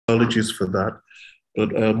apologies for that.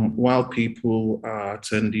 But while people,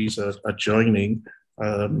 attendees are joining,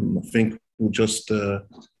 I think we'll just go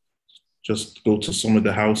to some of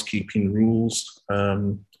the housekeeping rules.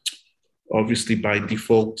 Obviously, by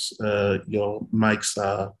default, your mics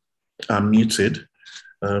are muted.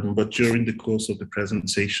 But during the course of the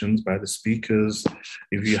presentations by the speakers,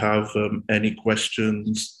 if you have any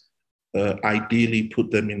questions, ideally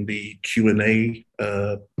put them in the Q&A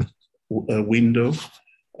window.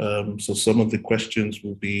 So some of the questions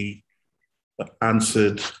will be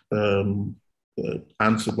answered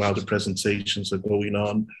while the presentations are going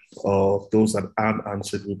on, or those that aren't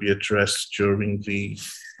answered will be addressed during the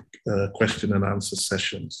question and answer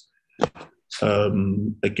sessions.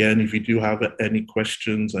 Again, if you do have any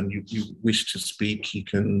questions and you wish to speak, you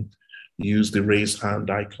can use the raise hand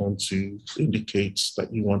icon to indicate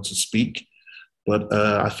that you want to speak. But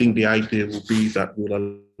I think the idea will be that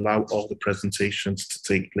we'll allow all the presentations to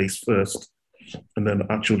take place first, and then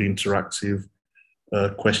actually interactive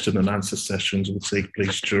question and answer sessions will take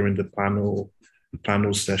place during the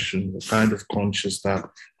panel session. We're kind of conscious that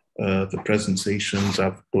the presentations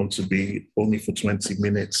are going to be only for 20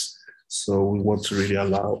 minutes. So we want to really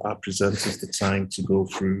allow our presenters the time to go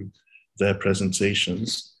through their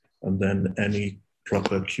presentations, and then any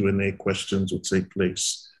proper Q&A questions will take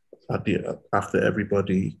place after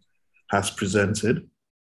everybody has presented.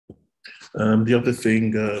 The other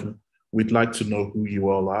thing, we'd like to know who you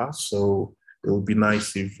all are. So it would be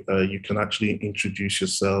nice if you can actually introduce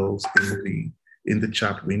yourselves in the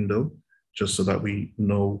chat window, just so that we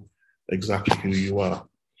know exactly who you are.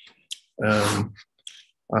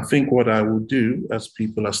 I think what I will do, as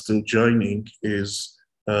people are still joining, is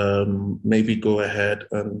maybe go ahead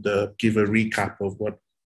and give a recap of what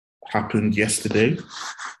happened yesterday.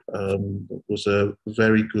 It was a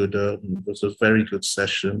very good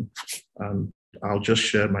session, and I'll just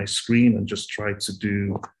share my screen and just try to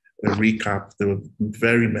do a recap. There were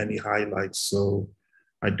very many highlights, so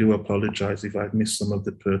I do apologize if I've missed some of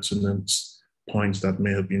the pertinent points that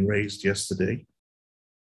may have been raised yesterday.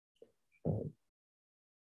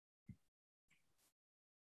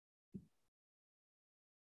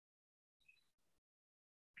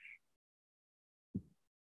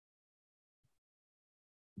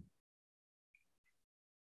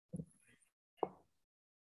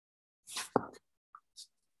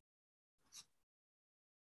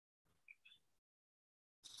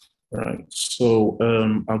 Right, so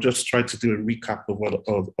I'll just try to do a recap of what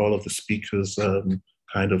all of the speakers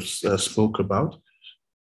kind of spoke about.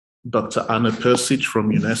 Dr. Anna Persich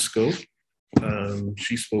from UNESCO,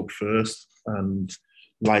 she spoke first, and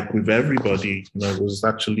like with everybody, it was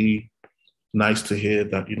actually nice to hear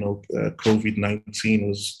that, COVID-19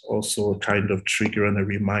 was also a kind of trigger and a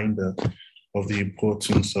reminder of the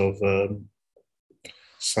importance of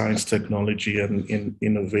science, technology, and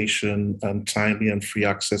innovation, and timely and free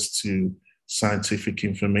access to scientific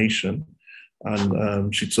information.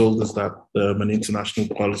 And she told us that an international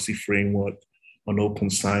policy framework on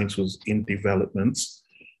open science was in development,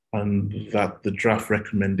 and that the draft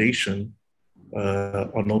recommendation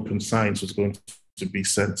on open science was going to be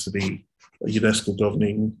sent to the UNESCO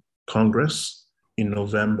Governing Congress in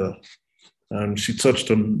November. She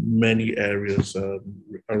touched on many areas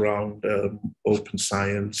around open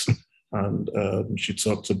science, and she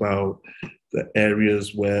talked about the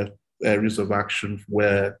areas of action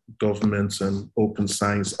where governments and open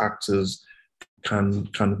science actors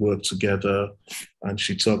can work together. And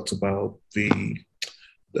she talked about the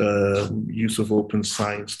use of open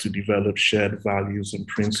science to develop shared values and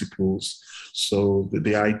principles. So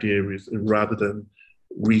the idea is, rather than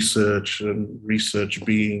research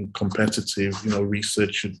being competitive,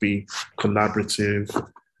 research should be collaborative,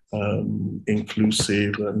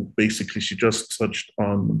 inclusive, and basically she just touched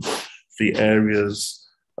on the areas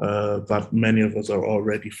that many of us are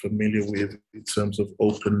already familiar with in terms of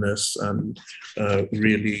openness and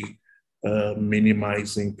really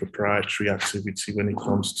minimizing proprietary activity when it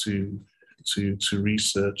comes to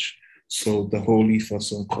research. So the whole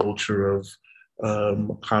ethos and culture of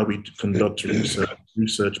how we conduct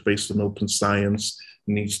research based on open science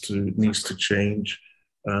needs to change,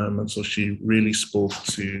 and so she really spoke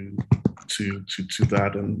to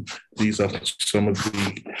that, and these are some of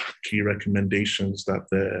the key recommendations that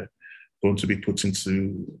they're going to be put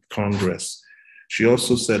into Congress. She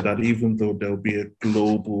also said that even though there'll be a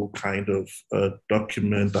global kind of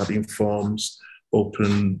document that informs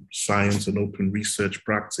open science and open research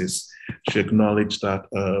practice, she acknowledged that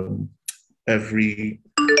every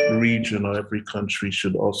region or every country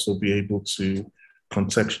should also be able to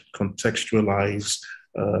contextualize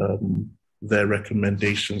their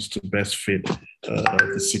recommendations to best fit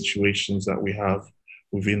the situations that we have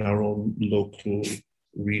within our own local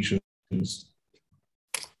regions.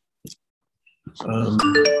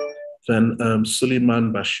 Then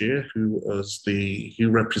Suleiman Bashir, who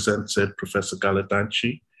represented Professor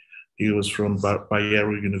Galadanchi. He was from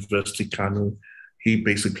Bayero University, Kano. He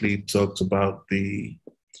basically talked about the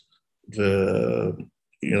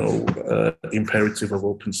imperative of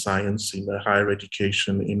open science in higher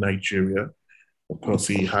education in Nigeria. Of course,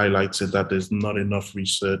 he highlighted that there's not enough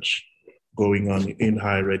research going on in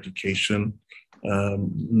higher education.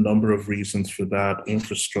 Number of reasons for that: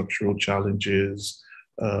 infrastructural challenges,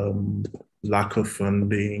 lack of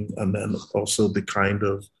funding, and then also the kind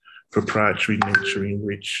of proprietary nature in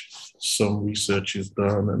which some research is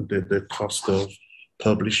done, and the cost of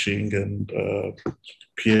publishing and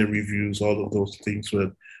peer reviews. All of those things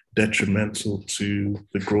were detrimental to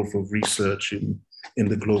the growth of research in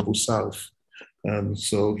the global South.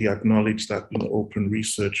 So he acknowledged that open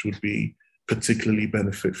research would be particularly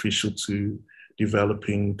beneficial to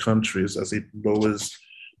developing countries, as it lowers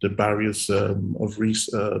the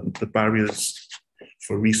barriers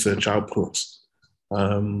for research output.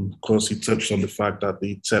 Of course, he touched on the fact that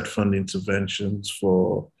the TED Fund interventions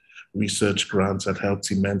for research grants had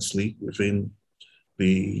helped immensely within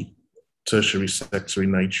the tertiary sector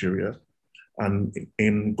in Nigeria. And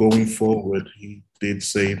in going forward, he did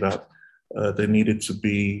say that there needed to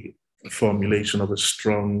be a formulation of a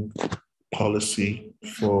strong policy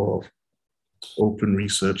for open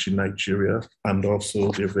research in Nigeria, and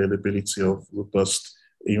also the availability of robust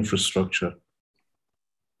infrastructure.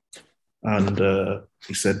 And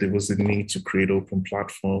he said there was a need to create open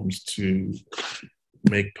platforms to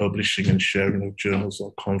make publishing and sharing of journals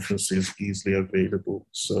or conferences easily available.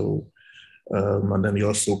 So, and then he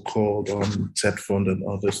also called on TED Fund and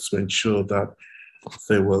others to ensure that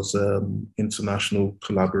there was international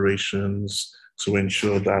collaborations to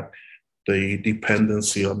ensure that the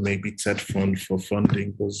dependency on maybe TED Fund for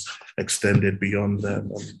funding was extended beyond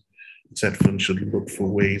them. And TED Fund should look for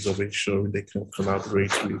ways of ensuring they can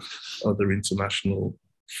collaborate with other international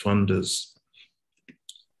funders.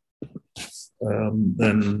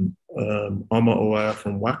 Then Omar Owaya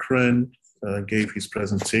from Wakren gave his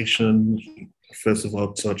presentation. He first of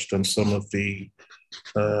all touched on some of the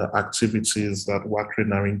activities that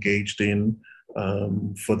Wakren are engaged in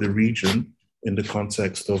for the region in the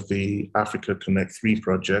context of the Africa-Connect 3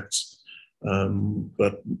 projects.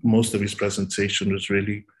 But most of his presentation was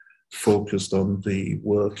really focused on the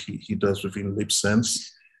work he does within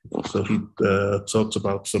LibSense. So he talked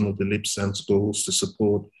about some of the LibSense goals to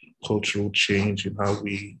support cultural change in how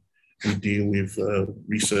we deal with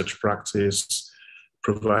research practice,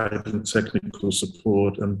 providing technical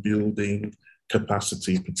support and building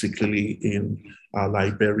capacity, particularly in our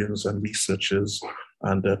librarians and researchers,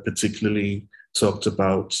 and particularly talked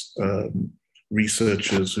about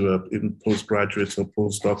researchers who are in postgraduate or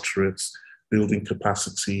postdoctorates, building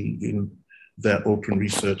capacity in their open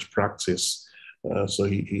research practice. So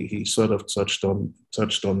he sort of touched on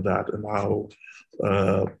that, and how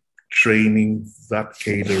training that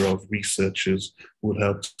cadre of researchers would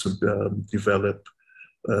help to develop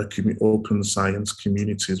open science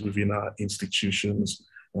communities within our institutions.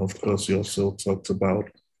 And of course, he also talked about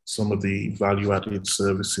some of the value-added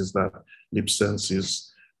services that LibSense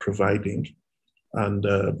is providing. And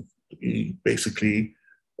he basically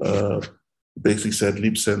said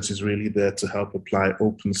LibSense is really there to help apply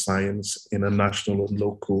open science in a national and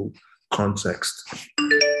local context.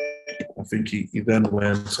 I think he then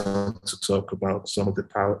went on to talk about some of the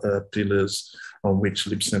pillars on which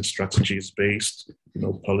LibSense strategy is based,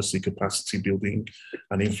 policy, capacity building,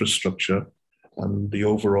 and infrastructure. And the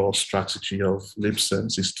overall strategy of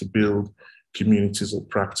LibSense is to build communities of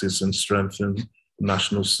practice and strengthen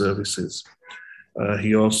national services.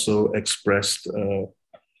 He also expressed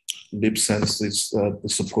LibSense's the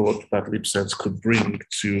support that LibSense could bring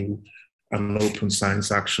to an open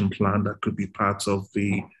science action plan that could be part of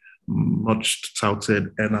the much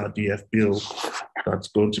touted NRDF bill that's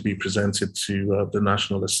going to be presented to the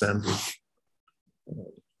National Assembly.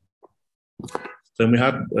 Then we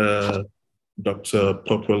had Dr.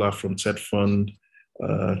 Popola from TED Fund.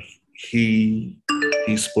 He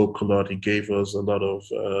spoke a lot. He gave us a lot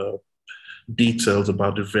of details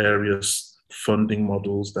about the various funding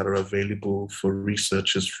models that are available for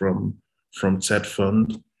researchers from TED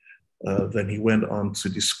Fund. Then he went on to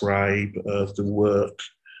describe the work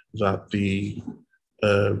that the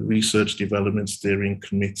Research Development Steering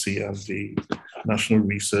Committee and the National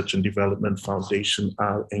Research and Development Foundation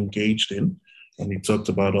are engaged in. And he talked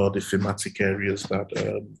about all the thematic areas that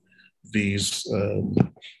these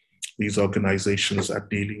these organizations are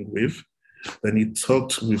dealing with. Then he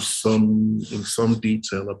talked in some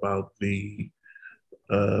detail about the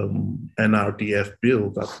NRDF bill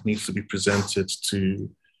that needs to be presented to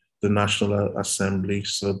the National Assembly.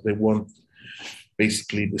 So they want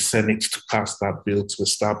basically the Senate to pass that bill to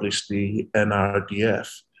establish the NRDF.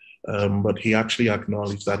 But he actually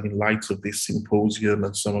acknowledged that in light of this symposium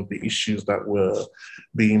and some of the issues that were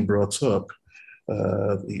being brought up,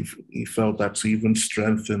 he felt that to even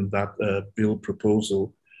strengthen that bill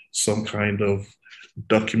proposal, some kind of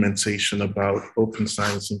documentation about open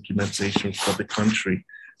science implementation for the country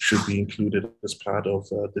should be included as part of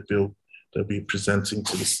the bill they'll be presenting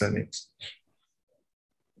to the Senate.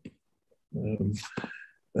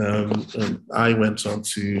 I went on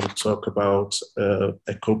to talk about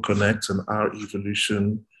Eko-Konnect and our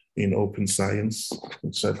evolution in open science,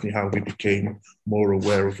 and certainly how we became more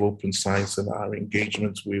aware of open science and our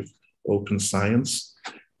engagement with open science.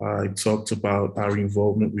 I talked about our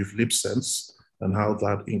involvement with LibSense and how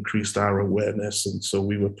that increased our awareness. And so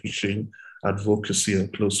we were pushing advocacy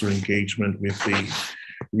and closer engagement with the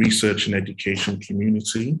research and education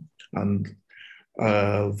community. And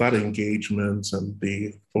that engagement and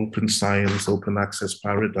the open science, open access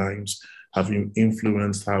paradigms have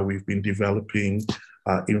influenced how we've been developing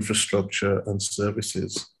our infrastructure and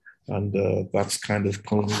services. And that's kind of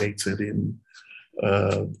culminated in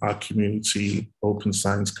our community open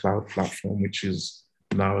science cloud platform, which is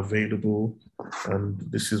now available. And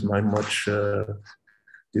this is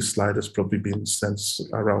this slide has probably been sent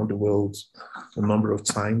around the world a number of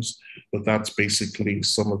times, but that's basically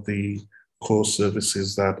some of the core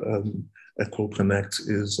services that Eko-Konnect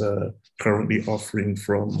is currently offering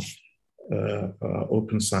from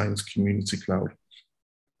Open Science Community Cloud.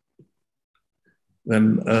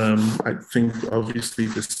 Then I think obviously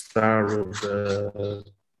the star of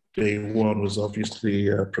day one was obviously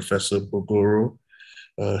Professor Bogoro,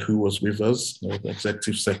 who was with us, the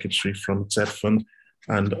Executive Secretary from TED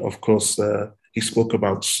And of course, he spoke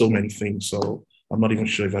about so many things, so I'm not even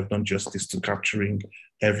sure if I've done justice to capturing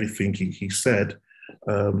everything he said.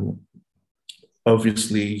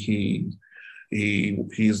 Obviously,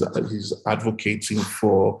 he's advocating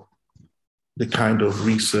for the kind of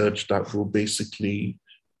research that will basically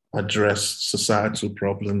address societal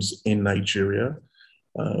problems in Nigeria.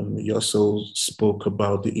 He also spoke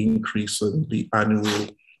about the increase in the annual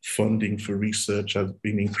funding for research has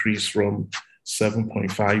been increased from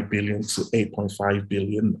 7.5 billion to 8.5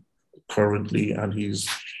 billion currently, and he's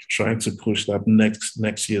trying to push that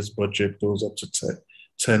next year's budget goes up to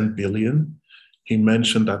 10 billion. He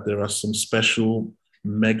mentioned that there are some special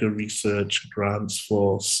mega research grants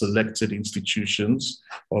for selected institutions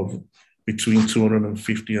of between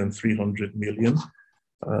 250 and 300 million.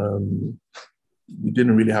 We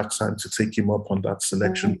didn't really have time to take him up on that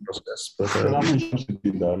selection process, but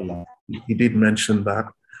he did mention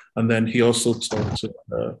that. And then he also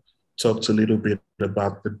talked a little bit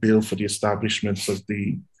about the bill for the establishment of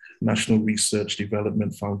the National Research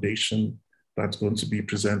Development Foundation that's going to be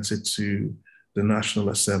presented to the National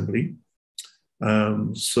Assembly.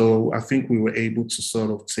 So I think we were able to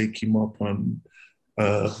sort of take him up on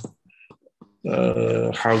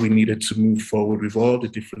how we needed to move forward with all the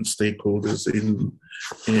different stakeholders in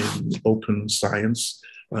open science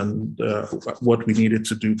and what we needed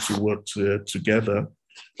to do to work together.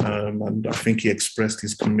 And I think he expressed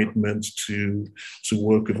his commitment to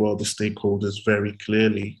work with all the stakeholders very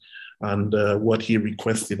clearly. And what he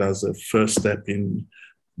requested as a first step in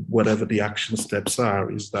whatever the action steps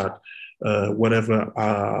are is that whatever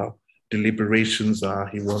our deliberations are,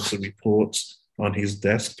 he wants a report on his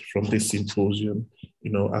desk from this symposium,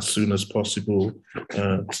 as soon as possible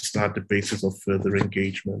to start the basis of further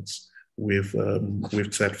engagements with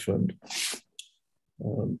TED Fund.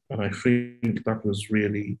 And I think that was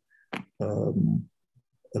really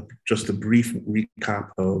just a brief recap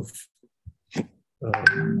of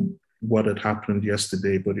what had happened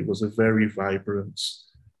yesterday, but it was a very vibrant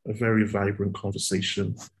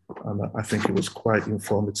conversation. And I think it was quite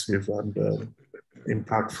informative and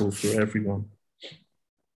impactful for everyone.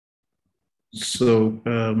 So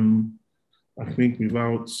I think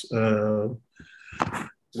without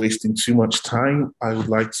wasting too much time, I would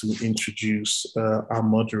like to introduce our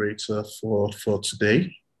moderator for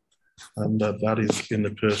today. And that is in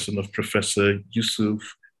the person of Professor Yusuf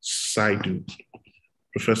Saidu.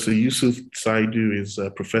 Professor Yusuf Saidu is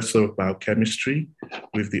a professor of biochemistry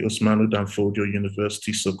with the Usmanu Danfodio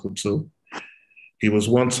University, Sokoto. He was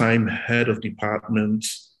one time head of department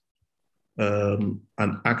and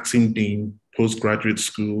acting dean, postgraduate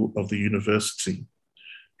school of the university.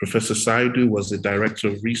 Professor Saidu was the director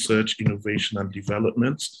of research, innovation, and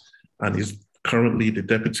development and is currently the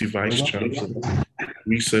Deputy Vice Chancellor,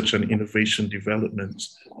 Research and Innovation Development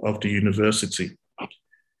of the university.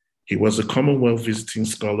 He was a Commonwealth Visiting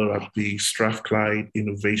Scholar at the Strathclyde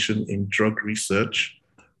Innovation in Drug Research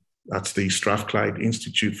at the Strathclyde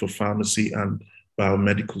Institute for Pharmacy and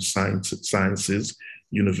Biomedical Sciences,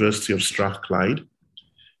 University of Strathclyde.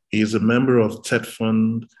 He is a member of TED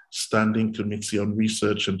Fund Standing Committee on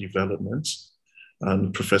Research and Development.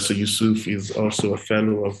 And Professor Yusuf is also a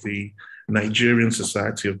fellow of the Nigerian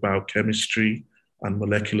Society of Biochemistry and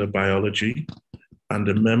Molecular Biology, and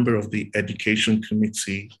a member of the Education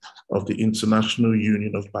Committee of the International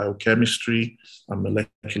Union of Biochemistry and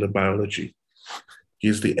Molecular Biology. He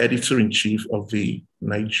is the editor-in-chief of the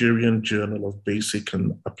Nigerian Journal of Basic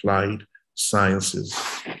and Applied Sciences.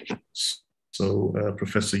 So,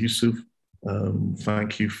 Professor Yusuf,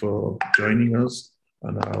 thank you for joining us,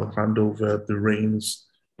 and I'll hand over the reins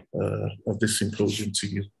of this symposium to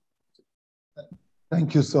you.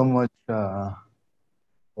 Thank you so much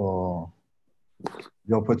for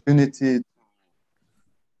the opportunity to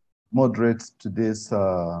moderate today's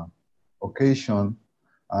occasion.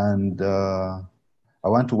 And I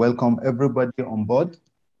want to welcome everybody on board.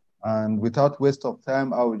 And without waste of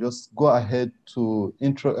time, I will just go ahead to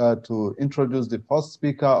introduce the first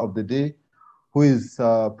speaker of the day, who is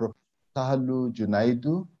Professor Sahalu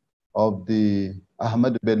Junaidu of the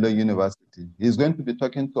Ahmadu Bello University. He's going to be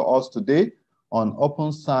talking to us today on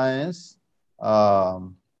open science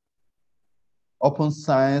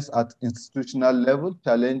at institutional level,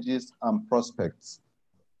 challenges and prospects.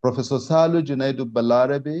 Professor Sahalu Junaidu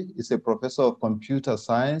Balarabe is a professor of computer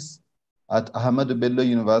science at Ahmadu Bello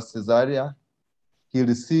University, Zaria. He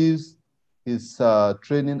receives his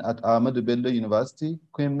training at Ahmadu Bello University,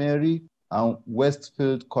 Queen Mary, and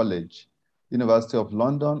Westfield College, University of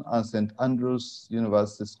London, and St. Andrews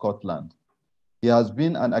University, Scotland. He has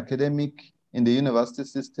been an academic in the university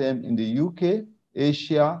system in the UK,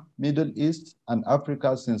 Asia, Middle East, and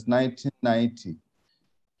Africa since 1990.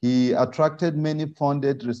 He attracted many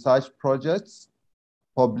funded research projects,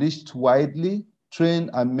 published widely, trained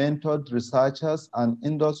and mentored researchers and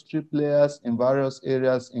industry players in various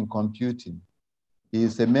areas in computing. He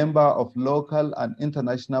is a member of local and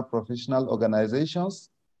international professional organizations.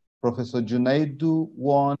 Professor Junaidu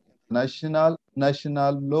won national,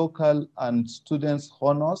 local, and students'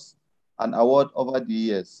 honors and award over the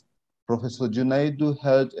years. Professor Junaidu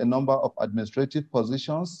held a number of administrative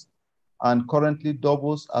positions and currently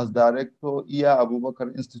doubles as Director, Iya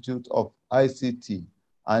Abubakar Institute of ICT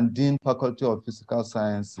and Dean Faculty of Physical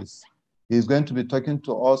Sciences. He's going to be talking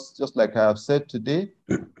to us, just like I have said today,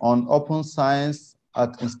 on open science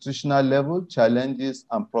at institutional level, challenges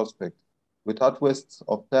and prospects. Without waste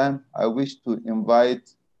of time, I wish to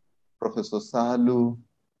invite Professor Sahalu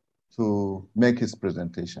to make his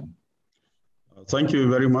presentation. Thank you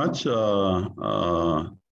very much,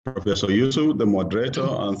 Professor Yusuf, the moderator,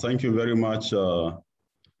 and thank you very much,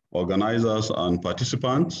 organizers and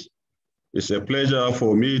participants. It's a pleasure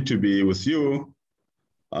for me to be with you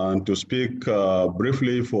and to speak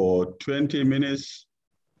briefly for 20 minutes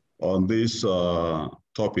on this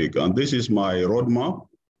topic. And this is my roadmap,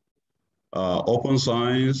 open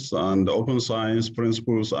science and open science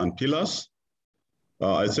principles and pillars.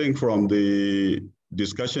 I think from the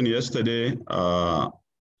discussion yesterday,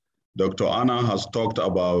 Dr. Anna has talked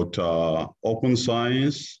about open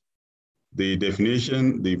science, the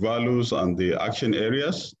definition, the values, and the action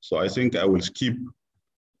areas. So I think I will skip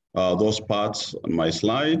those parts on my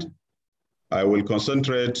slide. I will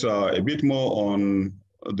concentrate a bit more on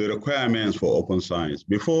the requirements for open science.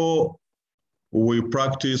 Before we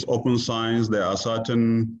practice open science, there are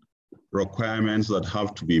certain requirements that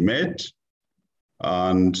have to be met.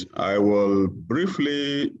 And I will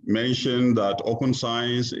briefly mention that open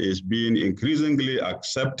science is being increasingly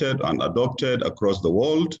accepted and adopted across the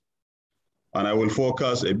world. And I will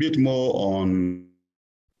focus a bit more on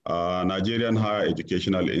Nigerian higher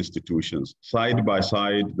educational institutions, side by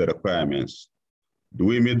side, the requirements. Do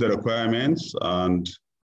we meet the requirements, and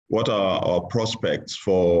what are our prospects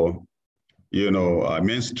for,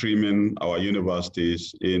 mainstreaming our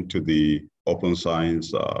universities into the open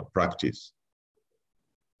science practice?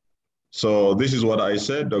 So this is what I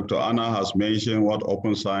said. Dr. Anna has mentioned what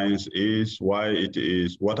open science is, why it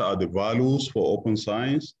is, what are the values for open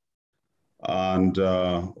science, and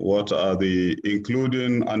what are the,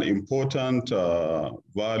 including an important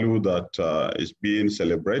value that is being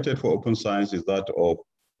celebrated for open science is that of,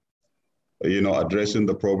 addressing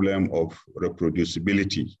the problem of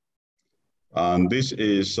reproducibility. And this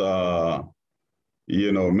is,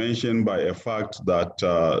 mentioned by a fact that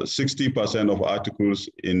 60% of articles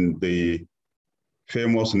in the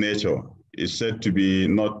famous nature is said to be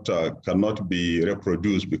cannot be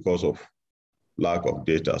reproduced because of lack of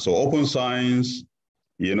data. So open science,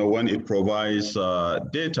 when it provides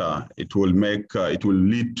data, it will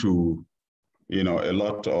lead to, a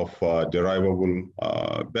lot of derivable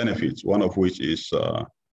benefits, one of which is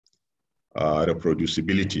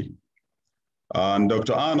reproducibility. And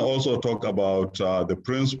Dr. Ann also talked about the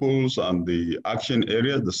principles and the action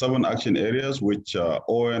areas, the 7 action areas, which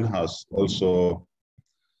Owen has also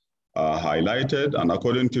highlighted. And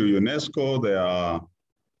according to UNESCO, there are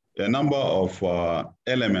a number of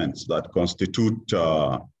elements that constitute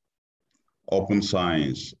open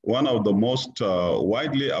science. One of the most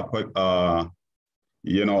widely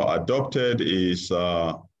adopted is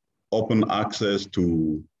open access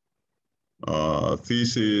to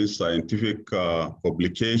thesis, scientific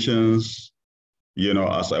publications,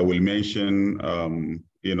 as I will mention,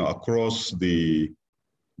 across the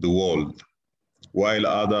world, while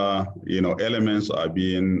other, elements are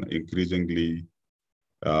being increasingly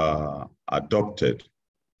adopted.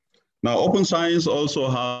 Now, open science also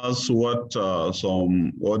has what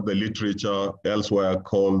the literature elsewhere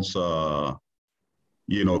calls,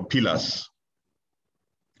 pillars.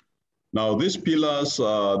 Now, these pillars,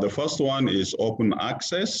 the first one is open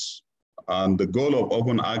access, and the goal of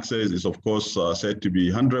open access is, of course, said to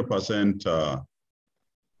be 100%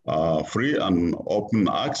 free and open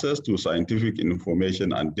access to scientific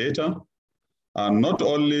information and data. And not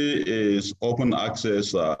only is open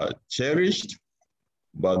access cherished,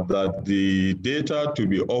 but that the data to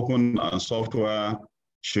be open and software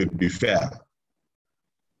should be fair.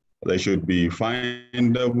 They should be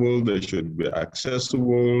findable, they should be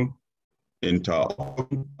accessible,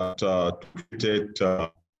 interoperable,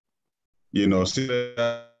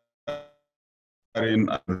 sharing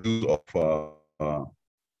and use of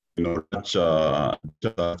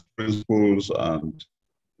principles and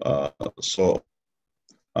so.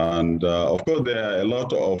 And of course, there are a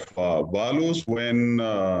lot of values when,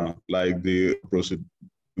 like the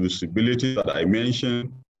reproducibility that I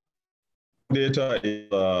mentioned, data is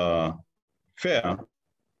fair,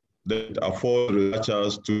 that affords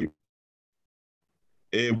researchers to be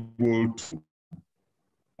able to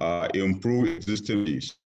improve existing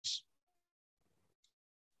issues.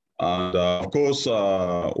 And of course,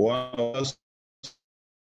 one of us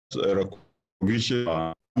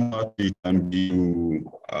recognition it can be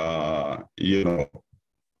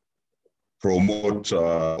promote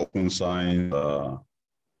open science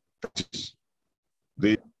practice.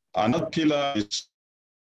 Another pillar is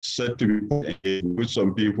said to be, which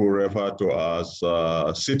some people refer to as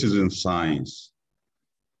citizen science.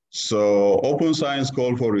 So open science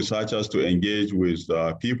calls for researchers to engage with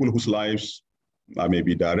people whose lives may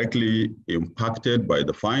be directly impacted by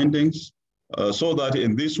the findings, so that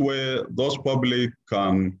in this way, those public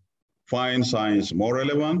can find science more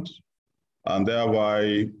relevant and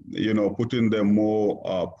thereby, putting them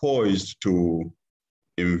more poised to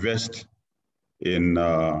invest in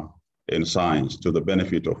science to the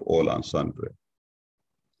benefit of all and sundry.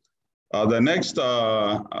 The next,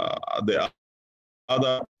 the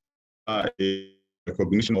other is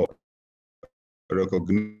recognition and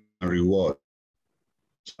reward.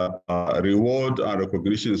 Reward and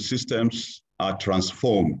recognition systems are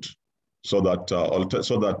transformed so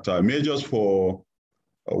that measures for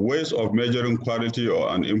ways of measuring quality or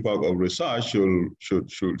an impact of research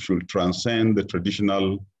should transcend the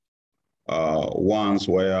traditional ones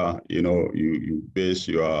where you base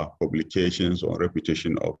your publications on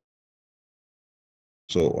reputation of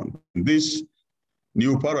so on. This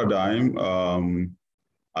new paradigm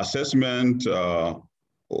assessment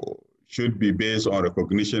should be based on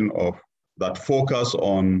recognition of that focus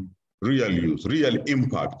on real use, real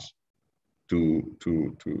impact to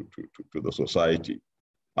the society.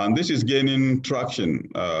 And this is gaining traction,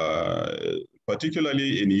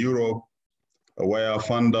 particularly in Europe, where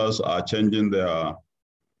funders are changing their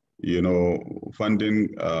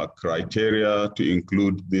funding criteria to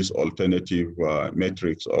include these alternative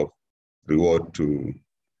metrics of reward to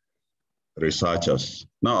researchers.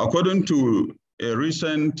 Now, according to a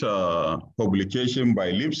recent publication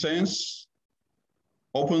by LibSense,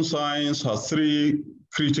 open science has 3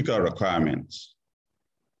 critical requirements: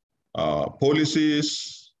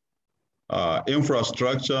 policies,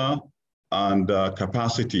 infrastructure, and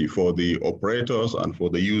capacity for the operators and for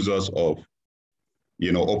the users of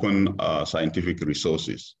open scientific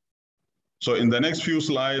resources. So in the next few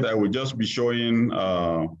slides, I will just be showing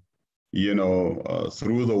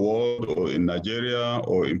through the world or in Nigeria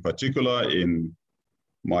or in particular in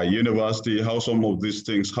my university, how some of these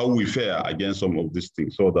things, how we fare against some of these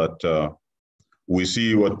things so that we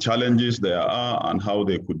see what challenges there are and how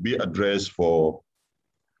they could be addressed for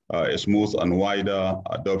a smooth and wider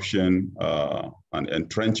adoption and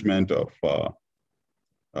entrenchment of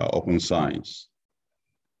open science.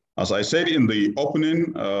 As I said in the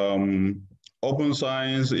opening, open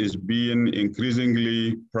science is being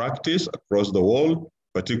increasingly practiced across the world,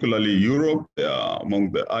 particularly Europe. They are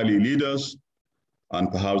among the early leaders,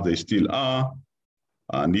 and perhaps they still are,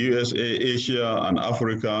 and USA, Asia, and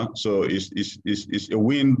Africa. So it's a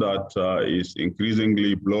wind that is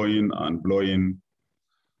increasingly blowing and blowing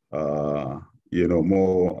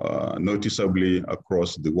more noticeably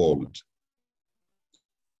across the world.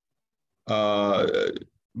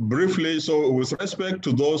 Briefly, so with respect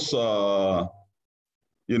to those,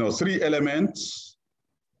 three elements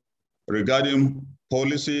regarding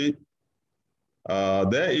policy,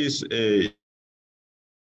 there is a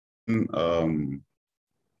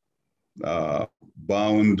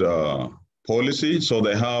bound policy. So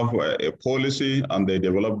they have a policy and they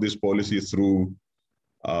develop this policy through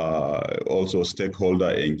also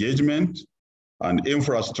stakeholder engagement and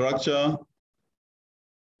infrastructure.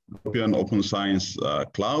 European Open Science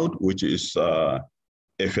Cloud, which is a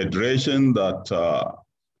federation that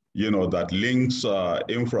that links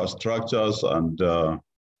infrastructures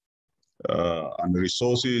and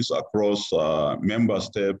resources across member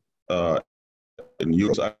states in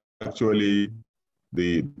Europe. Actually,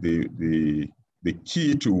 the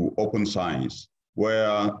key to open science,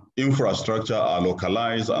 where infrastructure are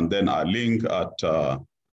localized and then are linked at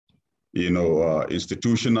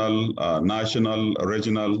institutional, national,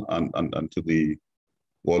 regional, and to the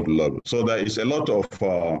world level. So there is a lot of,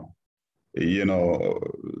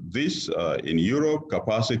 this in Europe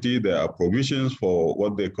capacity. There are provisions for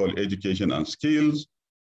what they call education and skills,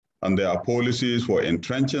 and there are policies for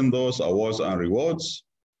entrenching those awards and rewards.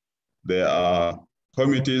 There are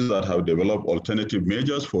committees that have developed alternative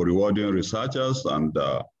measures for rewarding researchers, and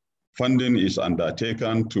funding is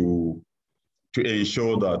undertaken to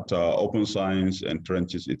ensure that open science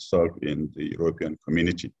entrenches itself in the European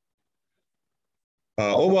community.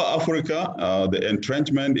 Over Africa, the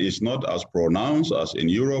entrenchment is not as pronounced as in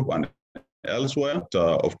Europe and elsewhere. But,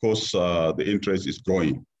 of course, the interest is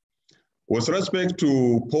growing. With respect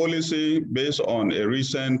to policy, based on a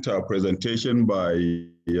recent presentation by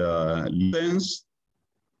Lens,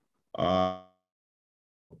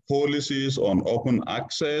 policies on open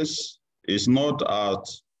access is not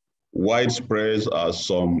as widespread as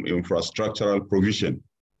some infrastructural provision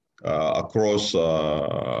across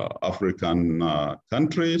African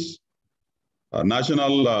countries.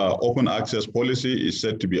 National open access policy is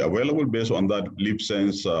said to be available based on that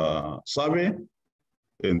LibSense survey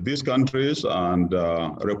in these countries, and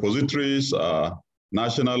repositories,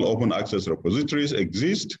 national open access repositories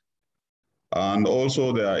exist. And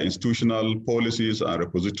also there are institutional policies and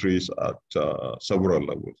repositories at several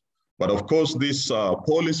levels. But of course, this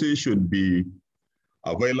policy should be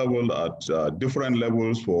available at different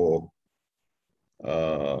levels for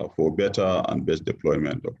better and best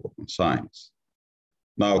deployment of open science.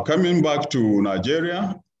 Now, coming back to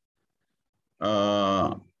Nigeria,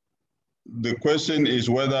 the question is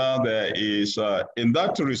whether there is, in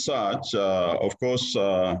that research, of course,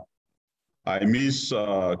 I miss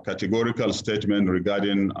categorical statement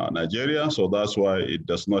regarding Nigeria, so that's why it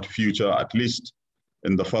does not feature, at least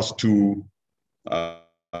in the first two.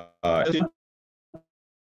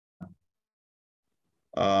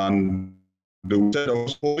 And the set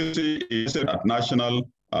of policy is at national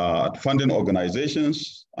funding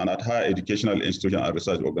organizations and at higher educational institution and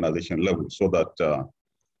research organization level, so that,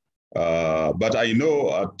 but I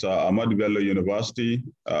know at Ahmadu Bello University,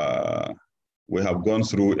 we have gone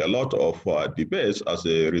through a lot of debates as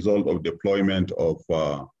a result of deployment of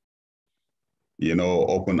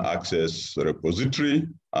open access repository,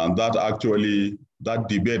 and that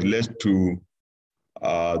debate led to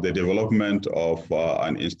the development of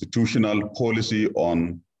an institutional policy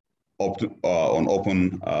on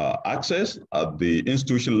open access. At the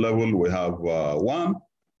institution level, we have one.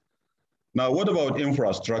 Now, what about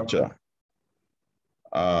infrastructure?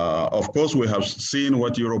 Of course, we have seen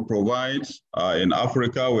what Europe provides. In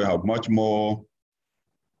Africa, we have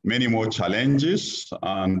many more challenges,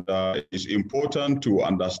 and it's important to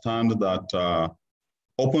understand that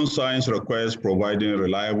open science requires providing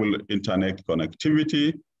reliable internet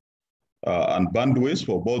connectivity and bandwidth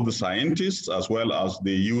for both the scientists as well as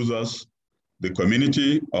the users, the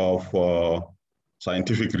community of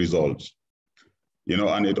scientific results.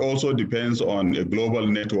 And it also depends on a global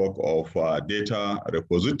network of data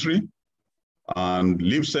repository. And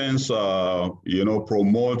LibSense,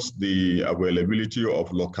 promotes the availability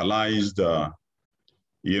of localized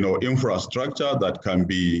infrastructure that can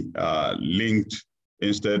be linked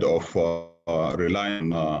instead of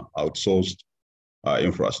relying on outsourced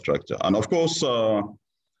infrastructure. And of course,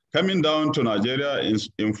 coming down to Nigeria,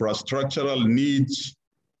 infrastructural needs,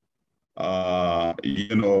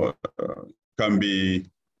 can be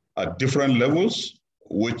at different levels,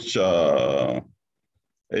 which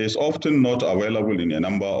is often not available in a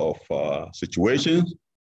number of situations.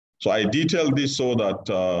 So I detail this so that,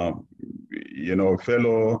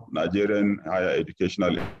 fellow Nigerian higher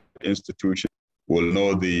educational institutions will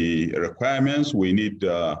know the requirements. We need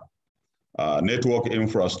network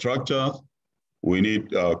infrastructure. We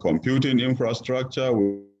need computing infrastructure.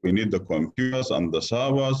 We need the computers and the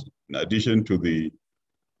servers. In addition to the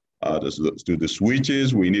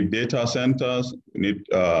switches, we need data centers. We need,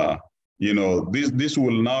 this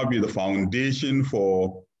will now be the foundation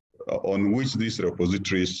for on which these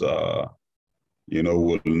repositories,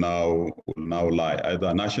 will now lie,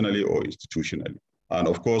 either nationally or institutionally. And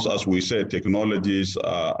of course, as we said, technologies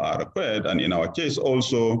are required, and in our case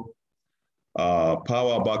also,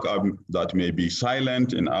 power backup that may be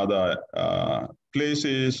silent in other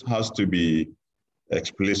places has to be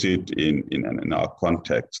explicit in our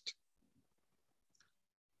context.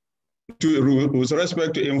 With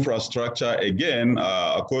respect to infrastructure, again,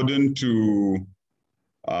 according to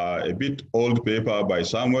a bit old paper by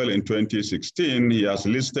Samuel in 2016, he has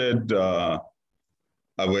listed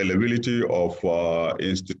availability of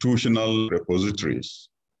institutional repositories.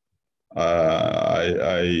 Based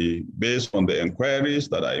on the inquiries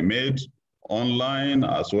that I made online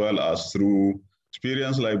as well as through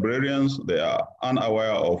experienced librarians, they are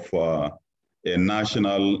unaware of a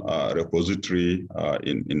national repository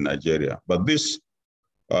in Nigeria. But these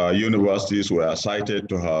universities were cited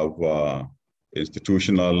to have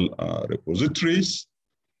institutional repositories.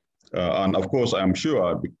 And of course, I'm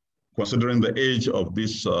sure, considering the age of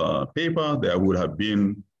this paper, there would have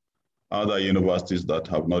been other universities that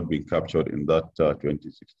have not been captured in that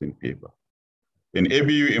 2016 paper. In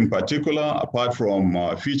ABU in particular, apart from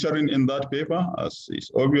featuring in that paper, as is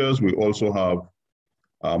obvious, we also have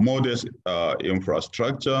modest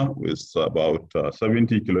infrastructure with about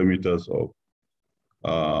 70 kilometers of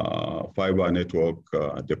fiber network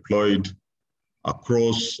deployed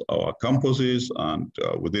across our campuses and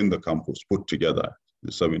within the campus put together,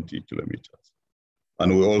 the 70 kilometers.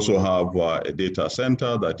 And we also have a data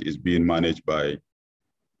center that is being managed by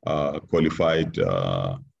qualified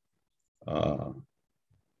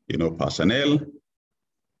personnel.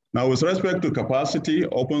 Now, with respect to capacity,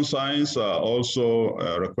 open science also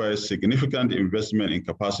requires significant investment in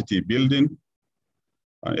capacity building,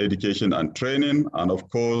 education and training. And of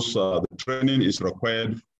course, the training is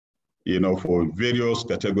required, for various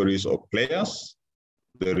categories of players: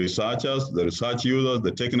 the researchers, the research users,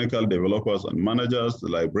 the technical developers and managers, the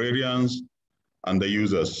librarians, and the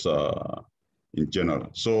users in general.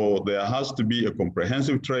 So there has to be a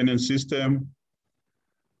comprehensive training system,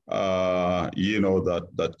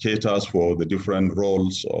 that caters for the different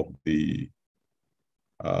roles of the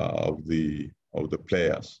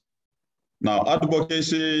players. Now,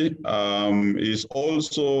 advocacy is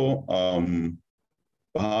also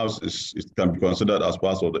perhaps it can be considered as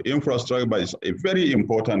part of the infrastructure, but it's a very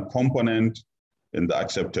important component in the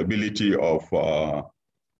acceptability of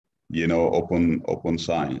open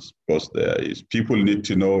science, because people need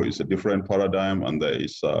to know it's a different paradigm and there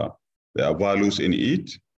are values in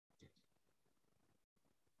it.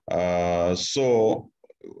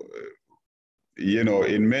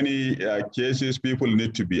 In many cases, people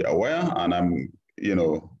need to be aware, and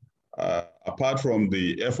apart from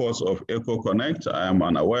the efforts of Eko-Konnect, I am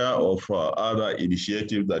unaware of other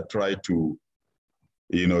initiatives that try to,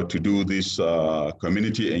 to do this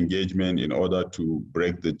community engagement in order to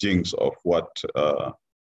break the jinx of what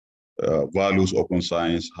values open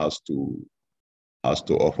science has to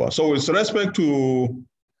offer. So with respect to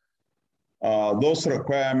those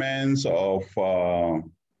requirements of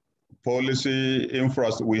policy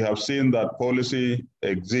infrastructure, we have seen that policy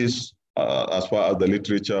exists as far as the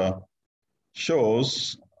literature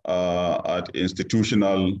shows at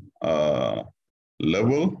institutional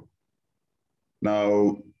level.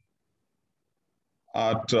 Now,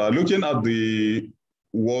 looking at the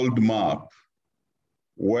world map,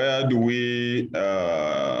 where do we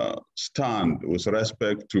stand with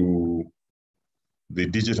respect to the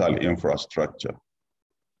digital infrastructure?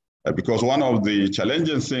 Because one of the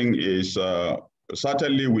challenging things is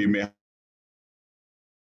certainly we may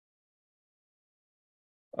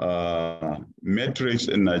metrics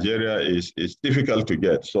in Nigeria is difficult to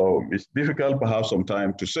get. So it's difficult perhaps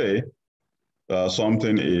sometimes to say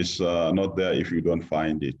something is not there if you don't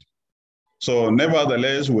find it. So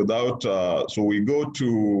nevertheless, so we go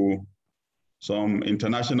to some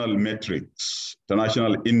international metrics,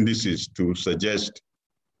 international indices to suggest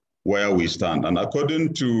where we stand. And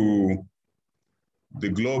according to the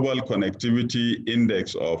Global Connectivity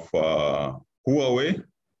Index of Huawei,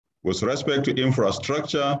 with respect to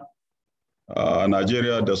infrastructure,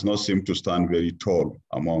 Nigeria does not seem to stand very tall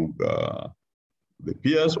among the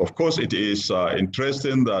peers. Of course, it is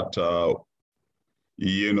interesting that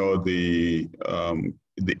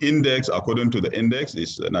the index, according to the index,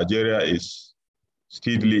 Nigeria is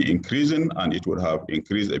steadily increasing, and it would have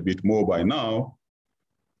increased a bit more by now.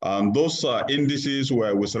 And those indices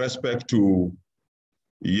were with respect to,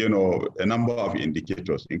 a number of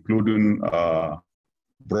indicators, including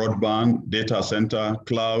broadband, data center,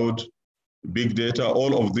 cloud, big data,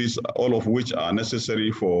 all of which are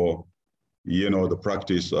necessary for, the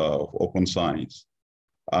practice of open science.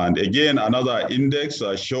 And again, another index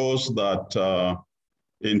shows that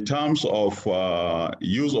in terms of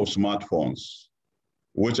use of smartphones,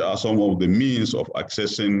 which are some of the means of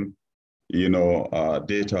accessing,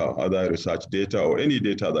 data, other research data, or any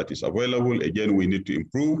data that is available, again, we need to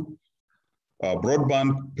improve.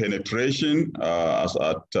 Broadband penetration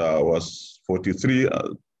was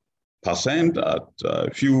 43% at a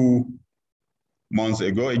few months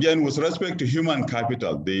ago. Again, with respect to human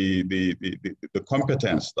capital, the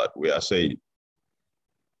competence that we are saying.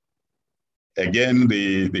 Again,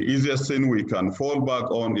 the easiest thing we can fall back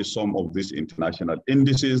on is some of these international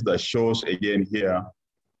indices that shows, again, here,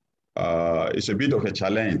 it's a bit of a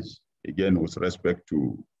challenge, again, with respect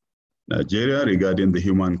to Nigeria regarding the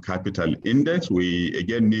human capital index. We,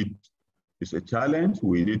 again, it's a challenge.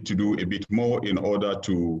 We need to do a bit more in order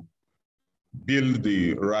to build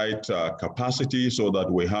the right capacity so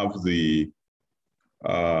that we have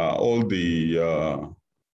all the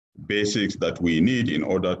basics that we need in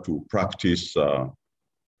order to practice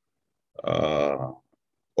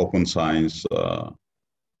open science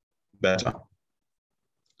better.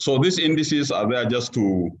 So these indices are there just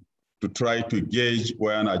to try to gauge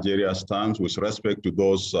where Nigeria stands with respect to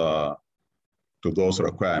those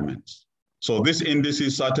requirements. So these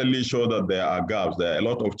indices certainly show that there are gaps. There are a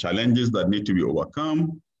lot of challenges that need to be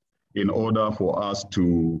overcome in order for us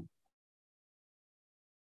to,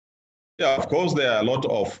 yeah, of course, there are a lot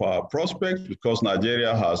of prospects because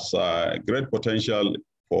Nigeria has great potential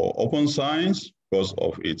for open science because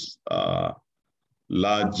of its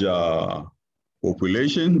large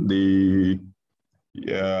population.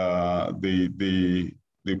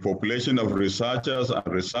 The population of researchers and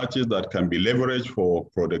researchers that can be leveraged for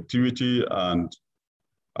productivity and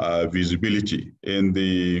visibility. In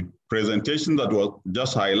the presentation that was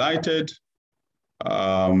just highlighted,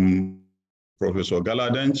 Professor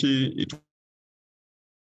Galadanchi,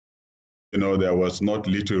 there was not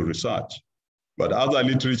little research, but other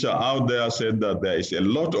literature out there said that there is a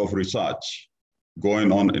lot of research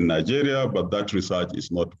going on in Nigeria, but that research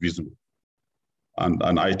is not visible.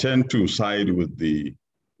 And I tend to side with the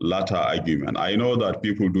latter argument. I know that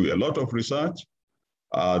people do a lot of research.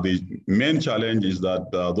 The main challenge is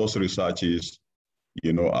that those researches,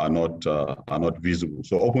 are not visible.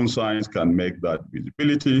 So open science can make that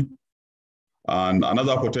visibility. And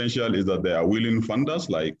another potential is that there are willing funders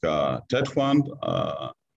like TED Fund,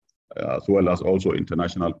 as well as also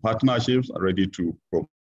international partnerships are ready to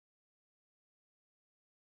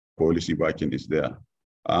policy backing is there.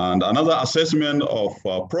 And another assessment of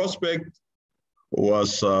prospect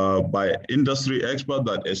was by industry experts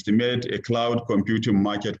that estimate a cloud computing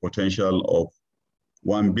market potential of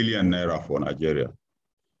 1 billion naira for Nigeria.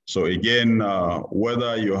 So again,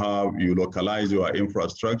 whether you localize your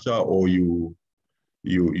infrastructure or you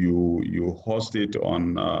host it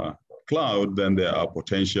on cloud, then there are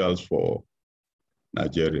potentials for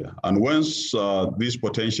Nigeria. And once these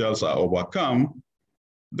potentials are overcome,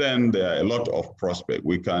 then there are a lot of prospects.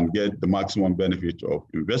 We can get the maximum benefit of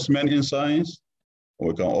investment in science.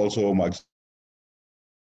 We can also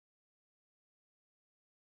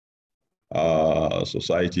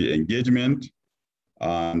society engagement.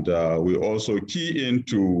 And we also key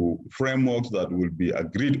into frameworks that will be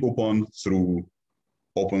agreed upon through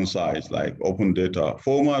open science, like open data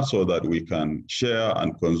format, so that we can share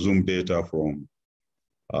and consume data from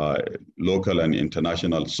local and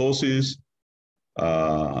international sources,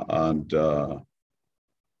 and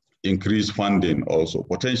increase funding also.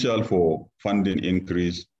 Potential for funding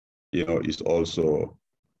increase, is also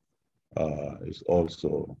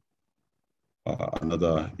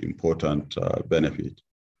another important benefit.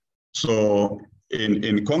 So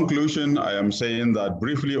in conclusion, I am saying that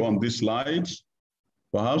briefly on these slides,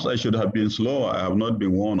 perhaps I should have been slower. I have not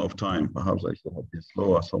been warned of time. Perhaps I should have been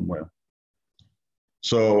slower somewhere.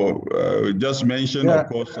 So just mention, yeah, of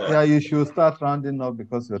course. Yeah, you should start rounding up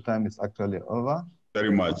because your time is actually over.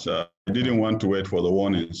 Very much. I didn't want to wait for the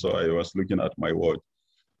warning, so I was looking at my watch.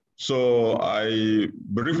 So I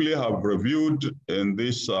briefly have reviewed in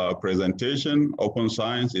this presentation, open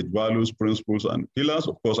science, its values, principles, and pillars.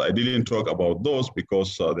 Of course, I didn't talk about those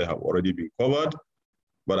because they have already been covered,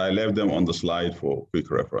 but I left them on the slide for quick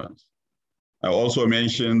reference. I also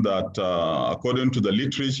mentioned that according to the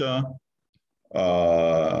literature,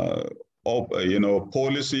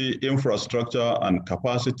 policy, infrastructure, and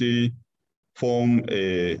capacity form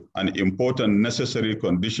an important necessary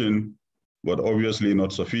condition, but obviously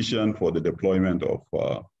not sufficient for the deployment of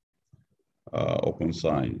open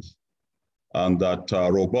science. And that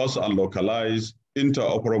robust and localized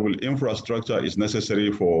interoperable infrastructure is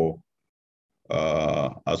necessary for,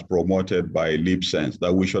 as promoted by LeapSense,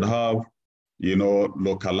 that we should have,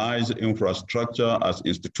 localized infrastructure as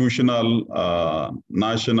institutional,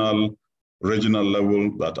 national, regional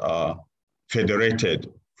level that are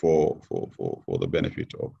federated for the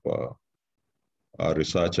benefit of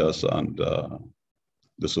researchers and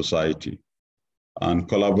the society. And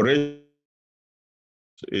collaboration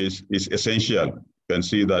is essential. You can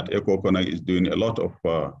see that Eko-Konnect is doing a lot of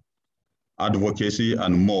advocacy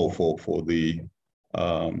and more for the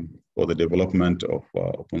development of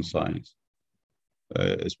open science,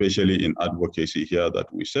 especially in advocacy here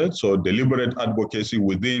that we said. So deliberate advocacy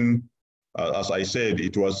within, as I said,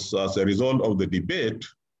 it was as a result of the debate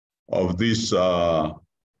of this,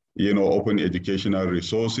 open educational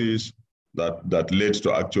resources that led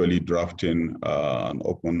to actually drafting an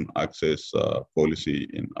open access policy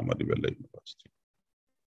in Ahmadu Bello University.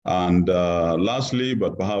 And lastly,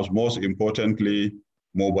 but perhaps most importantly,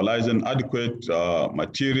 mobilizing adequate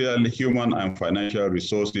material, human, and financial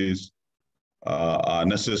resources are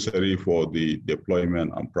necessary for the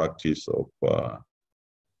deployment and practice of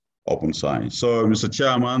open science. So, Mr.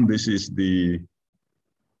 Chairman, this is the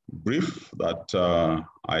brief that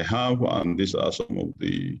I have, and these are some of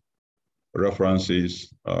the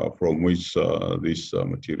references from which these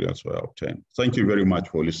materials were obtained. Thank you very much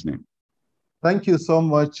for listening. Thank you so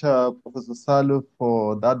much, Professor Salu,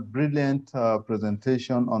 for that brilliant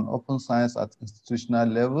presentation on open science at institutional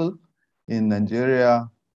level in Nigeria,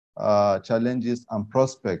 challenges and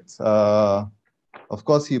prospects. Of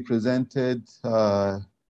course, he presented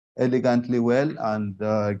elegantly well and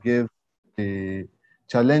gave the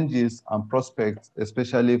challenges and prospects,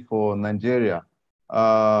 especially for Nigeria.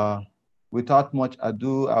 Without much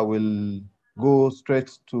ado, I will go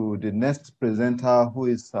straight to the next presenter, who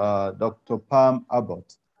is Dr. Pam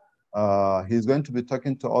Abbott. He's going to be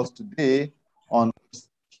talking to us today on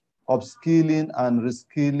upskilling and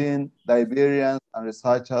reskilling librarians and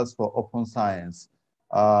researchers for open science.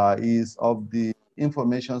 He is of the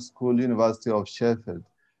Information School, University of Sheffield.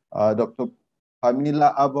 Dr.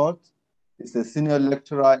 Pamela Abbott is a senior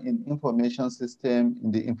lecturer in information system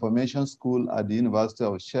in the Information School at the University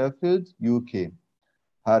of Sheffield, UK.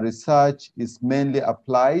 Her research is mainly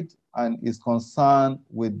applied and is concerned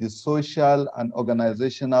with the social and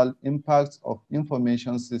organizational impacts of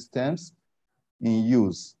information systems in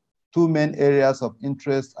use. Two main areas of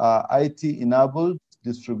interest are IT-enabled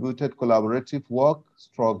distributed collaborative work,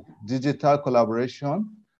 digital collaboration,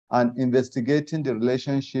 and investigating the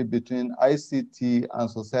relationship between ICT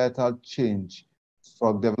and societal change,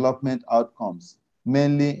 development outcomes,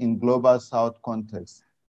 mainly in Global South context.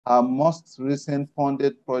 Our most recent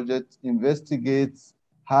funded project investigates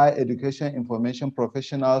higher education information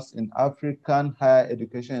professionals in African higher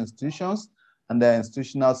education institutions and their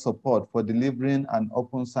institutional support for delivering an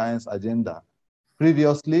open science agenda.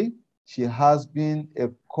 Previously, she has been a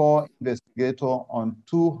core investigator on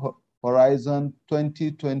two Horizon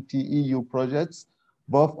 2020 EU projects,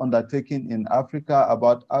 both undertaken in Africa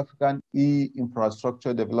about African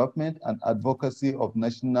e-infrastructure development and advocacy of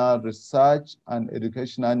national research and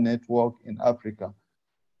educational network in Africa.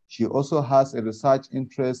 She also has a research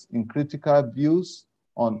interest in critical views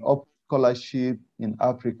on open scholarship in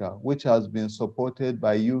Africa, which has been supported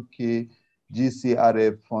by UK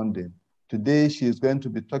GCRF funding. Today, she is going to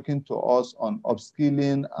be talking to us on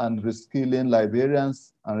upskilling and reskilling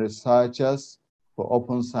librarians and researchers for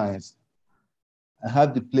open science. I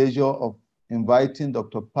have the pleasure of inviting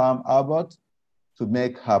Dr. Pam Abbott to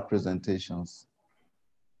make her presentations.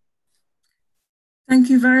 Thank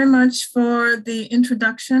you very much for the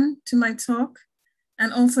introduction to my talk.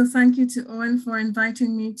 And also thank you to Owen for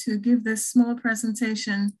inviting me to give this small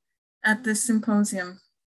presentation at this symposium.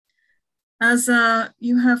 As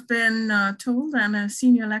you have been told, I'm a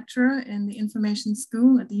senior lecturer in the Information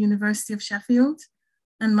School at the University of Sheffield,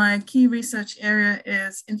 and my key research area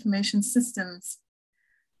is information systems.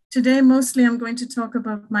 Today, mostly I'm going to talk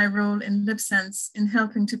about my role in LibSense in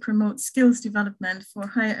helping to promote skills development for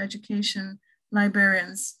higher education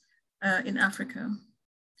librarians in Africa.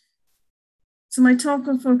 So my talk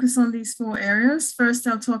will focus on these 4 areas. First,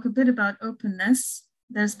 I'll talk a bit about openness.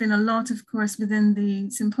 There's been a lot, of course, within the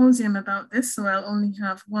symposium about this, so I'll only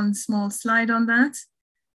have one small slide on that.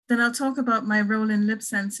 Then I'll talk about my role in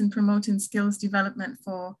LibSense in promoting skills development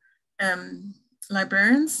for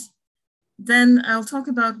librarians. Then I'll talk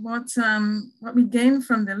about what we gain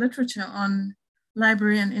from the literature on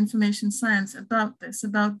library and information science about this,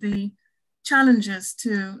 about the challenges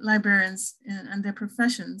to librarians and their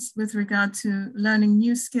professions with regard to learning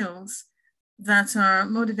new skills that are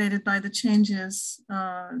motivated by the changes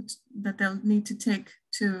that they'll need to take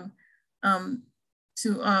to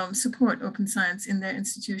support open science in their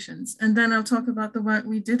institutions. And then I'll talk about the work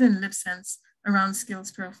we did in LibSense around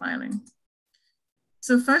skills profiling.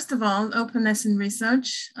 So first of all, openness in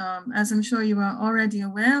research. As I'm sure you are already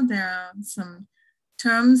aware, there are some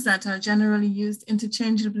terms that are generally used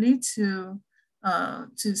interchangeably to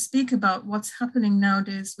speak about what's happening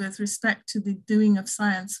nowadays with respect to the doing of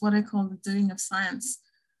science, what I call the doing of science.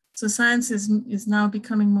 So science is now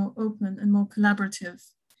becoming more open and more collaborative.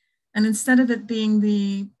 And instead of it being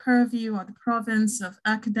the purview or the province of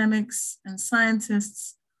academics and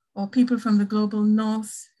scientists or people from the global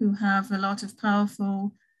north who have a lot of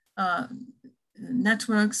powerful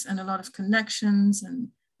networks and a lot of connections and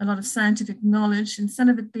a lot of scientific knowledge, instead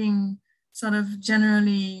of it being sort of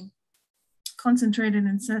generally concentrated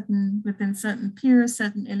within certain peers,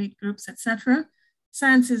 certain elite groups, etc.,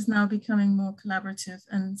 science is now becoming more collaborative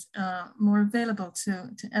and more available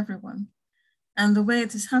to everyone. And the way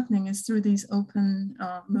it is happening is through these open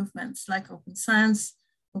movements like open science,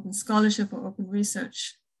 open scholarship, or open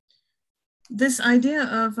research. This idea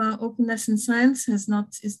of openness in science is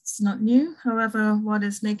not new. However, what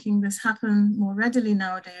is making this happen more readily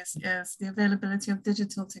nowadays is the availability of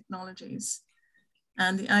digital technologies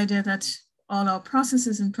and the idea that all our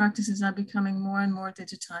processes and practices are becoming more and more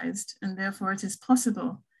digitized, and therefore it is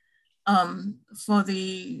possible for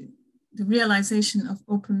the realization of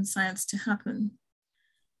open science to happen.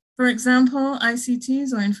 For example,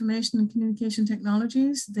 ICTs, or information and communication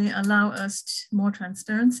technologies, they allow us more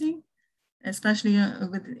transparency, especially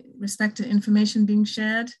with respect to information being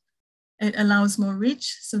shared. It allows more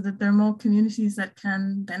reach so that there are more communities that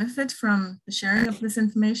can benefit from the sharing of this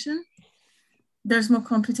information. There's more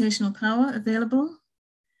computational power available,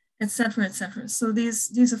 etc., etc. So these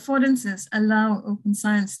affordances allow open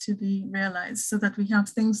science to be realized so that we have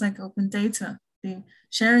things like open data, the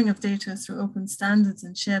sharing of data through open standards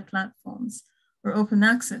and shared platforms, or open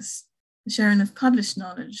access, the sharing of published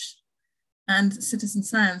knowledge, and citizen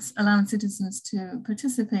science, allowing citizens to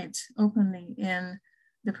participate openly in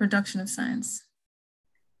the production of science.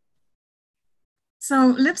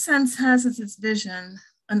 So LibSense has as its vision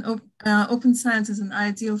open science as an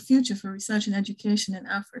ideal future for research and education in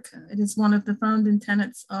Africa. It is one of the founding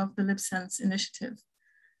tenets of the LibSense initiative.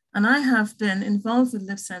 And I have been involved with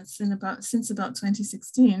LibSense since about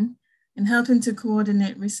 2016 in helping to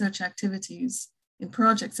coordinate research activities in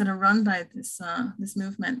projects that are run by this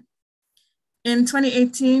movement. In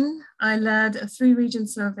 2018, I led a 3-region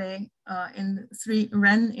survey in 3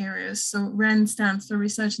 REN areas. So REN stands for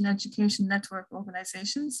Research and Education Network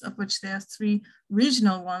Organizations, of which there are 3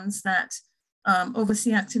 regional ones that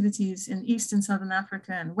oversee activities in East and Southern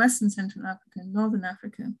Africa and Western Central Africa and Northern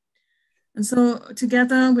Africa. And so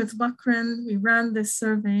together with WACREN, we ran this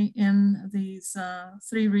survey in these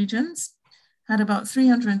 3 regions, had about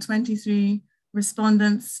 323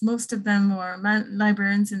 respondents. Most of them were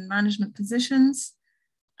librarians in management positions,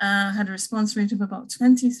 had a response rate of about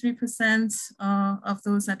 23% of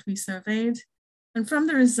those that we surveyed. And from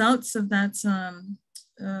the results of that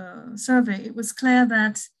survey, it was clear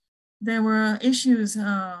that there were issues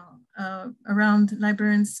around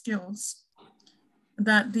librarian skills,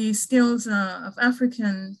 that the skills of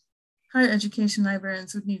African higher education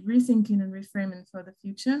librarians would need rethinking and reframing for the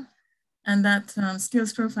future, and that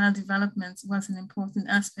skills profile development was an important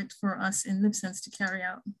aspect for us in LibSense to carry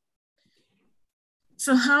out.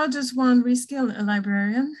 So how does one reskill a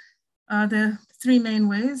librarian? There are 3 main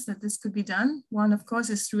ways that this could be done. One, of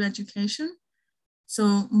course, is through education.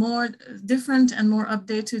 So more different and more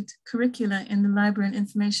updated curricula in the library and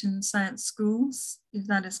information science schools, if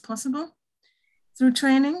that is possible. Through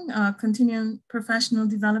training, continuing professional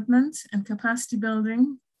development and capacity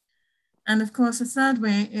building. And of course, a 3rd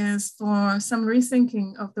way is for some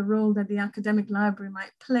rethinking of the role that the academic library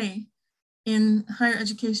might play in higher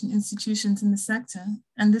education institutions in the sector.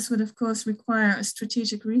 And this would, of course, require a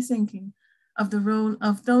strategic rethinking of the role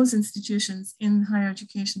of those institutions in the higher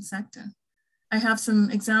education sector. I have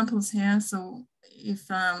some examples here. So if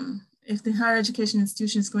the higher education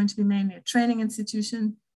institution is going to be mainly a training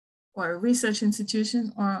institution or a research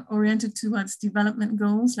institution, or oriented towards development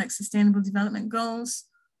goals like sustainable development goals,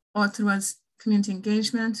 or towards community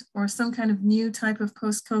engagement, or some kind of new type of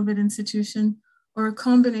post-COVID institution, or a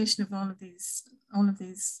combination of all of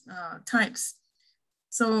these types.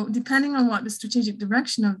 So depending on what the strategic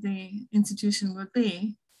direction of the institution would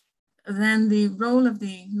be, then the role of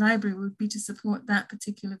the library would be to support that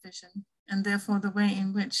particular vision. And therefore the way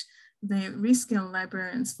in which they reskill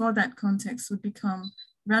librarians for that context would become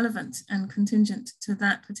relevant and contingent to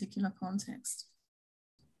that particular context.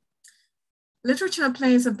 Literature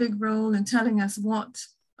plays a big role in telling us what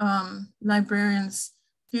librarians'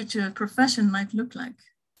 future profession might look like.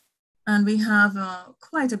 And we have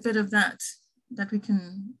quite a bit of that we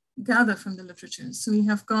can gather from the literature. So we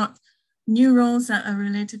have got new roles that are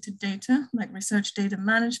related to data, like research data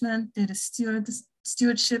management, data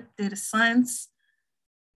stewardship, data science.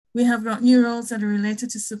 We have got new roles that are related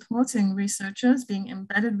to supporting researchers being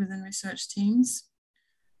embedded within research teams.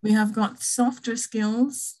 We have got softer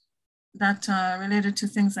skills that are related to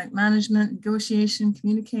things like management, negotiation,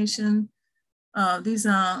 communication. These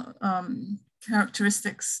are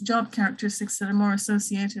job characteristics that are more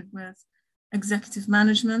associated with executive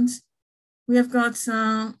management. We have got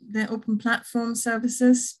the open platform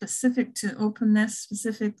services specific to openness,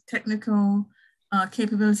 specific technical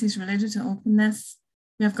capabilities related to openness.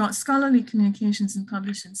 We have got scholarly communications and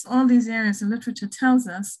publishing. So all these areas of literature tells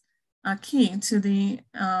us are key to the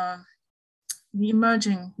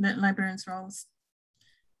emerging librarians' roles.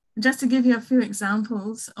 And just to give you a few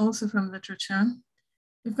examples also from literature,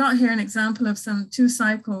 we've got here an example of two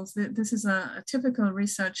cycles. This is a typical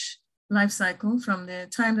research life cycle from the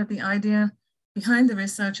time that the idea behind the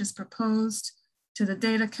research is proposed to the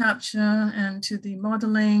data capture and to the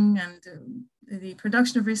modeling and the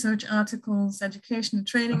production of research articles, education and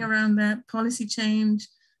training around that, policy change,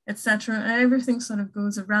 etc. Everything sort of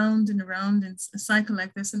goes around and around in a cycle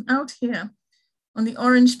like this. And out here on the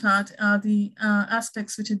orange part are the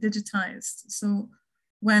aspects which are digitized. So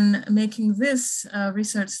when making this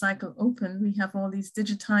research cycle open, we have all these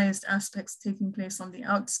digitized aspects taking place on the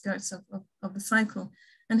outskirts of the cycle.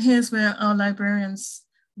 And here's where our librarians,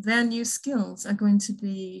 their new skills are going to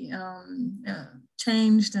be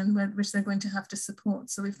changed and which they're going to have to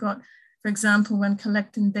support. So we've got, for example, when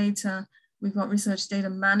collecting data, we've got research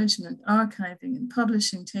data management, archiving and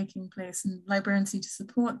publishing taking place, and librarians need to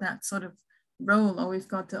support that sort of role. Or we've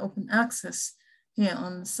got the open access here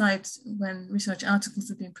on the site when research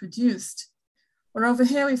articles are being produced. Or over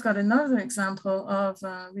here, we've got another example of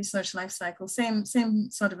research life cycle, same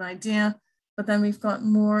sort of idea, but then we've got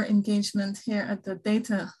more engagement here at the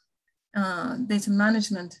data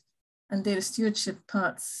management and data stewardship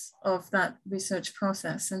parts of that research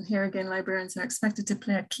process. And here again, librarians are expected to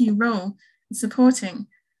play a key role in supporting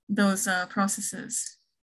those processes.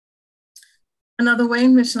 Another way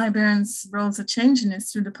in which librarians' roles are changing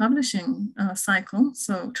is through the publishing cycle.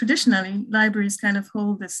 So traditionally, libraries kind of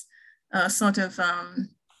hold this sort of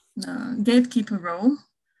gatekeeper role,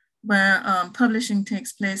 where publishing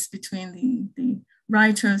takes place between the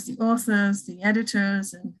writers, the authors, the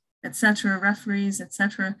editors, and etc., referees,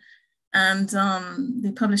 etc. And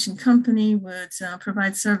the publishing company would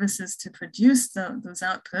provide services to produce those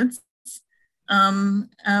outputs.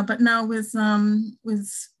 But now with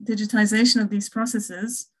digitization of these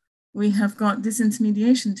processes, we have got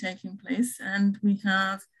disintermediation taking place, and we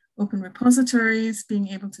have open repositories being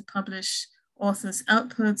able to publish authors'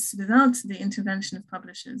 outputs without the intervention of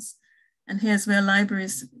publishers. And here's where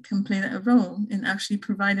libraries can play a role in actually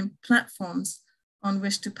providing platforms on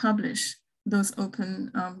which to publish those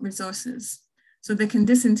open resources. So they can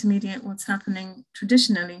disintermediate what's happening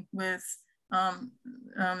traditionally with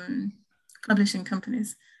publishing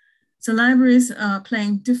companies. So libraries are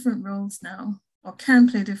playing different roles now, or can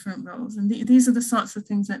play different roles. And these are the sorts of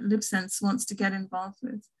things that LibSense wants to get involved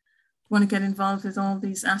with. Want to get involved with all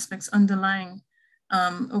these aspects underlying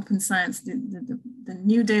open science, the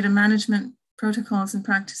new data management protocols and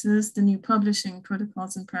practices, the new publishing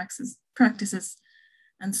protocols and practices,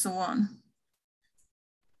 and so on.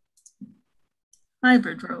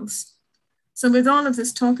 Hybrid roles. So with all of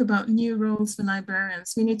this talk about new roles for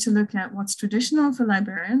librarians, we need to look at what's traditional for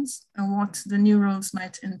librarians and what the new roles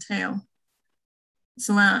might entail.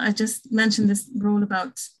 So I just mentioned this role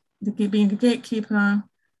about being a gatekeeper.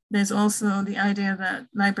 There's also the idea that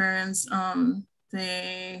librarians,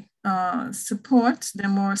 they're more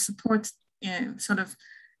support, sort of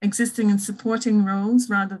existing and supporting roles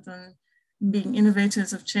rather than being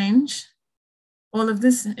innovators of change. all of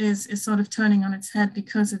this is sort of turning on its head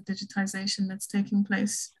because of digitization that's taking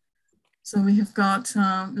place. So we have got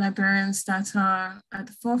librarians that are at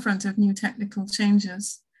the forefront of new technical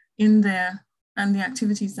changes in there and the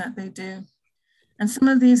activities that they do. And some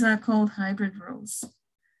of these are called hybrid roles.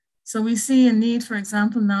 So we see a need, for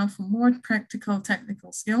example, now for more practical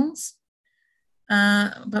technical skills,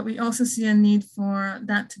 but we also see a need for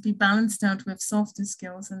that to be balanced out with softer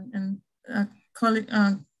skills. And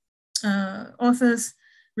authors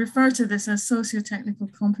refer to this as socio-technical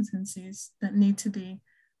competencies that need to be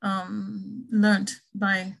learned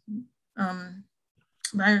by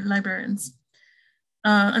librarians.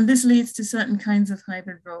 And this leads to certain kinds of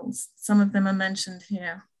hybrid roles. Some of them are mentioned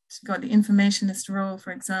here. We've got the informationist role,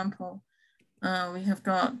 for example. We have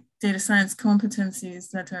got data science competencies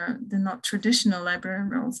that they're not traditional librarian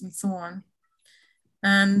roles and so on.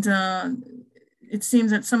 And it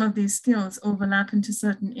seems that some of these skills overlap into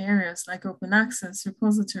certain areas like open access,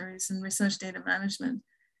 repositories, and research data management.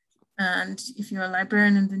 And if you're a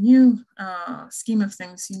librarian in the new scheme of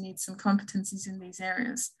things, you need some competencies in these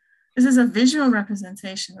areas. This is a visual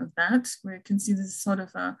representation of that, where you can see this is sort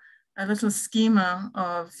of a little schema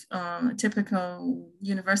of a typical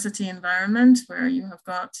university environment where you have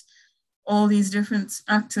got all these different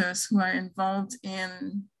actors who are involved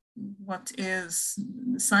in what is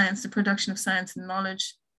the science, the production of science and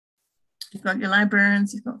knowledge. You've got your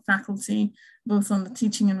librarians, you've got faculty, both on the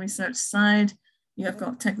teaching and research side. You have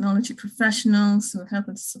got technology professionals who are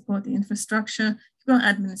helping to support the infrastructure. You've got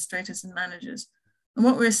administrators and managers. And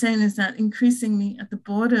what we're saying is that increasingly at the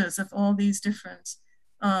borders of all these different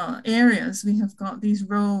areas, we have got these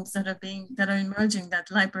roles that are emerging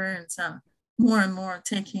that librarians are more and more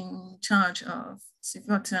taking charge of. So you've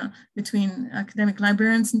got between academic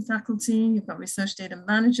librarians and faculty, you've got research data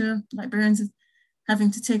manager, librarians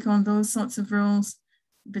having to take on those sorts of roles.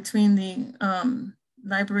 Between the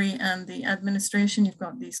library and the administration, you've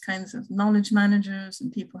got these kinds of knowledge managers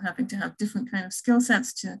and people having to have different kind of skill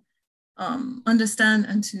sets to understand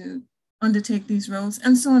and to undertake these roles,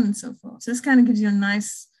 and so on and so forth. So this kind of gives you a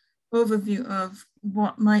nice overview of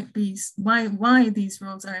what might be, why these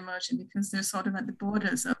roles are emerging, because they're sort of at the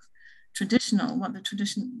borders of traditional, what the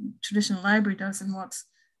traditional library does and what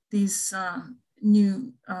these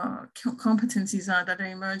new competencies are that are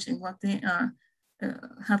emerging, what they are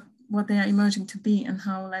emerging to be, and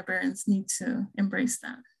how librarians need to embrace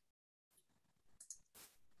that.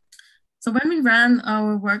 So when we ran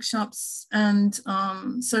our workshops and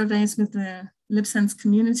surveys with the LibSense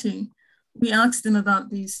community, we asked them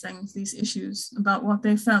about these things, these issues, about what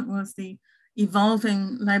they felt was the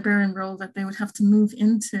evolving librarian role that they would have to move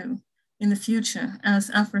into in the future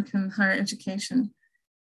as African higher education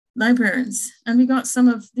librarians. And we got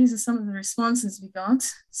these are some of the responses we got.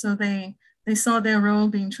 So they saw their role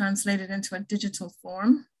being translated into a digital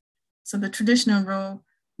form. So the traditional role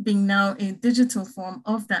being now a digital form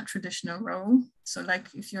of that traditional role. So like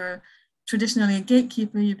if you're traditionally a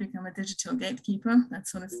gatekeeper, you become a digital gatekeeper, that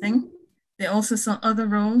sort of thing. They also saw other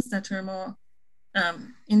roles that are more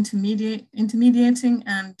intermediating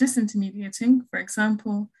and disintermediating. For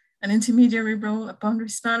example, an intermediary role, a boundary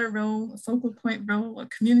spanner role, a focal point role, a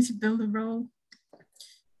community builder role.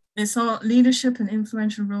 They saw leadership and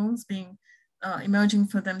influential roles being emerging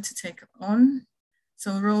for them to take on.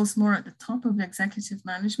 So roles more at the top of executive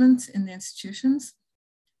management in the institutions.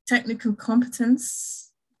 Technical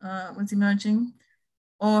competence was emerging,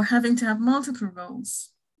 or having to have multiple roles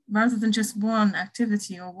rather than just one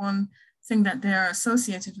activity or one thing that they are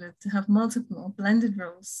associated with, to have multiple or blended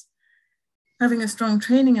roles. Having a strong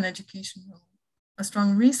training and education role, a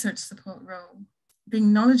strong research support role,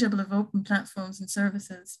 being knowledgeable of open platforms and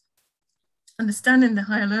services, understanding the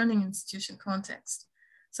higher learning institution context.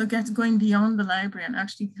 So going beyond the library and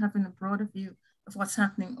actually having a broader view of what's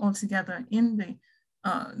happening altogether in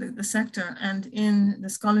the sector and in the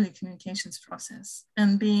scholarly communications process,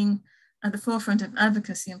 and being at the forefront of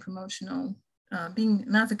advocacy and promotional, being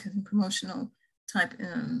an advocate and promotional type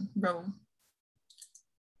role.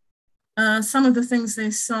 Some of the things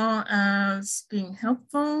they saw as being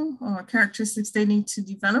helpful or characteristics they need to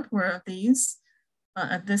develop were these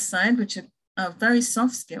at this side, which are very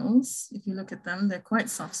soft skills. If you look at them, they're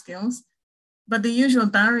quite soft skills. But the usual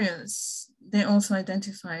barriers, they also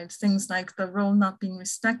identified things like the role not being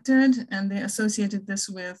respected, and they associated this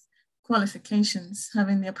with qualifications,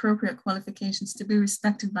 having the appropriate qualifications to be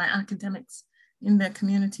respected by academics in their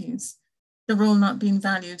communities. The role not being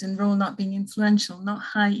valued and role not being influential, not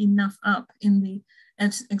high enough up in the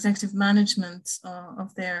executive management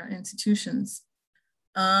of their institutions.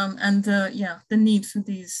 and the need for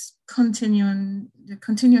these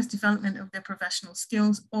continuous development of their professional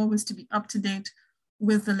skills, always to be up to date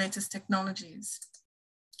with the latest technologies.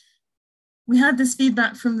 We had this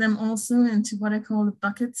feedback from them also into what I call the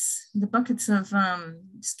buckets of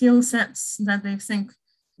skill sets that they think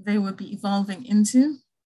they would be evolving into.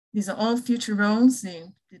 These are all future roles,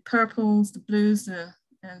 the purples, the blues,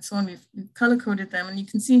 and so on. We've color-coded them, and you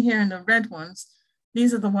can see here in the red ones,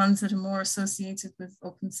 these are the ones that are more associated with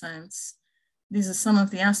open science. These are some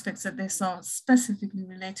of the aspects that they saw specifically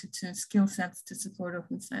related to skill sets to support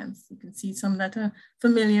open science. You can see some that are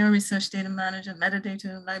familiar: research data manager,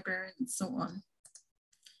 metadata librarian, and so on.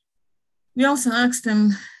 We also asked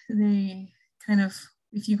them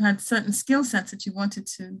if you had certain skill sets that you wanted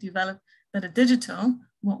to develop that are digital,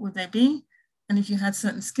 what would they be? And if you had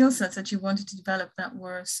certain skill sets that you wanted to develop that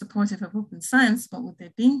were supportive of open science, what would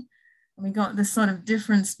they be? And we got this sort of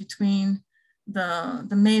difference between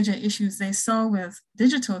the major issues they saw with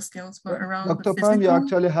digital skills were around Dr. Pham, you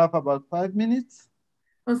actually have about 5 minutes.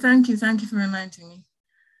 Well, thank you for reminding me.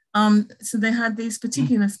 So they had these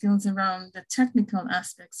particular skills around the technical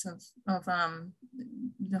aspects of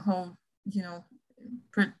the whole,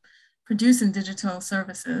 producing digital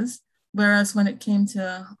services. Whereas when it came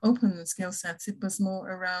to open skill sets, it was more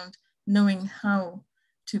around knowing how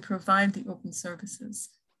to provide the open services.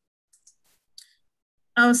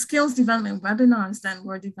 Our skills development webinars then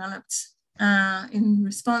were developed in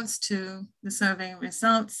response to the survey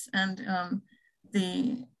results and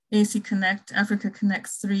the Eko-Konnect, Africa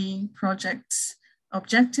Connects 3 project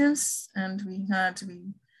objectives. And we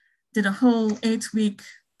did a whole 8-week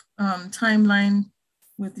timeline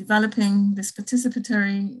with developing this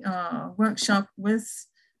participatory workshop with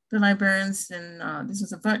the librarians. And this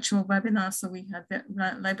was a virtual webinar, so we had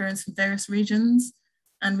librarians from various regions,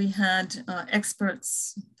 and we had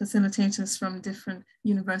experts, facilitators from different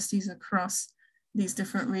universities across these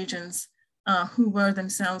different regions who were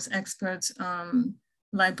themselves experts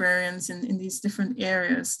librarians in these different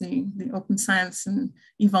areas, the open science and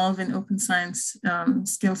evolving open science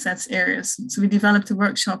skill sets areas. So we developed a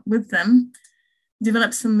workshop with them,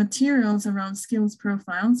 developed some materials around skills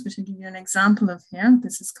profiles, which I'll give you an example of here.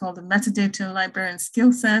 This is called the metadata librarian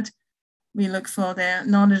skill set. We look for their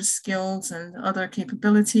knowledge, skills, and other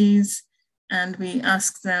capabilities, and we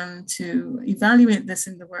ask them to evaluate this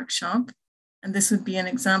in the workshop. And this would be an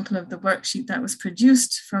example of the worksheet that was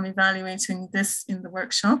produced from evaluating this in the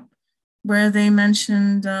workshop, where they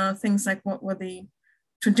mentioned things like what were the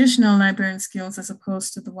traditional librarian skills as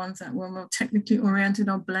opposed to the ones that were more technically oriented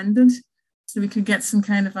or blended. So we could get some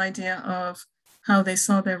kind of idea of how they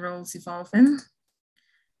saw their roles evolving.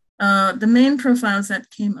 The main profiles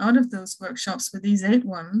that came out of those workshops were these 8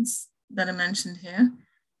 ones that I mentioned here.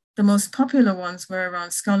 The most popular ones were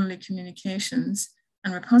around scholarly communications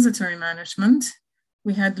and repository management.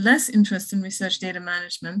 We had less interest in research data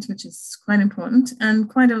management, which is quite important, and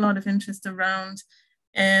quite a lot of interest around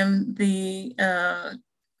the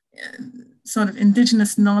sort of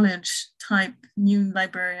indigenous knowledge type new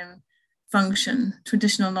librarian function,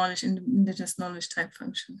 traditional knowledge, indigenous knowledge type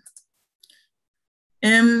function.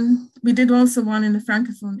 We did also one in the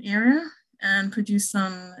Francophone area and produced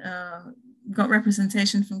some, got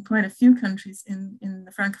representation from quite a few countries in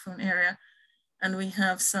the Francophone area. And we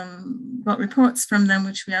have got reports from them,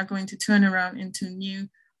 which we are going to turn around into new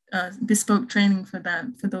bespoke training for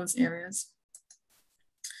those areas.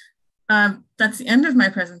 That's the end of my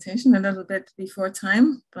presentation, a little bit before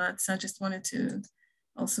time, but I just wanted to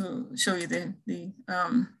also show you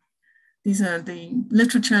these are the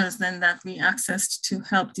literatures then that we accessed to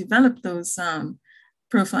help develop those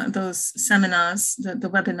seminars, the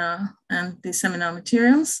webinar and the seminar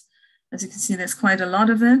materials. As you can see, there's quite a lot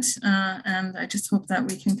of it. And I just hope that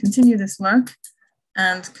we can continue this work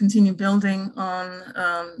and continue building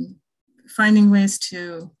on finding ways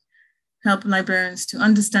to help librarians to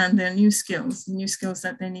understand their new skills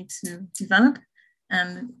that they need to develop,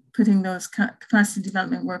 and putting those capacity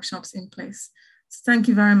development workshops in place. So thank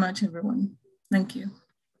you very much, everyone. Thank you.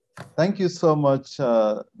 Thank you so much,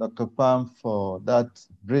 Dr. Pham, for that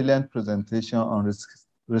brilliant presentation on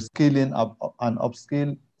reskilling and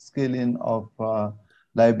upskilling of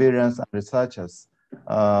librarians and researchers.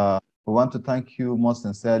 We want to thank you most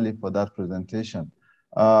sincerely for that presentation.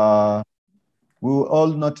 We will all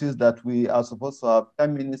notice that we are supposed to have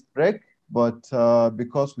 10 minutes break, but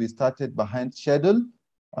because we started behind schedule,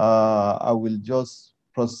 I will just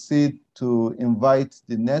proceed to invite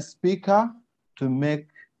the next speaker to make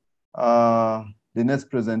the next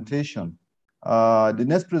presentation. The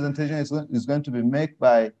next presentation is going to be made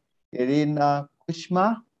by Irina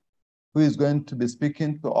Kushma, who is going to be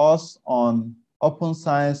speaking to us on open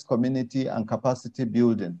science community and capacity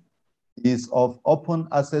building. Is of Open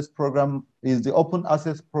Access Program, is the Open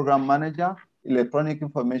Access Program Manager, Electronic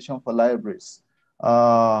Information for Libraries.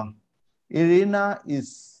 Irina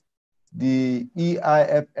is the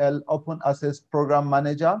EIFL Open Access Program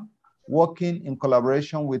Manager, working in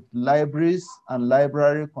collaboration with libraries and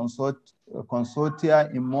library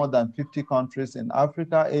consortia in more than 50 countries in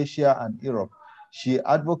Africa, Asia, and Europe. She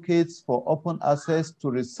advocates for open access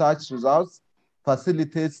to research results,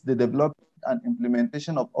 facilitates the development and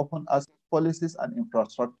implementation of open access policies and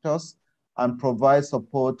infrastructures, and provides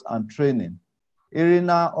support and training.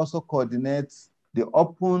 Irina also coordinates the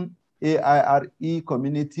Open AIRE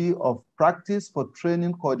community of practice for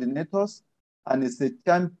training coordinators and is a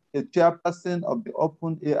chairperson of the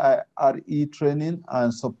Open AIRE Training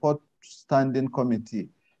and Support Standing Committee.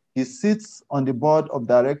 He sits on the board of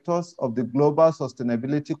directors of the Global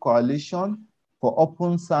Sustainability Coalition for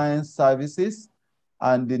Open Science Services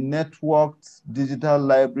and the networked digital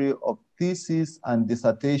library of theses and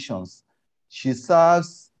dissertations. She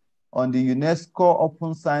serves on the UNESCO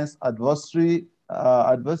Open Science Advisory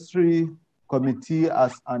Committee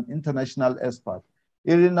as an international expert.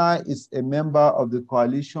 Irina is a member of the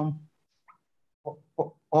coalition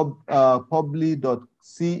Publi.ca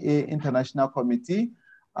International Committee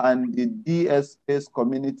and the DS Space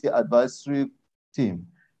Community Advisory Team.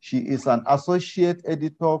 She is an associate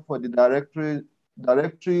editor for the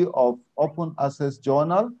Directory of Open Access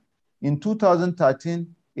Journal. In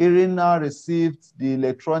 2013, Irina received the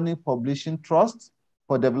Electronic Publishing Trust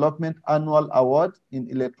for Development Annual Award in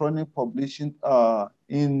Electronic Publishing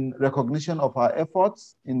in recognition of her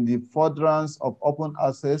efforts in the furtherance of open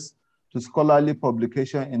access to scholarly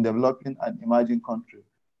publication in developing and emerging countries.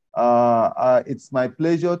 It's my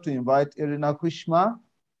pleasure to invite Irina Kushma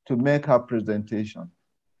to make her presentation.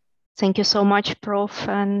 Thank you so much, Prof.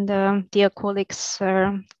 And dear colleagues,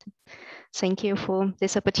 thank you for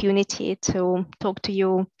this opportunity to talk to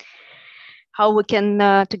you how we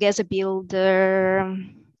can together build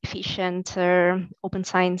efficient open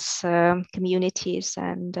science communities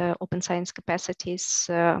and open science capacities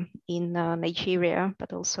in Nigeria,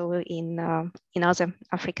 but also in other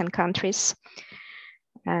African countries.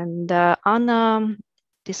 And Anna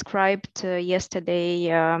described yesterday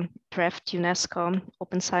draft UNESCO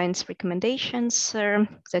open science recommendations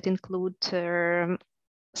that include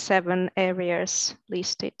 7 areas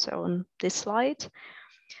listed on this slide.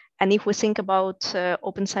 And if we think about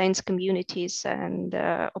open science communities and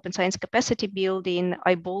open science capacity building,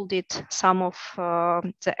 I bolded some of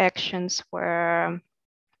the actions where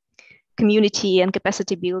community and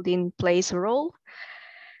capacity building plays a role.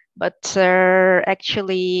 But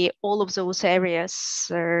actually, all of those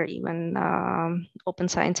areas, even open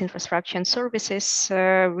science infrastructure and services,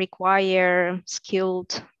 require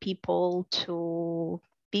skilled people to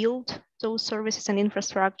build those services and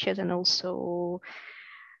infrastructures and also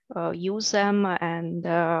use them and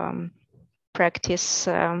practice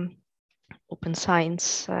open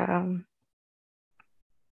science.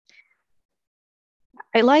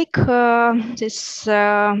 I like this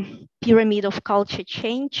pyramid of culture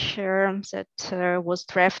change that was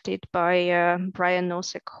drafted by Brian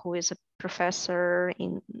Nosek, who is a professor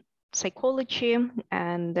in psychology,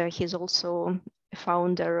 and he's also a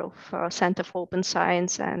founder of Center for Open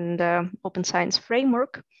Science and Open Science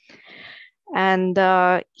Framework. And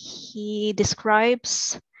he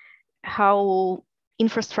describes how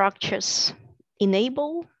infrastructures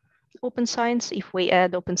enable open science if we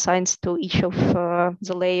add open science to each of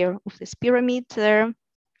the layer of this pyramid there.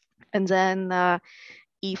 And then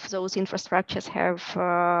if those infrastructures have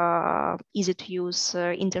easy to use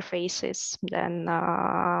interfaces, then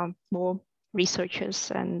more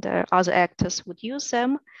researchers and other actors would use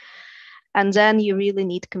them. And then you really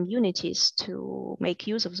need communities to make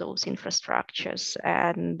use of those infrastructures.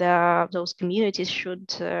 And those communities should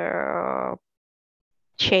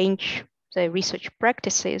change the research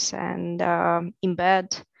practices and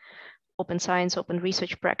embed open science, open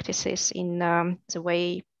research practices in the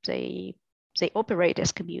way they operate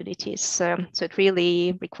as communities. So it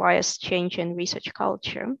really requires change in research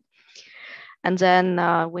culture. And then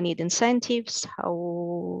we need incentives,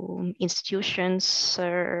 how institutions,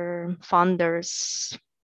 funders,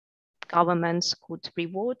 governments could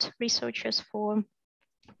reward researchers for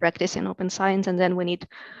practicing open science. And then we need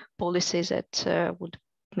policies that would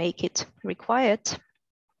make it required.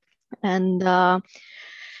 And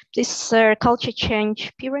this culture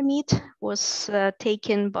change pyramid was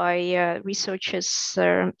taken by researchers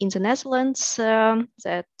in the Netherlands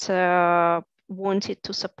that wanted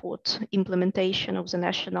to support implementation of the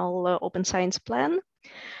national open science plan.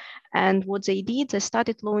 And what they did, they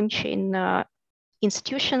started launching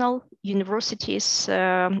institutional, universities,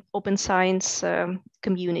 open science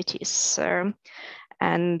communities.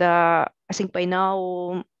 And I think by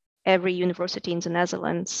now, every university in the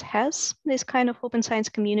Netherlands has this kind of open science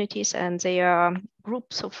communities, and they are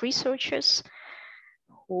groups of researchers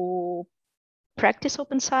who practice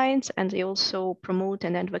open science, and they also promote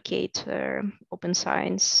and advocate open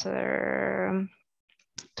science to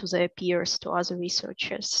their peers, to other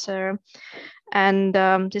researchers. And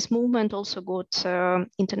this movement also got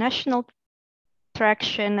international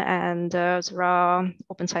traction, and there are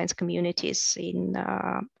open science communities in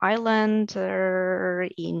Ireland,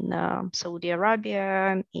 in Saudi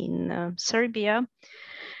Arabia, in Serbia.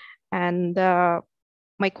 And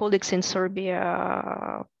my colleagues in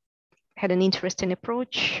Serbia had an interesting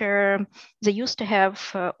approach. They used to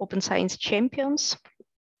have open science champions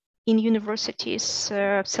in universities,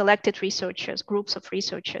 selected researchers, groups of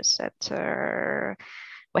researchers that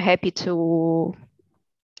were happy to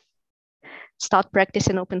start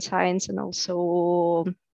practicing open science and also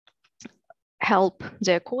help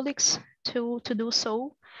their colleagues to do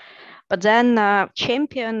so. But then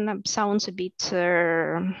champion sounds a bit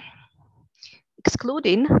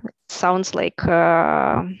excluding. It sounds like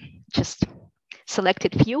just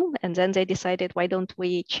selected few, and then they decided, why don't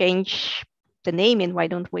we change the naming? Why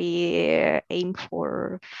don't we aim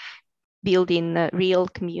for building real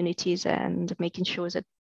communities and making sure that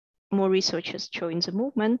more researchers join the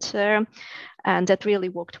movement? And that really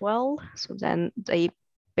worked well. So then they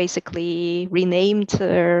basically renamed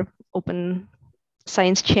open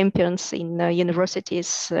science champions in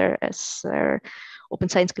universities as open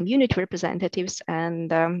science community representatives, and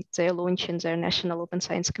they're launching their national open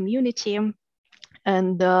science community.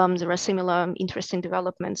 And there are similar interesting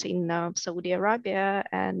developments in Saudi Arabia.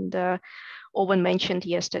 And Owen mentioned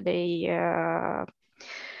yesterday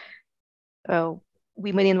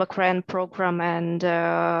Women in Ukraine program and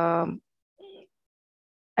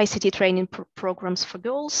ICT training programs for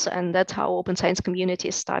girls. And that's how open science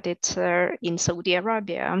communities started in Saudi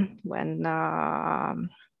Arabia, when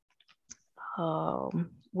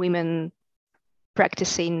women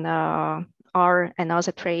practicing R and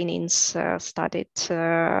other trainings started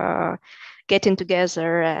getting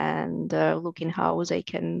together and looking how they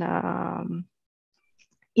can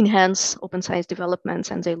enhance open science developments,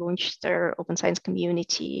 and they launched their open science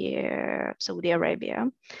community, Saudi Arabia.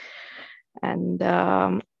 And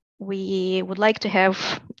we would like to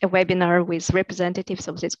have a webinar with representatives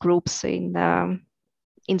of these groups in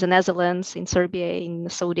the Netherlands, in Serbia, in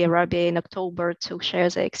Saudi Arabia in October to share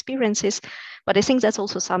their experiences. But I think that's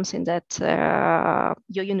also something that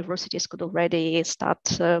your universities could already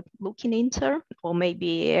start looking into, or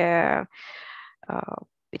maybe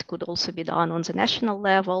it could also be done on the national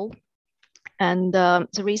level. And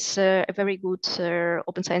there is a very good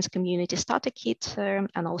open science community starter kit, and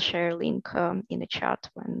I'll share a link in the chat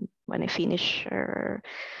when I finish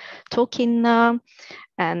talking.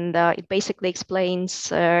 And it basically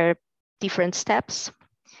explains different steps,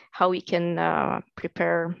 how we can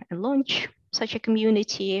prepare and launch such a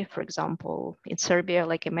community. For example, in Serbia,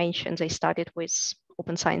 like I mentioned, they started with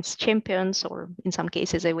open science champions, or in some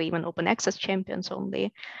cases, they were even open access champions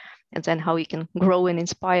only. And then how you can grow and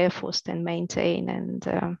inspire, foster and maintain,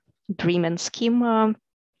 and dream and scheme.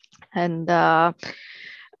 And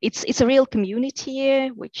it's a real community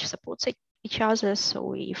which supports each other.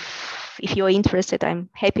 So if you're interested, I'm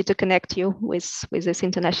happy to connect you with this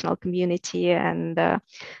international community. And I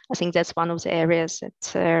think that's one of the areas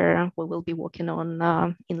that we will be working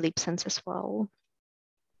on in LibSense as well.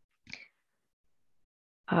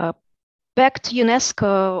 Back to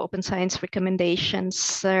UNESCO Open Science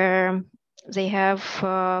recommendations. They have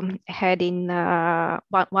had in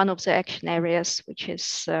one of the action areas, which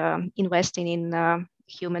is investing in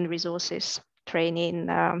human resources, training,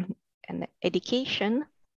 and education.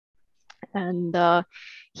 And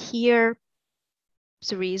here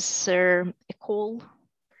there is a call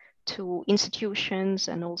to institutions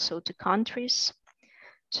and also to countries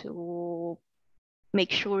to make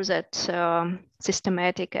sure that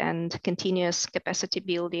systematic and continuous capacity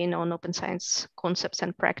building on open science concepts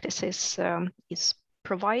and practices is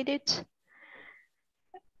provided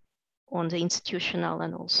on the institutional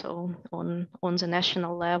and also on the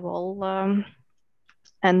national level.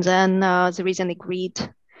 And then there is an agreed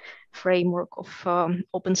framework of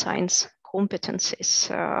open science competencies,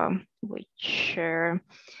 which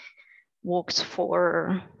works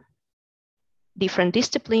for different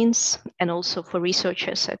disciplines and also for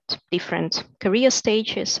researchers at different career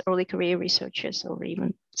stages, early career researchers or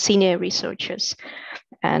even senior researchers.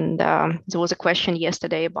 And there was a question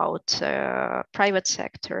yesterday about private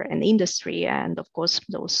sector and industry. And of course,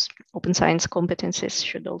 those open science competencies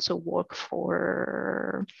should also work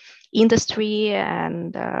for industry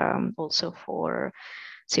and also for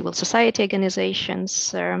civil society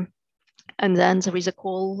organizations. And then there is a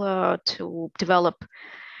call to develop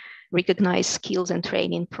recognized skills and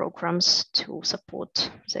training programs to support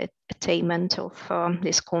the attainment of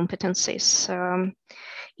these competencies.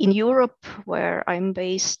 In Europe, where I'm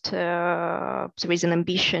based, there is an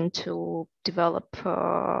ambition to develop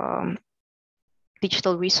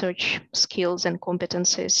digital research skills and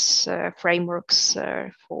competencies frameworks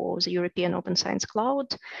for the European Open Science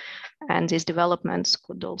Cloud. And these developments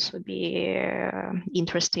could also be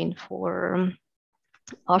interesting for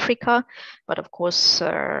Africa, but of course,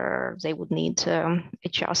 they would need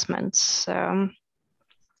adjustments.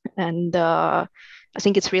 And I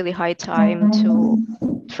think it's really high time to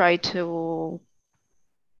try to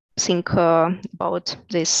think about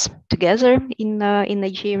this together in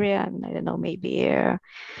Nigeria, and I don't know, maybe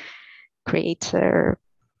create a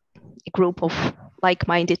group of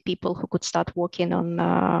like-minded people who could start working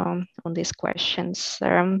on these questions.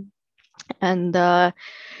 And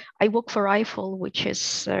I work for IFOL, which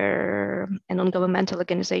is an non-governmental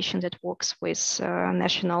organization that works with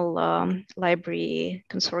national library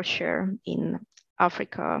consortia in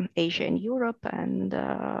Africa, Asia, and Europe. And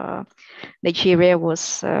Nigeria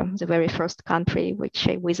was the very first country which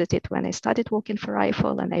I visited when I started working for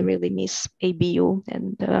IFOL, and I really miss ABU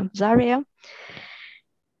and Zaria.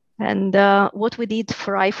 And what we did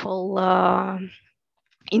for IFOL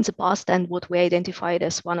in the past, and what we identified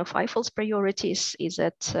as one of IFOL's priorities, is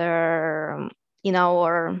that in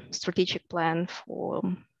our strategic plan for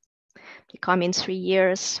the coming 3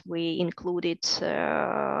 years, we included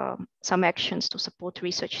some actions to support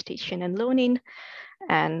research, teaching, and learning.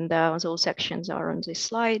 And those actions are on this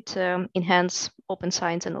slide. Enhance open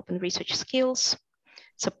science and open research skills,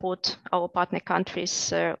 support our partner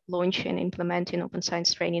countries launching and implementing open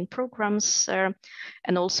science training programs,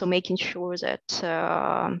 and also making sure that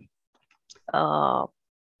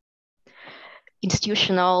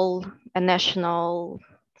institutional and national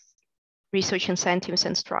research incentives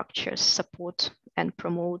and structures support and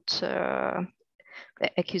promote the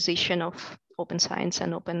acquisition of open science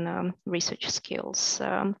and open research skills,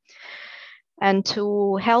 and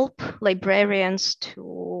to help librarians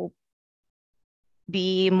to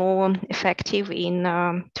be more effective in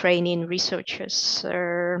training researchers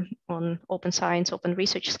on open science, open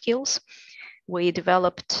research skills. We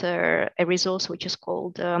developed a resource which is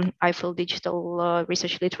called IFOL Digital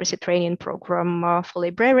Research Literacy Training Program for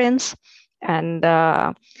librarians. And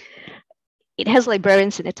it has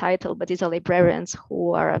librarians in the title, but these are librarians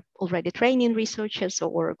who are already training researchers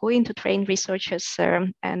or going to train researchers.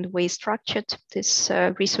 And we structured this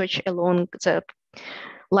research along the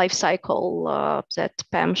life cycle that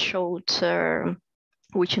Pam showed,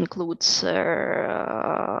 which includes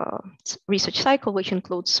research cycle, which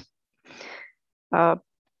includes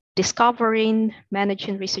discovering,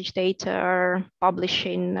 managing research data,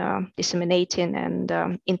 publishing, disseminating,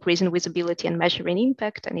 and increasing visibility and measuring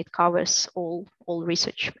impact. And it covers all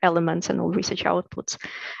research elements and all research outputs.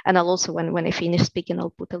 And I'll also, when I finish speaking, I'll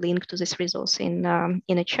put a link to this resource in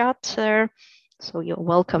a chat. So you're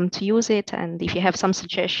welcome to use it. And if you have some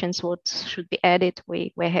suggestions what should be added,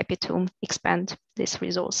 we're happy to expand this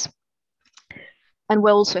resource. And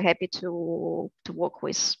we're also happy to work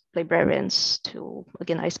with librarians to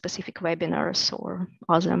organize specific webinars or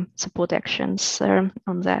other support actions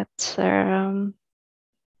on that.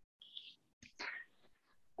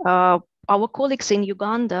 Our colleagues in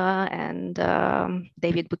Uganda, and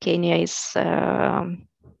David Bukenya is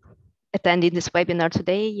attending this webinar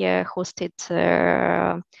today, hosted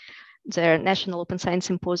their National Open Science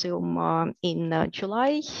Symposium in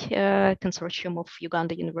July. Consortium of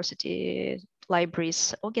Uganda University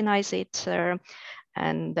Libraries organized it,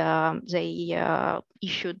 and they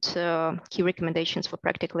issued key recommendations for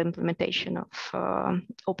practical implementation of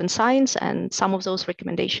open science, and some of those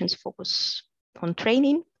recommendations focus on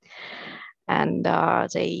training. And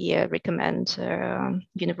they recommend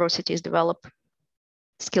universities develop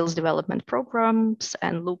skills development programs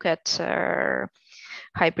and look at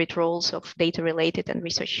hybrid roles of data-related and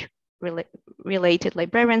research-related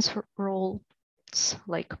librarians roles,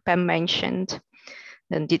 like Pam mentioned,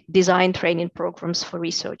 and design training programs for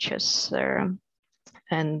researchers,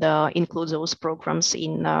 and include those programs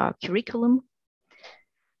in curriculum,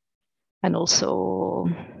 and also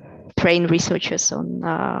train researchers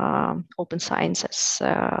on open science as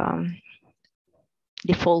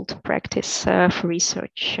default practice for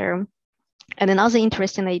research. And another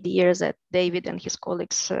interesting idea that David and his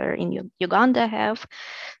colleagues in Uganda have,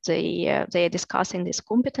 they are discussing this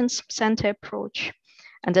competence center approach.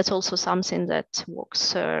 And that's also something that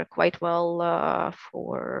works quite well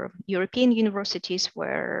for European universities,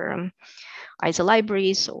 where either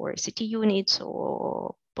libraries or CT units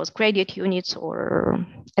or postgraduate units or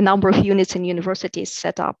a number of units in universities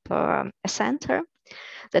set up a center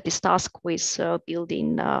that is tasked with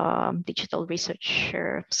building digital research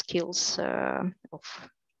skills of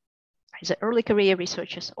either early career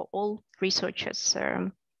researchers or all researchers.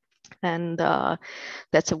 And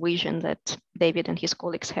that's a vision that David and his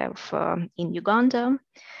colleagues have in Uganda,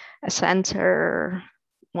 a center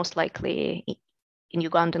most likely in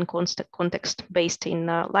Ugandan context based in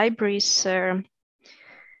libraries, of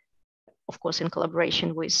course, in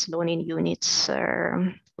collaboration with learning units,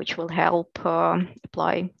 which will help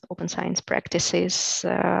apply open science practices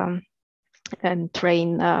and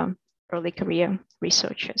train early career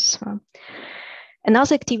researchers.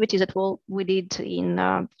 Another activity that we did in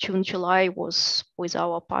June, July was with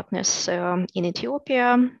our partners in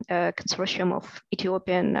Ethiopia, a consortium of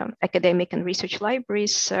Ethiopian academic and research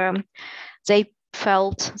libraries. They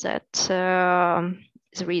felt that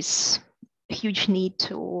there is a huge need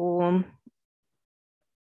to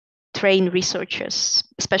train researchers,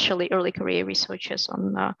 especially early career researchers,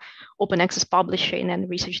 on open access publishing and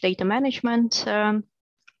research data management.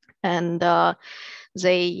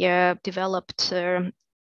 They developed an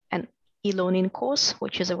e-learning course,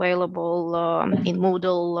 which is available in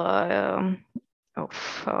Moodle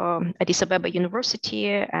of Addis Ababa University,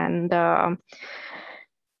 and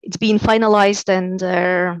it's been finalized, and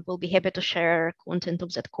we'll be happy to share content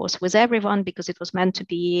of that course with everyone, because it was meant to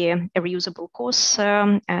be a reusable course,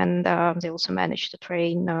 and they also managed to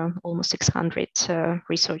train almost 600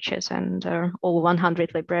 researchers and over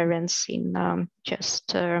 100 librarians in just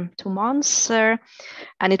 2 months.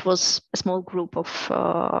 And it was a small group of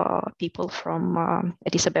people from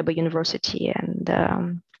Addis Ababa University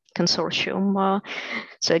and consortium.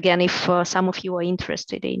 So again, if some of you are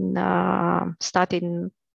interested in starting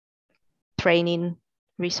training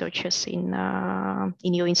researchers in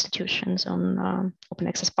your institutions on open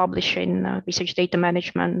access publishing, research data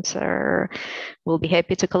management, we'll be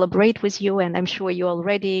happy to collaborate with you. And I'm sure you're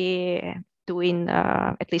already doing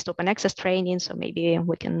at least open access training, so maybe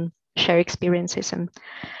we can share experiences and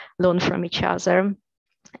learn from each other.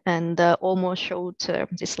 And almost showed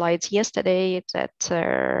the slides yesterday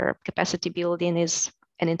that capacity building is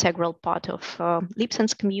an integral part of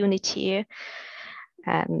Libsen's community.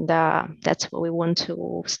 And that's where we want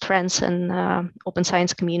to strengthen open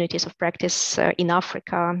science communities of practice in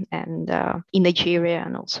Africa and in Nigeria,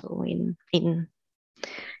 and also in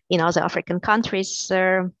other African countries.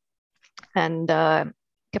 And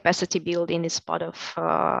capacity building is part of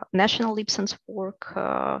national Libsen's work.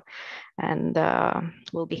 And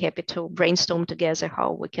we'll be happy to brainstorm together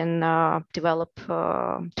how we can develop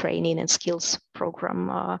training and skills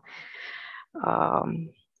program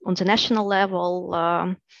on the national level,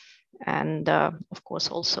 and of course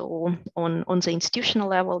also on the institutional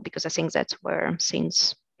level, because I think that's where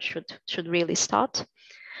things should really start.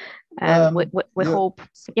 And we hope,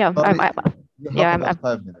 yeah, I'm 5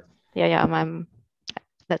 minutes. Yeah,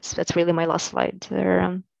 that's really my last slide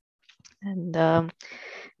there. And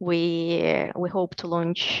we hope to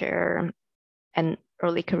launch an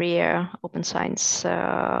early career open science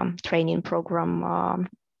training program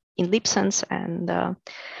in Libsen's, and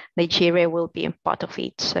Nigeria will be a part of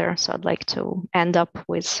it. So I'd like to end up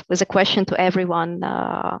with a question to everyone.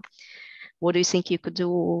 What do you think you could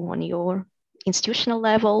do on your institutional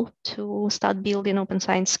level to start building open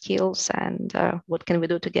science skills, and what can we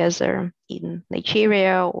do together in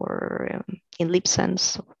Nigeria or in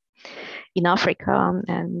Libsen's in Africa?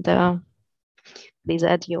 And please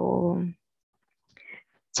add your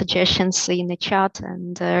suggestions in the chat,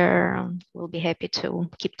 and we'll be happy to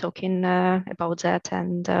keep talking about that,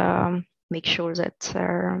 and make sure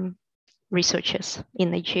that researchers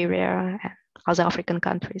in Nigeria and other African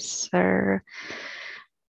countries are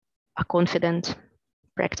confident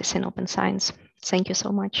practicing open science. Thank you so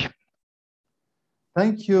much.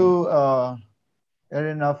 Thank you,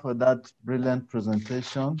 Erina, for that brilliant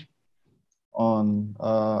presentation on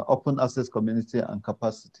open access community and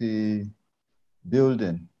capacity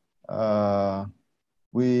building.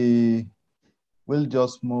 We will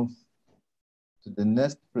just move to the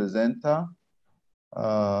next presenter,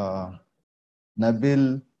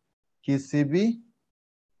 Nabil Kisibi.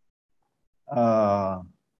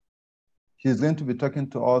 She's going to be talking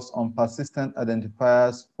to us on persistent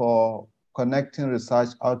identifiers for connecting research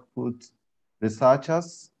output,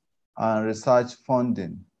 researchers, and research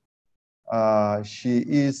funding. She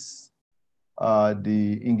is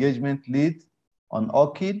the engagement lead on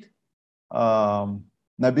ORCID.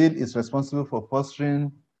 Nabil is responsible for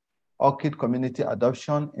fostering ORCID community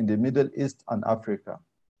adoption in the Middle East and Africa.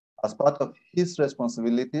 As part of his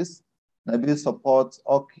responsibilities, Nabil supports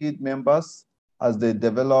ORCID members as they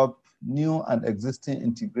develop new and existing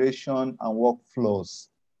integration and workflows.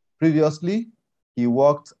 Previously, he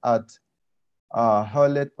worked at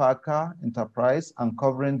Hewlett Packard Enterprise and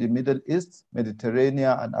covering the Middle East,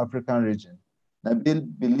 Mediterranean, and African region. Nabil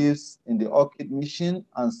believes in the ORCID mission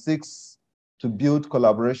and seeks to build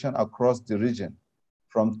collaboration across the region.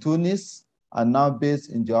 From Tunis and now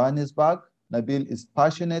based in Johannesburg, Nabil is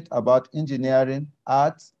passionate about engineering,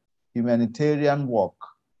 arts, humanitarian work.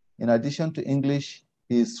 In addition to English,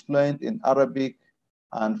 he is fluent in Arabic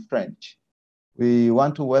and French. We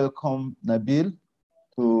want to welcome Nabil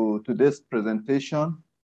to today's presentation,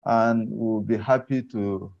 and we'll be happy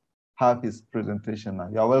to have his presentation now.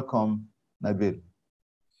 You're welcome, Nabil.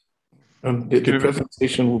 The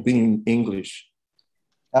presentation will be in English.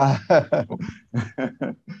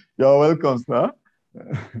 You're welcome, sir.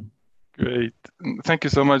 Great. Thank you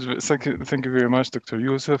so much. Thank you very much, Dr.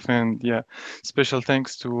 Youssef. And yeah, special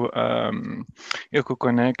thanks to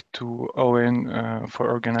Eko-Konnect, to Owen for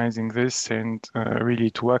organizing this, and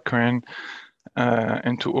really to Akron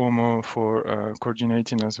and to Omo for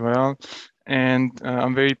coordinating as well. And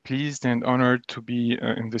I'm very pleased and honored to be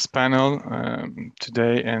in this panel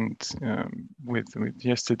today and with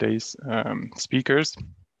yesterday's speakers.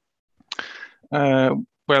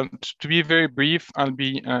 Well, to be very brief, I'll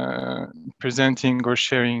be presenting or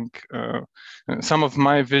sharing some of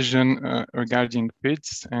my vision regarding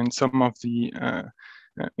PIDs and some of the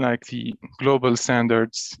like the global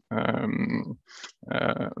standards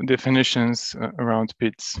definitions around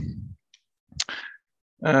PIDs.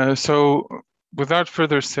 So without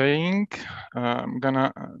further saying, I'm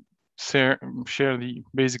gonna share the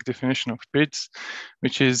basic definition of PIDs,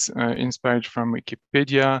 which is inspired from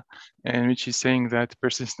Wikipedia, and which is saying that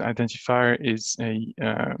persistent identifier is a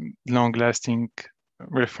long-lasting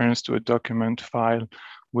reference to a document, file,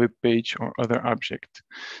 web page, or other object.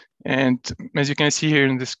 And as you can see here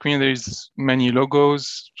in the screen, there's many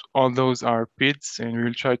logos. All those are PIDs, and we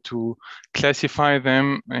will try to classify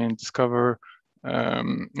them and discover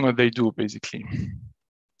what they do, basically.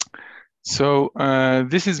 So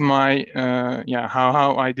this is my, yeah,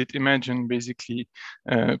 how I did imagine basically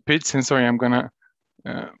PIDs. And sorry, I'm gonna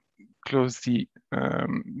close the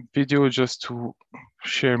video just to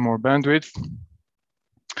share more bandwidth.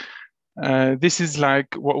 This is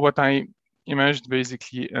like what I imagined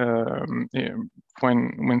basically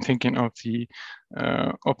when thinking of the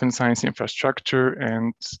open science infrastructure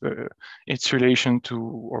and its relation to,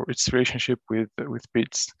 or its relationship with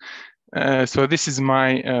PIDs. So this is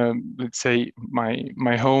my, let's say,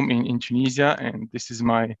 my home in Tunisia, and this is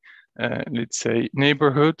my, let's say,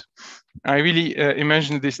 neighborhood. I really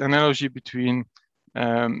imagined this analogy between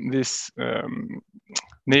this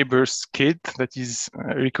neighbor's kid that is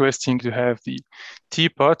requesting to have the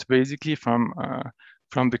teapot, basically from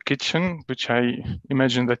the kitchen, which I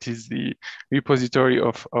imagine that is the repository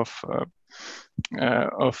of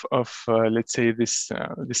let's say this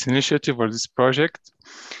initiative or this project.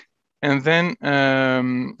 And then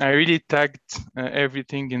I really tagged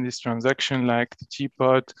everything in this transaction, like the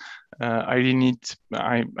teapot. I really need,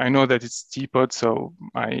 I know that it's teapot, so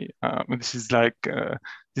this is like,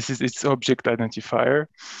 this is its object identifier.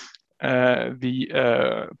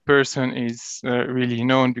 The person is really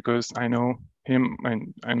known because I know him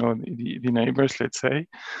and I know the neighbors, let's say.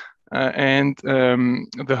 And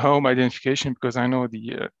the home identification, because I know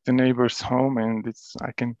the neighbor's home, and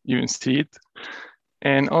I can even see it.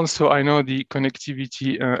 And also I know the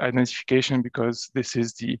connectivity identification, because this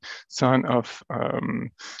is the son of,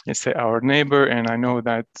 let's say, our neighbor, and I know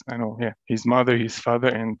yeah, his mother, his father,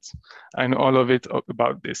 and I know all of it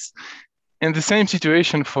about this. In the same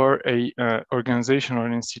situation for a organization or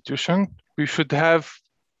an institution, we should have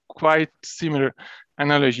quite similar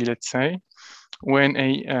analogy, let's say, when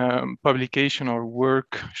a publication or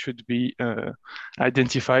work should be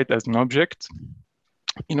identified as an object,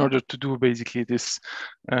 in order to do basically this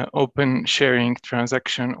open sharing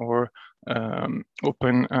transaction or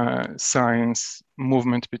open science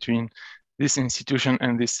movement between this institution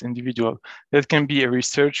and this individual. That can be a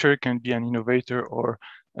researcher, can be an innovator, or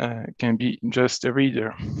can be just a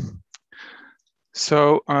reader.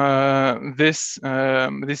 So this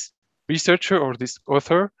researcher or this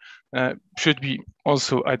author should be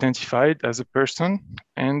also identified as a person,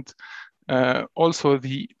 and also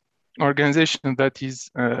the organization that is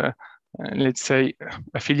let's say,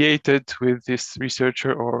 affiliated with this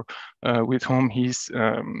researcher or with whom he's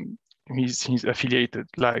affiliated,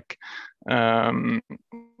 like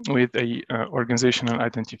with a organizational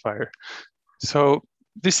identifier. So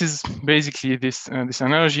this is basically this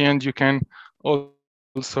analogy, and you can also,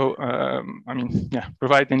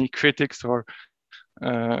 provide any critics or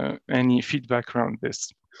any feedback around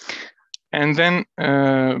this. And then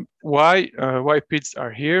why PIDs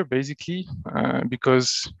are here, basically,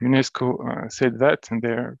 because UNESCO said that in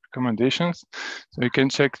their recommendations. So you can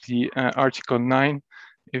check the Article 9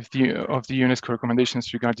 of the UNESCO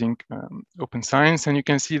recommendations regarding open science, and you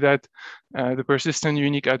can see that the persistent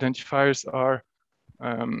unique identifiers are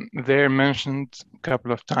they're mentioned a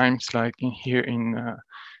couple of times, like here in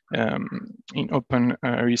open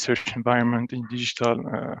research environment, in digital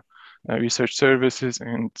research services,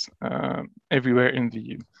 and everywhere in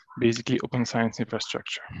the basically open science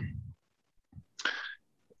infrastructure.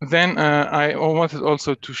 Then I wanted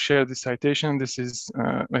also to share the citation. This is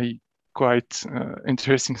a quite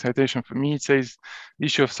interesting citation for me. It says the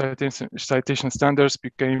issue of citation standards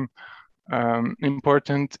became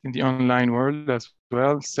important in the online world as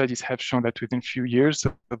well. Studies have shown that within few years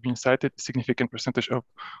of being cited, a significant percentage of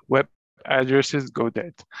web addresses go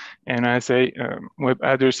dead. And I say web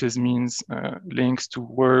addresses means links to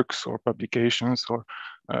works or publications or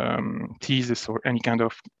thesis or any kind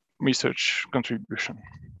of research contribution.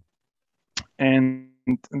 And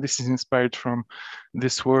this is inspired from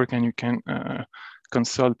this work, and you can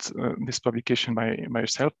consult this publication by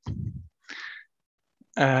yourself.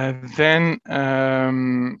 Then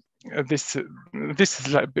this is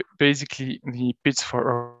like basically the PIDs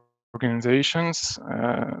for organizations.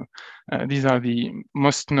 These are the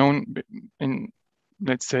most known in,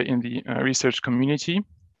 let's say, in the research community.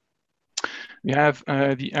 We have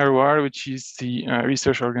the ROR, which is the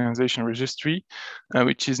Research Organization Registry,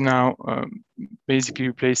 which is now basically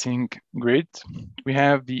replacing GRID. We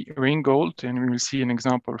have the Ringgold, and we will see an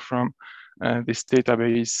example from this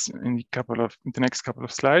database in the next couple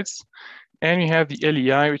of slides. And we have the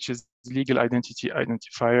LEI, which is Legal Identity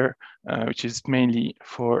Identifier, which is mainly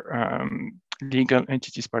for legal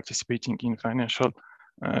entities participating in financial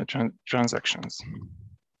transactions.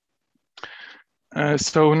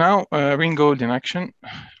 So now Ringgold in action.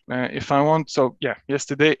 If I want, so yeah,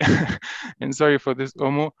 yesterday, and sorry for this,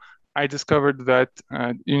 Omo, I discovered that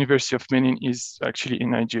University of Benin is actually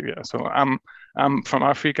in Nigeria. So I'm from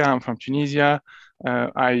Africa, I'm from Tunisia.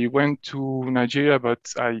 I went to Nigeria, but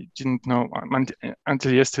I didn't know,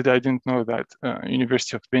 until yesterday, I didn't know that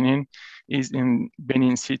University of Benin is in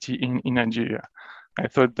Benin City in Nigeria. I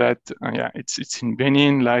thought that, yeah, it's in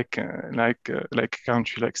Benin, like a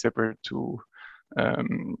country, like separate to,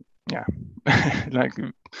 yeah, like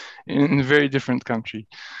in a very different country.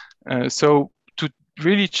 So to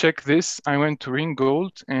really check this, I went to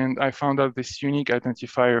Ringgold and I found out this unique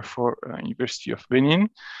identifier for University of Benin,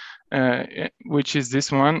 which is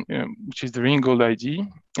this one, which is the Ringgold ID,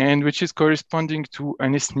 and which is corresponding to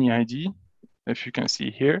an ISNI ID, if you can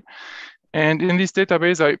see here. And in this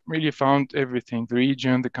database, I really found everything: the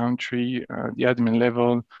region, the country, the admin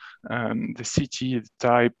level, the city, the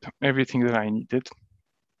type, everything that I needed.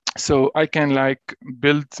 So I can like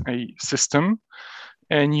build a system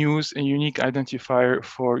and use a unique identifier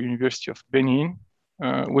for University of Benin,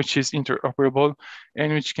 which is interoperable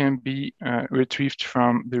and which can be retrieved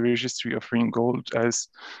from the registry of Ringgold as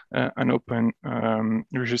an open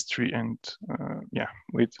registry, and yeah,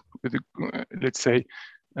 with let's say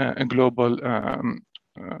a global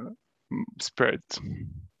spread.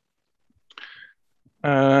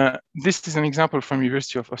 This is an example from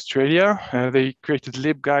University of Australia. They created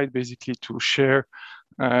LibGuide basically to share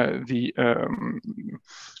the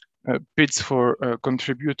PIDs for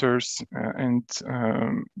contributors and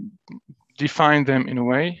define them in a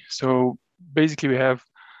way. So basically we have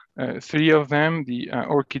 3 of them: the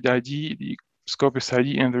ORCID ID, the Scopus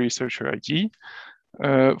ID, and the Researcher ID.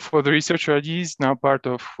 For the Researcher ID is now part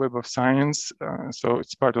of Web of Science, so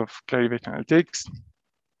it's part of Clarivate Analytics.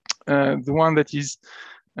 The one that is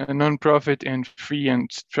non-profit and free and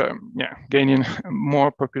yeah, gaining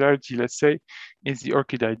more popularity, let's say, is the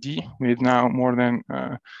ORCID ID, with now more than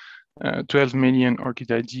 12 million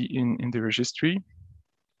ORCID ID in the registry.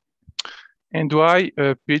 And why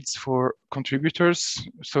PIDs for contributors?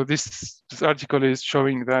 So this article is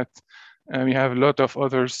showing that we have a lot of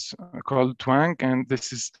others called Twang, and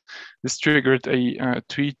this triggered a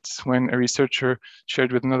tweet when a researcher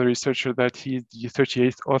shared with another researcher that he's the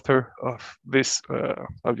 38th author of this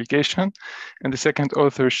publication, and the second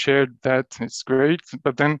author shared that it's great,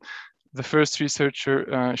 but then the first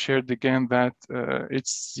researcher shared again that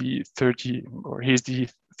it's the 30, or he's the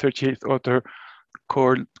 38th author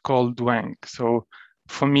called Wang. So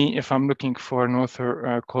for me, if I'm looking for an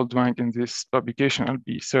author called Wang in this publication, I'll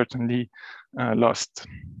be certainly lost.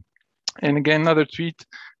 And again, another tweet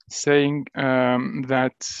saying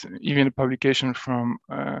that even a publication from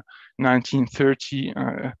 1930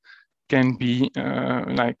 can be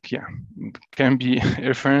can be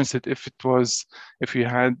referenced if we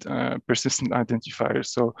had persistent identifiers.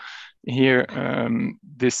 So here,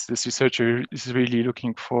 this researcher is really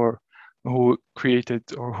looking for who created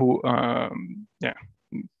or who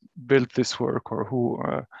built this work or who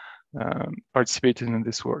participated in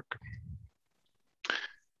this work.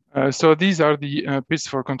 So these are the bits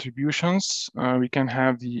for contributions. We can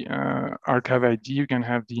have the archive ID, you can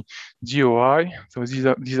have the DOI. So these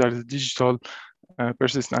are the digital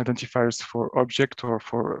persistent identifiers for object or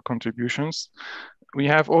for contributions. We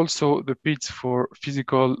have also the bits for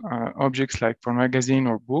physical objects like for magazine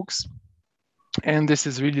or books. And this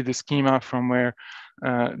is really the schema from where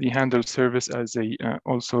the handle service as a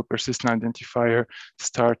also persistent identifier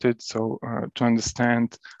started. So to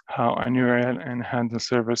understand how an URL and handle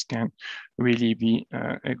service can really be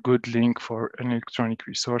a good link for electronic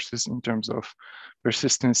resources in terms of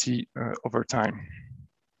persistency over time.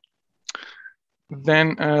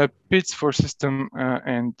 Then bits for system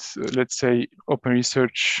and let's say open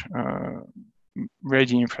research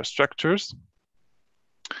ready infrastructures.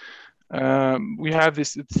 We have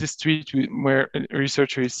this tweet where a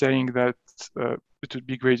researcher is saying that it would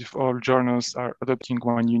be great if all journals are adopting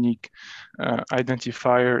one unique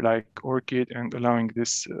identifier like ORCID and allowing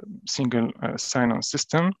this single sign-on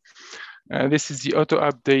system. This is the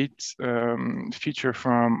auto-update feature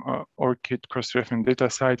from ORCID cross-reference data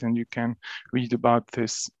site, and you can read about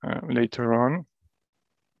this later on.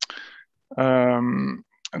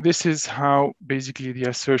 This is how basically the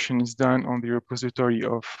assertion is done on the repository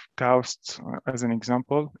of KAUST as an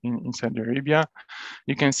example in Saudi Arabia.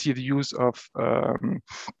 You can see the use of the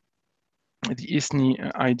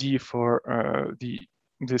ISNI ID for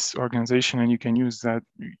this organization, and you can use that.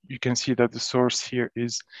 You can see that the source here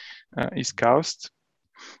is KAUST.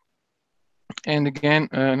 And again,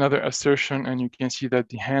 another assertion, and you can see that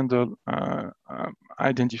the handle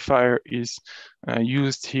identifier is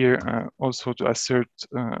used here also to assert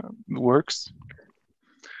works.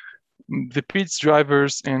 The PIDS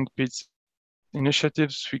drivers and PIDS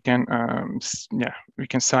initiatives, we can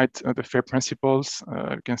cite the FAIR principles.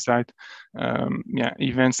 We can cite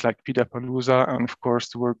events like PIDapalooza, and of course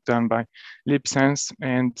the work done by LibSense,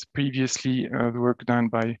 and previously the work done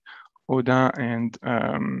by Odin and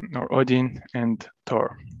or Odin and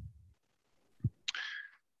Tor.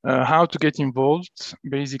 How to get involved?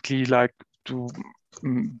 Basically, like to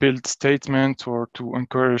build statements or to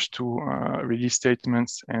encourage to release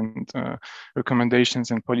statements and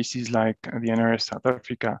recommendations and policies like the NRF South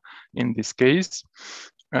Africa in this case.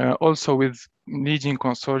 Also with leading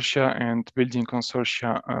consortia and building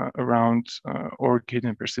consortia around ORCID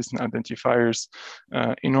and persistent identifiers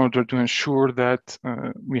in order to ensure that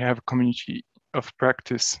we have a community of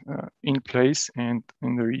practice in place and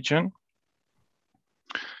in the region.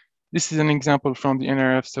 This is an example from the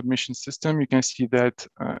NRF submission system. You can see that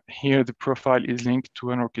here the profile is linked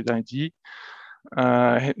to an ORCID ID.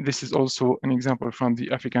 This is also an example from the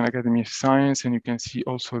African Academy of Science, and you can see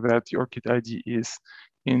also that the ORCID ID is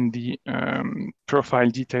in the profile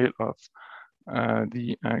detail of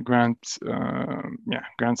the grant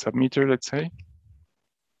submitter, let's say.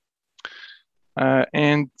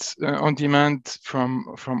 And on demand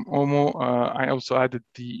from OMO, I also added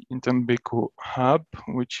the Intambeko Hub,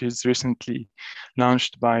 which is recently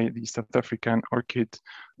launched by the South African ORCID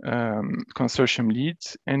consortium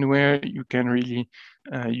leads, and where you can really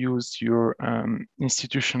use your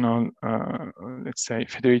institutional, let's say,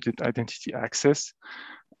 federated identity access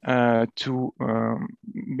to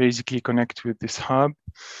basically connect with this hub,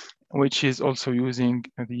 which is also using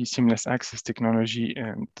the seamless access technology,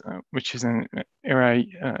 and which is an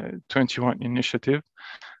RI 21 initiative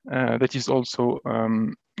that is also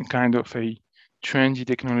kind of a trendy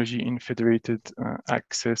technology in federated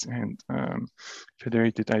access and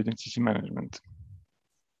federated identity management.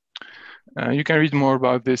 You can read more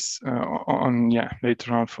about this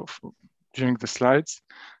later on during the slides.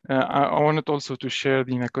 I wanted also to share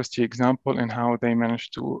the Nakosti example and how they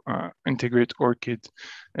managed to integrate ORCID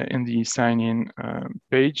in the sign-in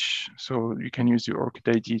page. So you can use your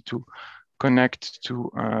ORCID ID to connect to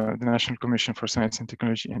the National Commission for Science and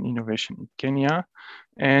Technology and Innovation in Kenya,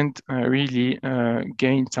 and really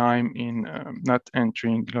gain time in not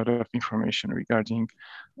entering a lot of information regarding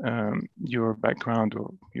your background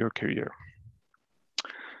or your career.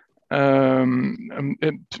 Yeah,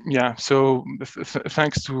 so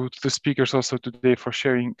thanks to the speakers also today for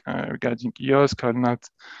sharing regarding EOSC. I'll not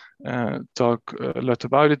talk a lot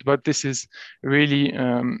about it, but this is really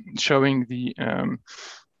showing the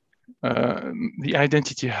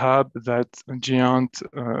identity hub that GEANT,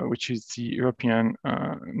 which is the European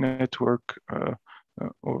network,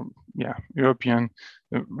 European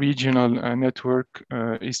regional network,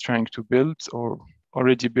 is trying to build or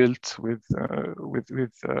already built with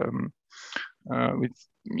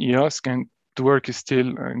EOSC, and the work is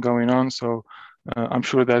still going on. So I'm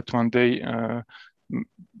sure that one day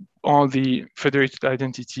all the federated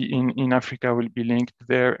identity in Africa will be linked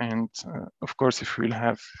there, and of course, if we'll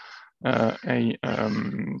have a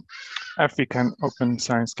African Open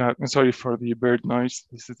Science Cloud. I'm sorry for the bird noise.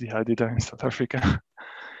 This is the Hadida in South Africa.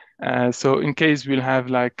 So in case we'll have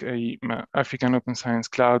like a African Open Science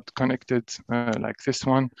Cloud connected like this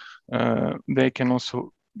one, they can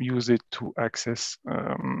also use it to access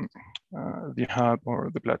the hub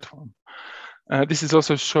or the platform. This is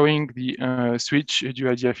also showing the Switch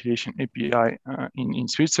DoID affiliation API in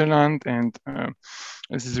Switzerland, and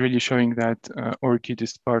this is really showing that ORCID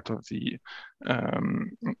is part of the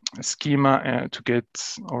schema to get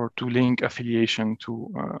or to link affiliation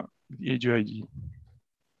to the DoID.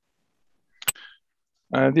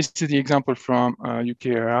 This is the example from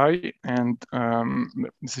UKRI, and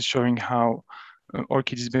this is showing how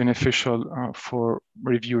ORCID is beneficial for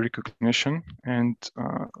review recognition. And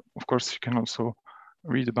of course, you can also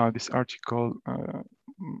read about this article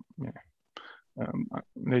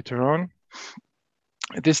later on.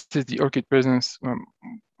 This is the ORCID presence,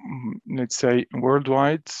 let's say,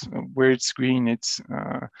 worldwide. Where it's green, it's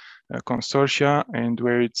consortia, and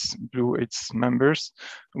where it's blue, it's members.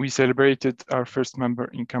 We celebrated our first member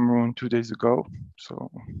in Cameroon 2 days ago.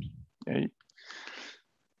 So, yay.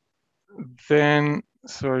 Then,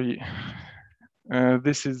 sorry,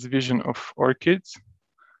 this is the vision of ORCID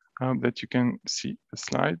that you can see the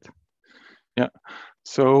slide. Yeah,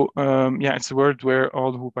 so yeah, it's a world where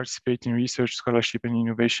all who participate in research, scholarship, and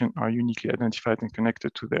innovation are uniquely identified and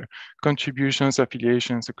connected to their contributions,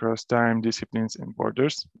 affiliations across time, disciplines, and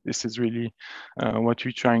borders. This is really what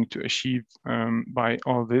we're trying to achieve by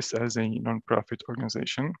all this as a non-profit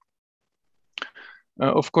organization.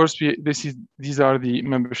 Of course, these are the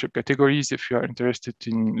membership categories. If you are interested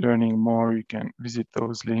in learning more, you can visit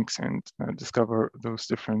those links and discover those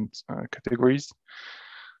different categories.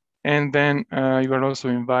 And then you are also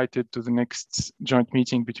invited to the next joint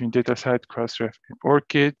meeting between DataCite, Crossref, and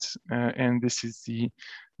ORCID. And this is the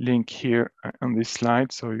link here on this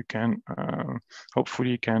slide. So you can,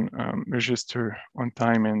 hopefully you can register on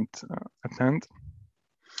time and attend.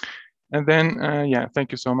 And then, yeah,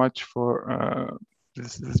 thank you so much for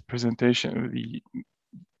this presentation,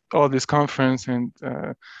 all this conference, and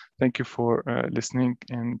thank you for listening,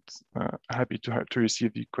 and happy to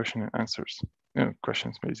receive the question and answers.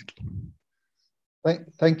 Questions, basically.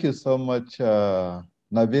 Thank you so much,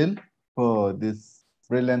 Nabil, for this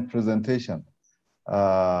brilliant presentation.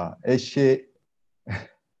 Eshe,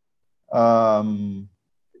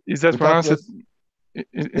 is that pronounced?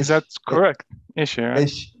 Is that correct? Eshe, right?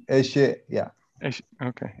 Eshe, yeah. Eshe,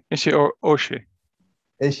 okay. Eshe or Oshe?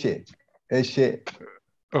 Eshe.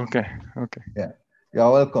 Okay, okay. Yeah,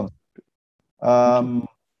 you're welcome.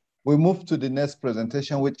 We move to the next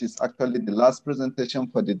presentation, which is actually the last presentation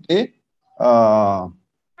for the day,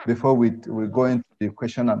 before we go into the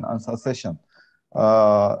question and answer session.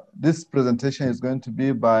 This presentation is going to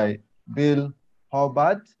be by Bill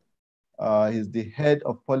Hubbard. He's the head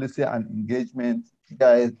of policy and engagement,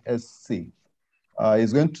 GISC.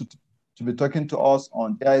 He's going to be talking to us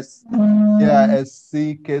on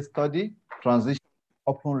GISC case study, transition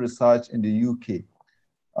open research in the UK.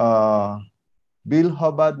 Bill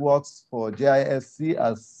Hubbard works for GISC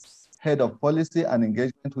as head of policy and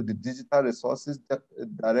engagement with the Digital Resources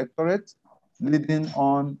Directorate, leading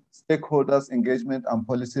on stakeholders engagement and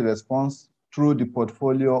policy response through the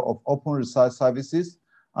portfolio of open research services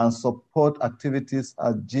and support activities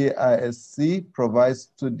as GISC provides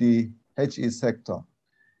to the HE sector.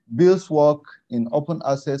 Bill's work in open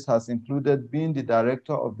access has included being the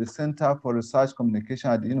director of the Center for Research Communication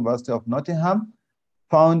at the University of Nottingham,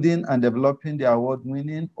 founding and developing the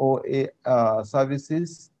award-winning OA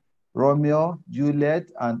services, Romeo, Juliet,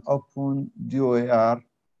 and Open DOAR,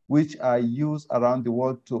 which are used around the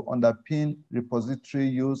world to underpin repository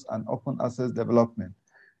use and open access development.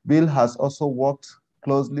 Bill has also worked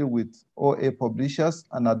closely with OA publishers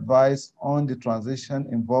and advised on the transition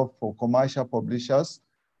involved for commercial publishers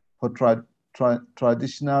for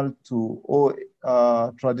traditional to OA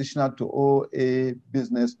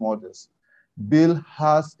business models. Bill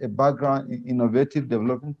has a background in innovative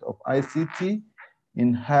development of ICT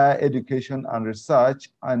in higher education and research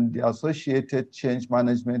and the associated change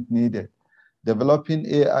management needed, developing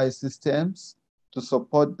AI systems to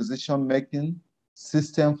support decision-making,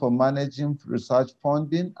 system for managing research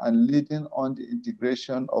funding, and leading on the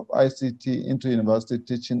integration of ICT into university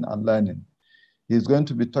teaching and learning. He's going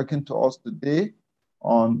to be talking to us today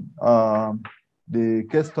on the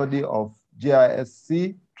case study of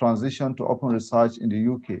GISC transition to open research in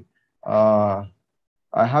the UK.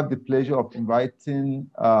 I have the pleasure of inviting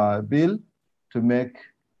Bill to make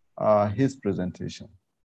his presentation.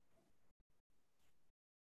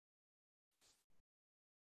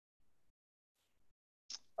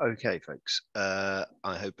 Okay, folks. I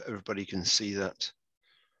hope everybody can see that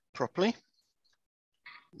properly.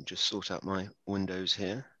 Just sort out my windows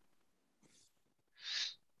here.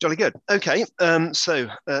 Jolly good. Okay,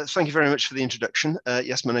 thank you very much for the introduction.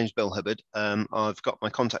 Yes, my name's Bill Hubbard. I've got my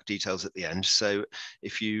contact details at the end. So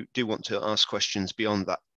if you do want to ask questions beyond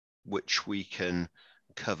that, which we can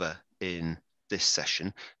cover in this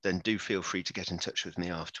session, then do feel free to get in touch with me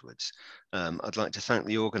afterwards. I'd like to thank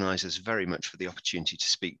the organisers very much for the opportunity to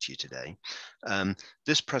speak to you today.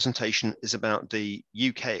 This presentation is about the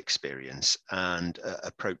UK experience and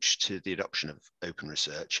approach to the adoption of open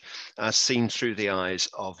research as seen through the eyes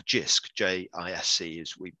of JISC, J-I-S-C,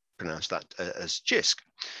 as we pronounce that as JISC.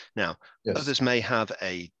 Now, yes, others may have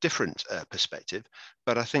a different perspective,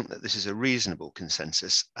 but I think that this is a reasonable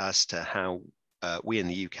consensus as to how we in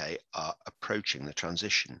the UK are approaching the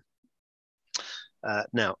transition.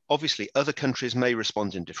 Now, obviously, other countries may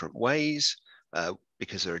respond in different ways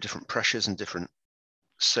because there are different pressures and different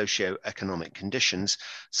socio-economic conditions.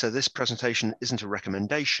 So this presentation isn't a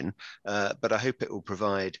recommendation, but I hope it will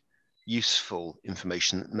provide useful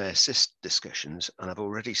information that may assist discussions. And I've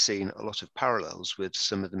already seen a lot of parallels with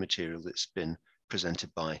some of the material that's been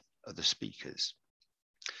presented by other speakers.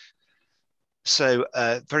 So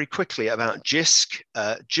very quickly about JISC.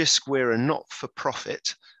 JISC, we're a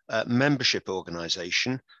not-for-profit membership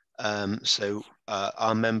organisation.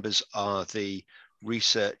 Our members are the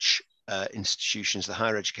research institutions, the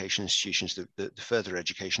higher education institutions, the further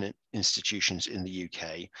education institutions in the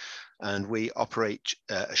UK. And we operate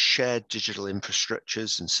shared digital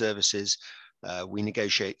infrastructures and services. We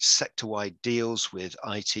negotiate sector-wide deals with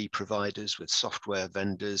IT providers, with software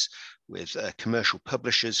vendors, with commercial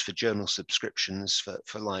publishers for journal subscriptions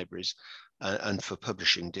for libraries and for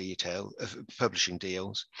publishing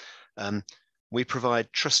deals. We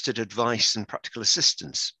provide trusted advice and practical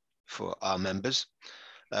assistance for our members.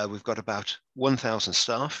 We've got about 1,000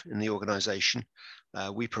 staff in the organisation.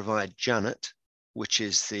 We provide Janet, which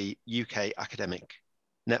is the UK academic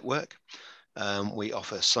network. We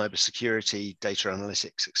offer cybersecurity, data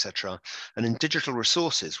analytics, etc. And in digital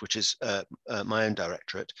resources, which is my own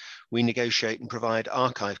directorate, we negotiate and provide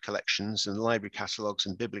archive collections and library catalogues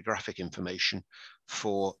and bibliographic information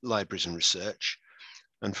for libraries and research.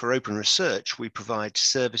 And for open research, we provide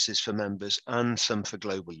services for members and some for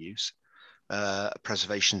global use. A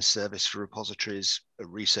preservation service for repositories, a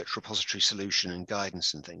research repository solution and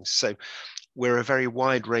guidance and things. So we're a very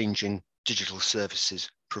wide-ranging digital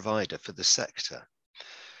services provider for the sector.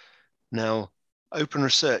 Now, open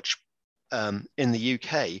research in the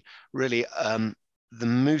UK, really the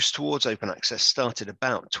moves towards open access started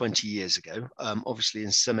about 20 years ago. Obviously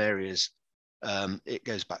in some areas it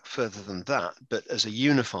goes back further than that, but as a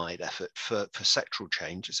unified effort for sectoral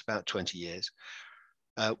change, it's about 20 years.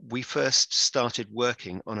 We first started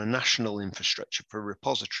working on a national infrastructure for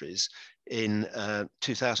repositories in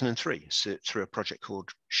 2003, so through a project called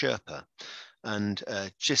Sherpa. And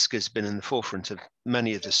JISC has been in the forefront of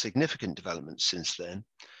many of the significant developments since then.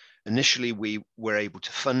 Initially, we were able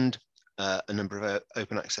to fund a number of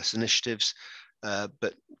open access initiatives,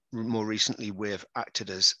 but more recently, we've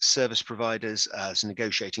acted as service providers, as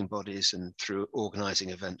negotiating bodies, and through organising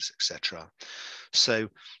events, etc. So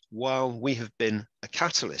while we have been a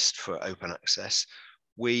catalyst for open access,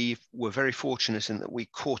 we were very fortunate in that we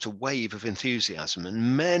caught a wave of enthusiasm,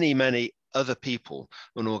 and many other people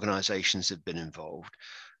and organisations have been involved.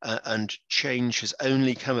 And change has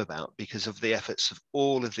only come about because of the efforts of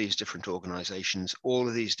all of these different organisations, all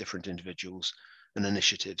of these different individuals and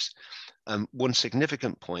initiatives. One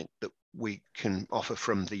significant point that we can offer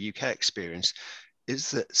from the UK experience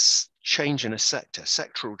is that change in a sector,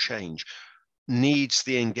 sectoral change, needs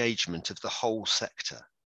the engagement of the whole sector.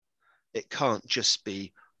 It can't just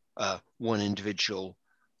be one individual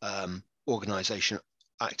organisation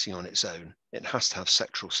acting on its own. It has to have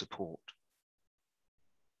sectoral support.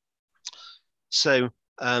 So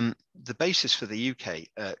the basis for the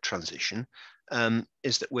UK transition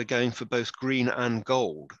is that we're going for both green and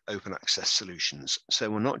gold open access solutions. So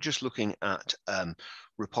we're not just looking at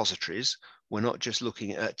repositories, we're not just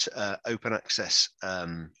looking at open access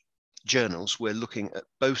journals, we're looking at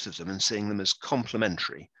both of them and seeing them as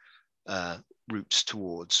complementary routes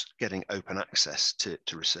towards getting open access to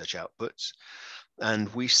research outputs. And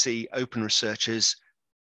we see open research as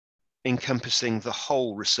encompassing the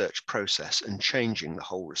whole research process and changing the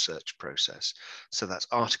whole research process. So that's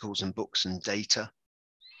articles and books and data,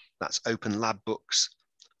 that's open lab books,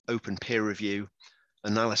 open peer review,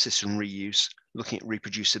 analysis and reuse, looking at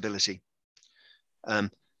reproducibility.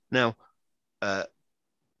 Now,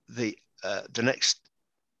 the next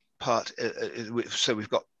part, so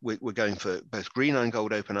we're going for both green and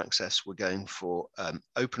gold open access. We're going for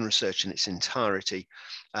open research in its entirety,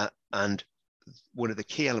 and one of the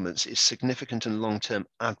key elements is significant and long-term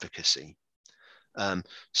advocacy.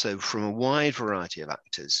 So from a wide variety of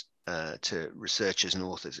actors to researchers and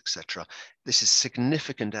authors, etc., this is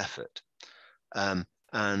significant effort,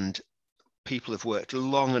 and people have worked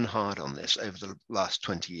long and hard on this over the last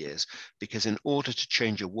 20 years, because in order to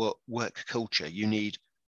change a work culture, you need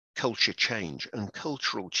culture change, and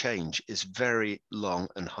cultural change is very long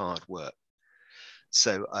and hard work.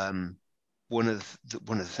 So one of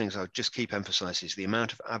the things I would just keep emphasizing is the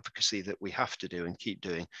amount of advocacy that we have to do and keep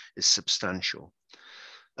doing is substantial.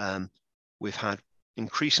 We've had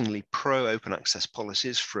increasingly pro-open access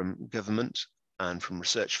policies from government and from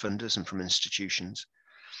research funders and from institutions.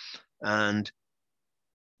 And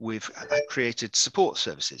we've created support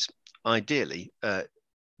services, ideally,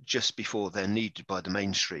 just before they're needed by the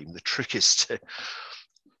mainstream. The trick is to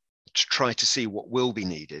try to see what will be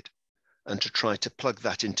needed and to try to plug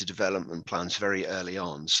that into development plans very early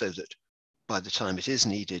on, so that by the time it is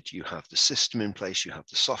needed, you have the system in place, you have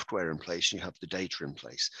the software in place, you have the data in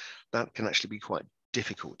place. That can actually be quite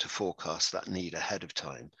difficult to forecast that need ahead of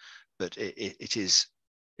time, but it is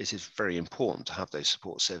very important to have those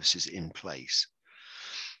support services in place.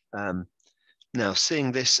 Now,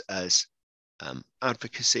 seeing this as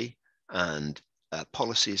advocacy and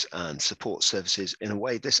policies and support services, in a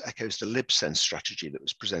way, this echoes the LibSense strategy that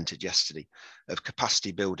was presented yesterday of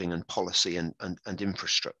capacity building and policy and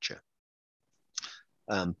infrastructure.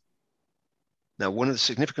 Now, one of the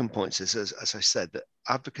significant points is, as I said, that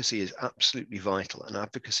advocacy is absolutely vital, and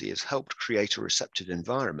advocacy has helped create a receptive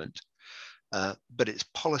environment, but it's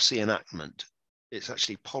policy enactment. It's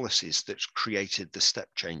actually policies that created the step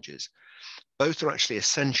changes. Both are actually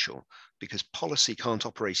essential, because policy can't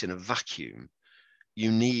operate in a vacuum.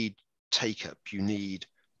 You need take-up, you need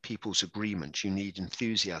people's agreement, you need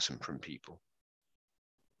enthusiasm from people.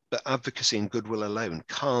 But advocacy and goodwill alone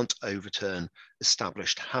can't overturn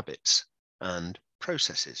established habits and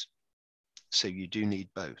processes. So you do need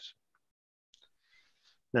both.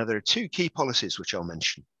 Now, there are two key policies which I'll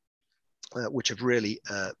mention, which have really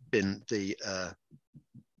been the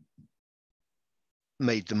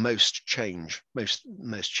made the most change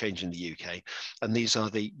in the UK, and these are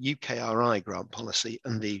the UKRI grant policy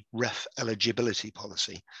and the REF eligibility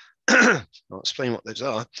policy. I'll explain what those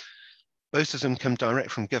are. Both of them come direct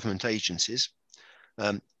from government agencies.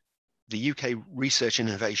 The UK Research and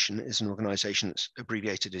Innovation is an organisation that's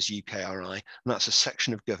abbreviated as UKRI, and that's a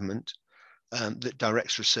section of government that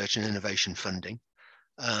directs research and innovation funding.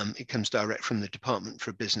 It comes direct from the Department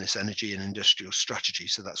for Business, Energy and Industrial Strategy,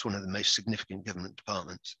 so that's one of the most significant government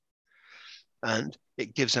departments. And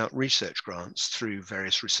it gives out research grants through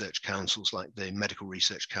various research councils like the Medical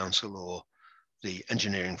Research Council or the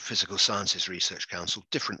Engineering Physical Sciences Research Council,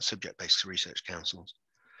 different subject-based research councils.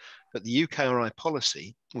 But the UKRI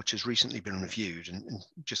policy, which has recently been reviewed and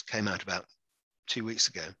just came out about 2 weeks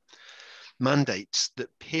ago, mandates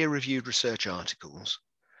that peer-reviewed research articles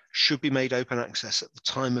should be made open access at the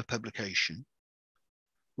time of publication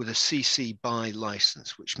with a CC BY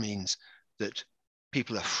license, which means that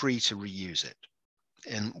people are free to reuse it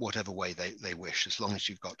in whatever way they wish, as long as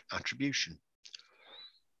you've got attribution.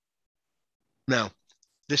 Now,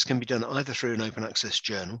 this can be done either through an open access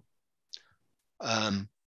journal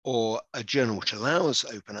or a journal which allows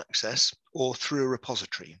open access, or through a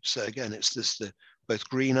repository. So again, it's the both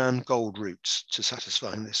green and gold routes to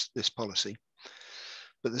satisfying this policy.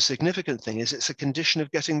 But the significant thing is it's a condition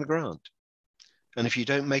of getting the grant. And if you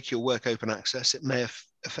don't make your work open access, it may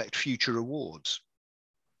affect future awards.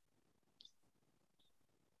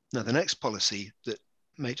 Now, the next policy that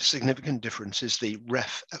made a significant difference is the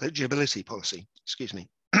REF eligibility policy, excuse me.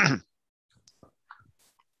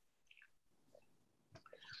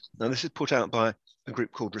 Now, this is put out by a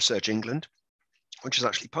group called Research England, which is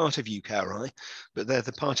actually part of UKRI, but they're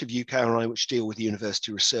the part of UKRI which deal with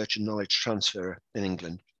university research and knowledge transfer in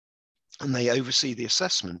England. and they oversee the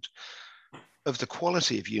assessment of the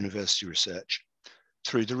quality of university research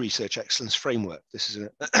through the Research Excellence Framework. This is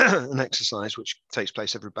an exercise which takes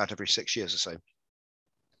place about every 6 years or so.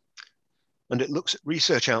 And it looks at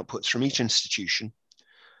research outputs from each institution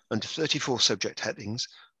under 34 subject headings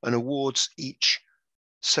and awards each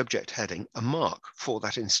subject heading a mark for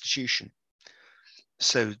that institution.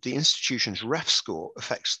 So the institution's REF score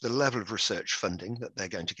affects the level of research funding that they're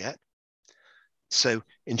going to get. So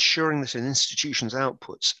ensuring that an institution's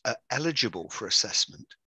outputs are eligible for assessment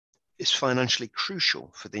is financially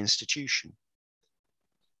crucial for the institution.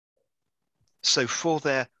 So for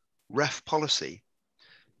their REF policy,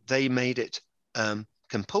 they made it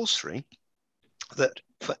compulsory that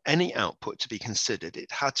for any output to be considered,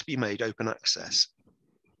 it had to be made open access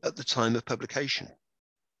at the time of publication.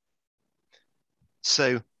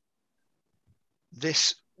 So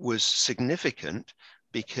this was significant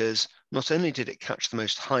because not only did it catch the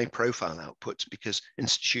most high profile outputs, because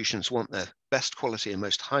institutions want their best quality and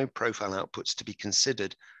most high profile outputs to be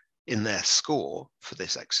considered in their score for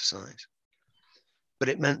this exercise, but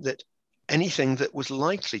it meant that anything that was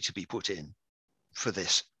likely to be put in for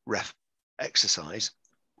this REF exercise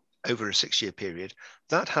over a 6-year period,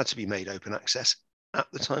 that had to be made open access at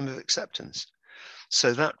the time of acceptance.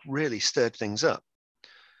 So that really stirred things up.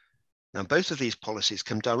 Now, both of these policies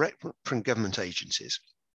come direct from government agencies.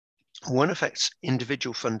 One affects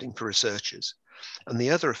individual funding for researchers, and the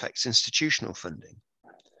other affects institutional funding.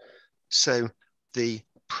 So the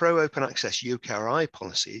pro-open access UKRI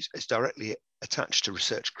policies is directly attached to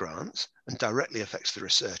research grants and directly affects the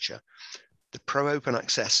researcher. The pro-open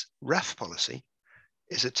access REF policy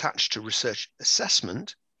is attached to research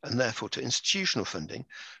assessment and therefore to institutional funding.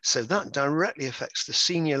 So that directly affects the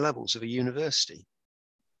senior levels of a university.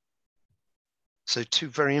 So two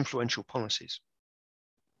very influential policies.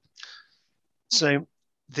 So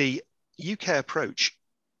the UK approach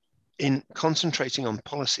in concentrating on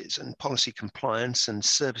policies and policy compliance and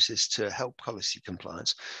services to help policy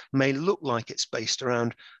compliance may look like it's based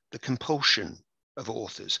around the compulsion of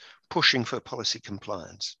authors pushing for policy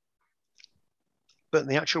compliance. But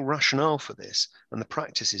the actual rationale for this and the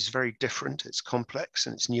practice is very different, it's complex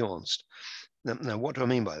and it's nuanced. Now, what do I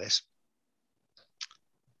mean by this?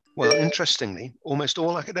 Well, interestingly, almost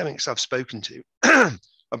all academics I've spoken to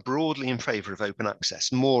are broadly in favor of open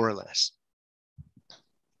access, more or less.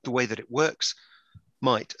 The way that it works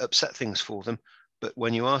might upset things for them, but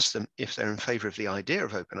when you ask them if they're in favor of the idea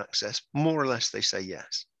of open access, more or less they say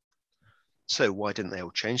yes. So why didn't they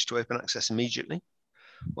all change to open access immediately?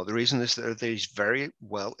 Well, the reason is there are these very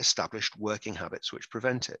well-established working habits which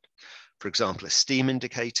prevent it. For example, esteem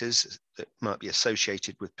indicators that might be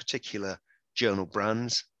associated with particular journal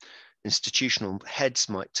brands. Institutional heads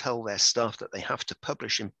might tell their staff that they have to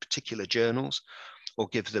publish in particular journals or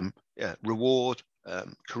give them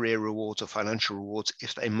career rewards or financial rewards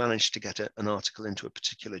if they manage to get an article into a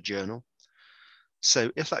particular journal.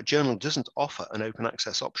 So if that journal doesn't offer an open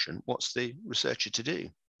access option, what's the researcher to do?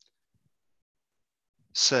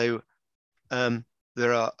 So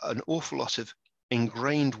there are an awful lot of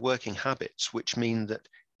ingrained working habits, which mean that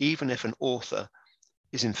even if an author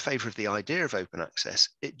is in favor of the idea of open access,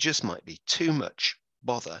 it just might be too much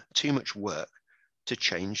bother, too much work to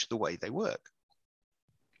change the way they work.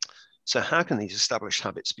 So how can these established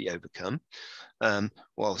habits be overcome?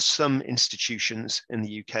 Well, some institutions in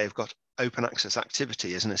the UK have got open access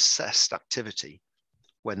activity as an assessed activity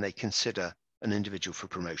when they consider an individual for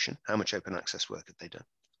promotion. How much open access work have they done?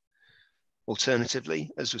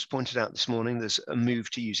 Alternatively, as was pointed out this morning, there's a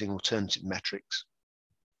move to using alternative metrics.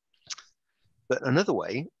 But another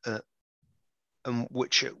way,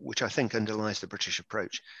 which I think underlies the British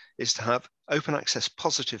approach, is to have open access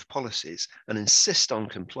positive policies and insist on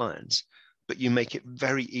compliance, but you make it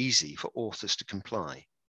very easy for authors to comply.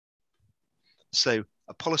 So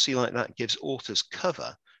a policy like that gives authors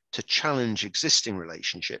cover to challenge existing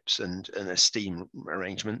relationships and esteem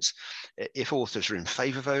arrangements. If authors are in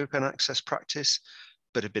favor of open access practice,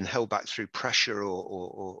 but have been held back through pressure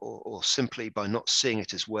or simply by not seeing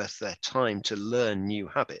it as worth their time to learn new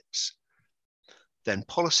habits, then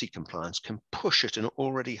policy compliance can push at an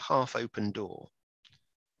already half-open door.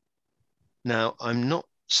 Now, I'm not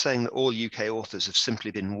saying that all UK authors have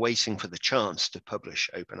simply been waiting for the chance to publish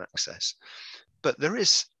open access, but there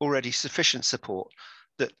is already sufficient support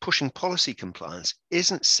that pushing policy compliance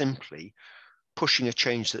isn't simply pushing a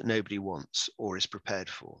change that nobody wants or is prepared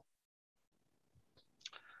for.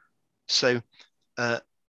 So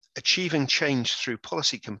achieving change through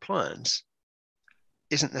policy compliance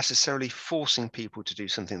isn't necessarily forcing people to do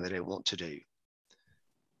something they don't want to do.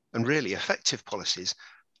 And really effective policies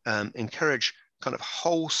encourage kind of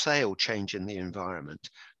wholesale change in the environment,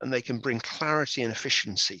 and they can bring clarity and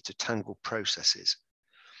efficiency to tangled processes.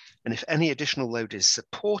 And if any additional load is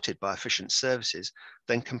supported by efficient services,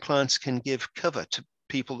 then compliance can give cover to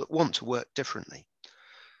people that want to work differently.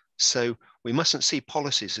 So we mustn't see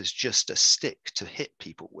policies as just a stick to hit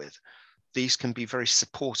people with. These can be very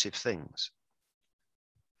supportive things.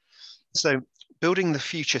 So building the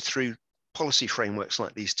future through policy frameworks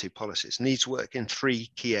like these two policies needs work in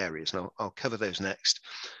three key areas, and I'll cover those next: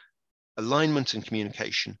 alignment and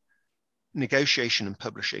communication, negotiation and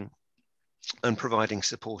publishing, and providing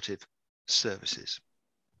supportive services.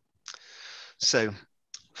 So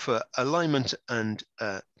for alignment and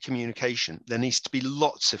communication, there needs to be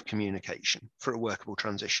lots of communication for a workable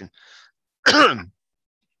transition.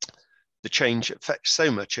 The change affects so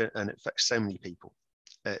much and it affects so many people.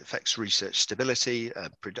 It affects research stability,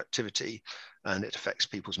 productivity, and it affects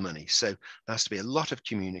people's money. So there has to be a lot of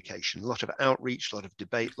communication, a lot of outreach, a lot of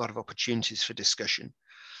debate, a lot of opportunities for discussion,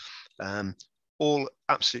 all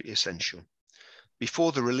absolutely essential.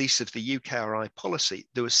 Before the release of the UKRI policy,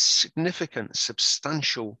 there was significant,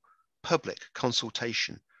 substantial public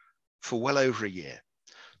consultation for well over a year.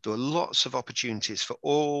 There were lots of opportunities for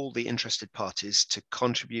all the interested parties to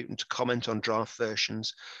contribute and to comment on draft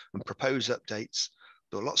versions and propose updates.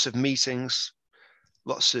 There were lots of meetings,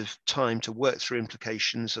 lots of time to work through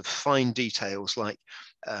implications of fine details like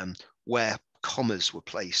where commas were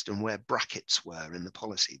placed and where brackets were in the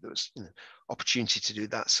policy. There was opportunity to do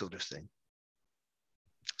that sort of thing.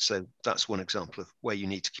 So that's one example of where you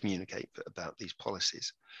need to communicate about these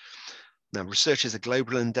policies. Now, research is a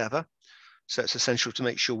global endeavor, so it's essential to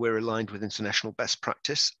make sure we're aligned with international best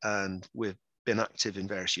practice, and we've been active in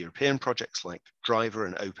various European projects like Driver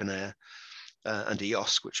and OpenAir and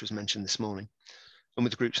EOSC, which was mentioned this morning, and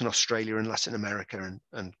with groups in Australia and Latin America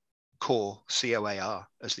and CORE, COAR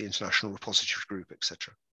as the International Repository Group,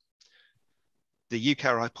 etc. The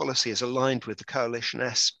UKRI policy is aligned with the Coalition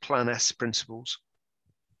S, Plan S principles.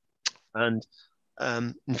 And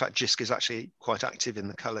in fact, JISC is actually quite active in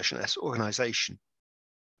the Coalition S organisation.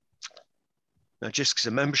 Now, JISC is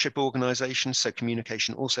a membership organisation, so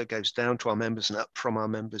communication also goes down to our members and up from our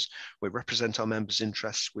members. We represent our members'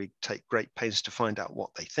 interests. We take great pains to find out what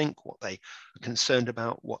they think, what they are concerned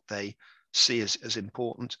about, what they see as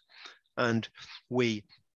important. And we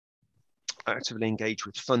actively engage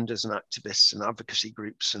with funders and activists and advocacy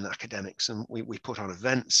groups and academics, and we put on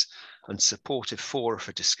events and supportive fora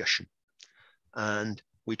for discussion. And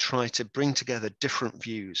we try to bring together different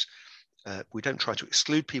views. We don't try to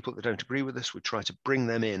exclude people that don't agree with us. We try to bring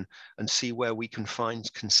them in and see where we can find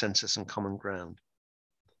consensus and common ground.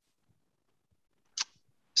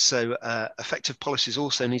 So effective policies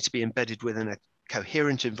also need to be embedded within a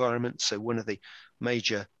coherent environment. So one of the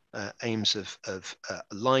major aims of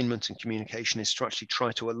alignment and communication is to actually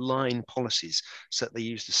try to align policies so that they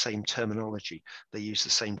use the same terminology, they use the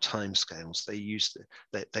same timescales,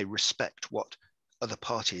 they respect what other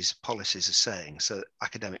parties' policies are saying, so that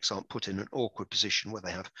academics aren't put in an awkward position where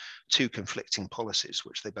they have two conflicting policies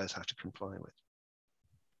which they both have to comply with.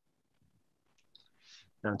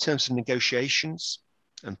 Now, in terms of negotiations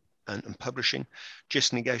and publishing,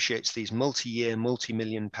 JISC negotiates these multi-year,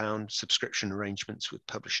 multi-million-pound subscription arrangements with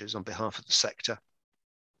publishers on behalf of the sector.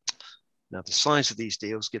 Now, the size of these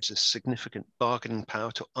deals gives us significant bargaining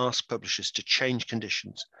power to ask publishers to change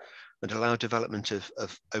conditions and allow development of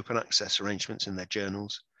open access arrangements in their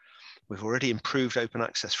journals. We've already improved open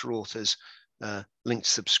access for authors, linked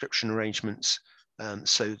subscription arrangements,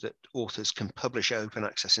 so that authors can publish open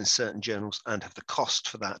access in certain journals and have the cost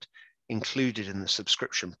for that included in the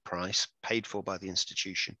subscription price paid for by the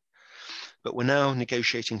institution. But we're now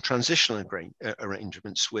negotiating transitional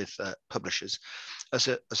arrangements with publishers as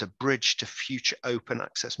a bridge to future open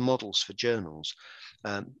access models for journals.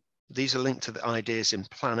 These are linked to the ideas in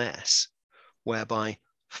Plan S, whereby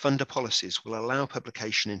funder policies will allow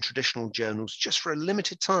publication in traditional journals just for a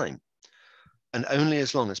limited time, and only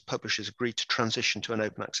as long as publishers agree to transition to an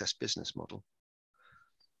open access business model.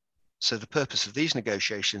 So the purpose of these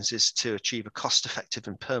negotiations is to achieve a cost-effective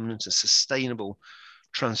and permanent and sustainable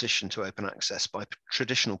transition to open access by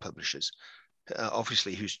traditional publishers,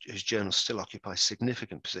 obviously whose journals still occupy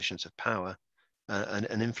significant positions of power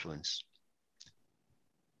and influence.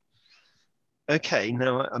 Okay,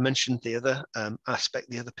 now I mentioned the other aspect,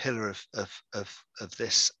 the other pillar of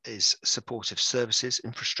this is supportive services,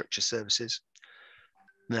 infrastructure services.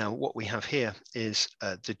 Now, what we have here is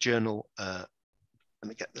the journal, let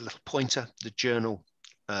me get the little pointer, the journal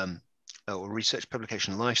or research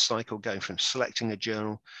publication life cycle, going from selecting a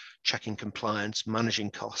journal, checking compliance,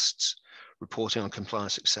 managing costs, reporting on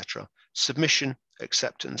compliance, etc. Submission,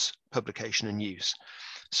 acceptance, publication, and use.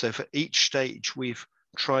 So for each stage, we've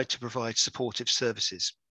tried to provide supportive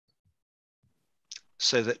services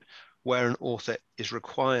so that where an author is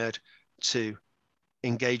required to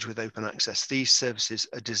engage with open access, these services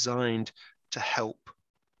are designed to help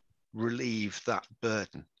relieve that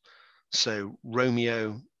burden. So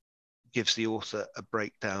Romeo gives the author a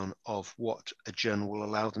breakdown of what a journal will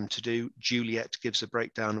allow them to do. Juliet gives a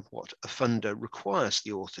breakdown of what a funder requires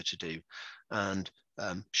the author to do. And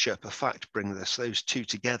Sherpa Fact brings those two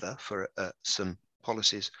together for some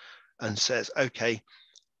policies and says, okay,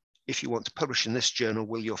 if you want to publish in this journal,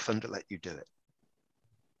 will your funder let you do it?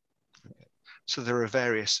 Okay. So there are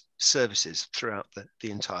various services throughout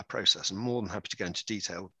the entire process. I'm more than happy to go into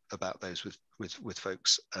detail about those with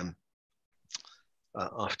folks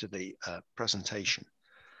after the presentation.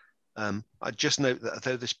 I just note that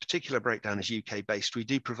although this particular breakdown is UK based, we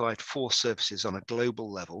do provide 4 services on a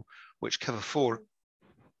global level, which cover 4.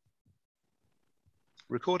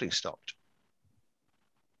 Recording stopped.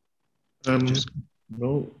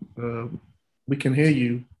 No, we can hear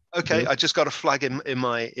you. Okay, I just got a flag in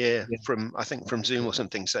my ear from, I think from Zoom or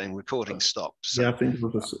something, saying recording stopped. So. Yeah, I think it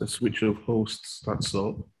was a switch of hosts, that's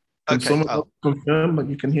all. Can okay, someone else confirm that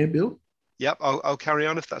you can hear Bill? Yep, I'll carry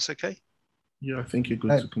on if that's okay. Yeah, I think you're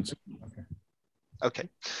good to continue. Okay,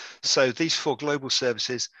 so these 4 global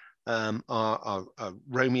services are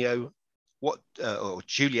Romeo, or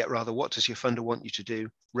Juliet rather, what does your funder want you to do?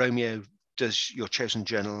 Romeo, does your chosen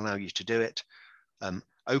journal allow you to do it?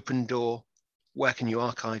 Open Door, where can you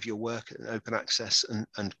archive your work in open access?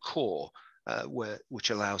 And Core, which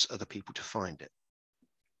allows other people to find it.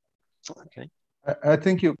 Okay. I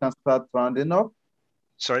think you can start rounding up.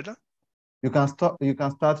 Sorry, Dan? You can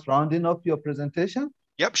start rounding up your presentation.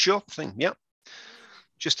 Yep, sure thing. Yep.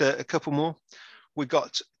 Just a couple more. We've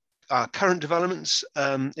got our current developments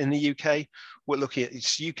in the UK. We're looking at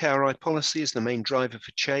its UKRI policy as the main driver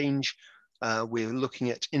for change. We're looking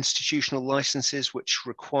at institutional licenses which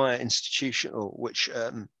require institutions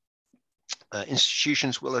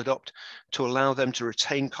will adopt to allow them to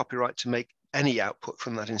retain copyright to make any output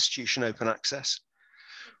from that institution open access.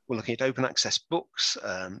 We're looking at open access books.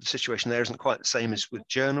 The situation there isn't quite the same as with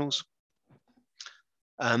journals.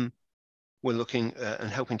 We're looking and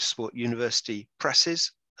helping to support university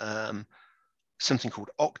presses, something called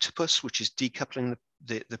Octopus, which is decoupling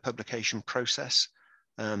the publication process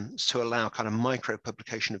to allow kind of micro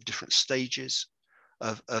publication of different stages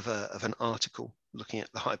of an article, looking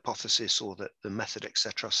at the hypothesis or the method,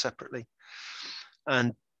 etc., separately.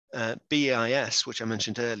 And BEIS, which I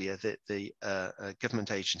mentioned earlier, the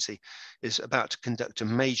government agency, is about to conduct a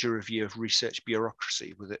major review of research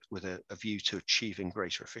bureaucracy with a view to achieving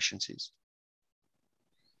greater efficiencies.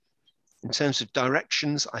 In terms of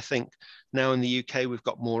directions, I think now in the UK, we've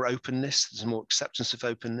got more openness. There's more acceptance of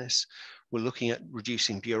openness. We're looking at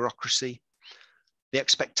reducing bureaucracy. The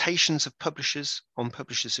expectations of publishers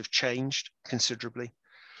have changed considerably.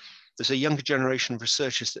 There's a younger generation of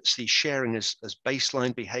researchers that see sharing as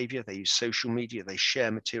baseline behavior. They use social media. They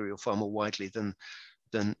share material far more widely than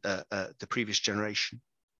the previous generation.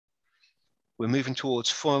 We're moving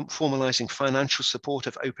towards formalizing financial support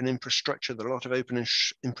of open infrastructure. There are a lot of open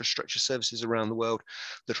infrastructure services around the world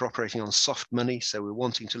that are operating on soft money. So we're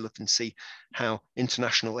wanting to look and see how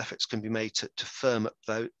international efforts can be made to firm up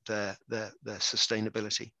their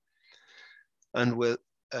sustainability. And we're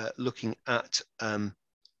looking at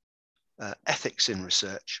ethics in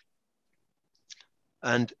research.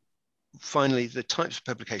 And finally, the types of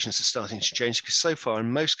publications are starting to change, because so far,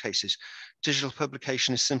 in most cases, digital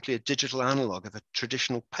publication is simply a digital analog of a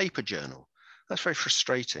traditional paper journal. That's very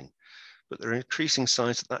frustrating, but there are increasing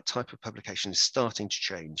signs that type of publication is starting to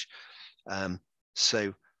change.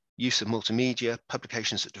 So use of multimedia,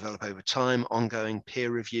 publications that develop over time, ongoing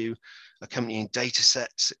peer review, accompanying data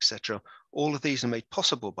sets, etc. All of these are made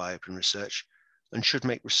possible by open research and should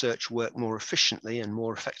make research work more efficiently and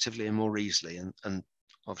more effectively and more easily. And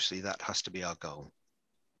obviously that has to be our goal.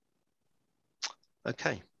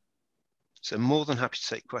 Okay, so more than happy to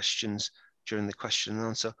take questions during the question and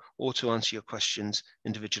answer, or to answer your questions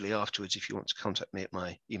individually afterwards if you want to contact me at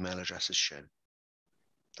my email address as shown.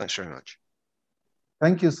 Thanks very much.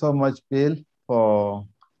 Thank you so much, Bill, for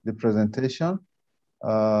the presentation.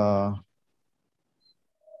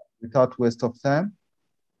 Without waste of time,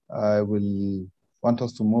 I will want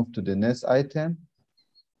us to move to the next item,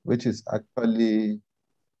 which is actually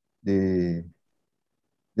the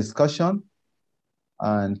discussion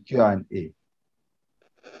and Q&A.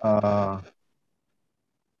 But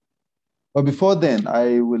before then,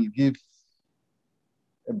 I will give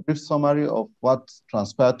a brief summary of what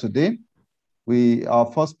transpired today. Our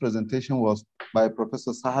first presentation was by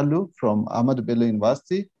Professor Sahalu from Ahmadu Bello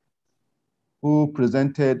University, who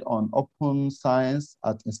presented on open science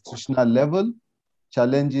at institutional level,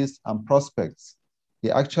 challenges and prospects.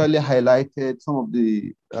 He actually highlighted some of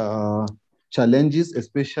the challenges,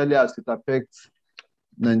 especially as it affects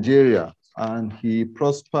Nigeria, and he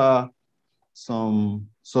prospered some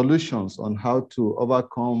solutions on how to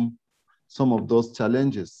overcome some of those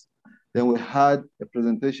challenges. Then we had a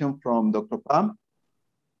presentation from Dr. Pam,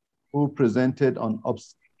 who presented on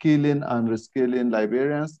upskilling and reskilling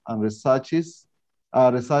librarians and researchers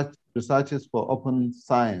for open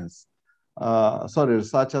science.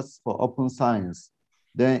 Researchers for open science.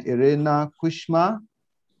 Then Irena Kushma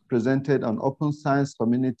presented on open science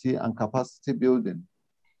community and capacity building.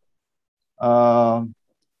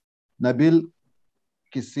 Nabil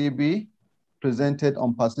Kisibi presented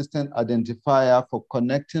on persistent identifier for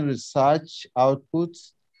connecting research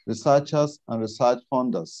outputs, researchers, and research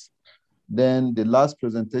funders. Then the last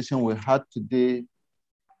presentation we had today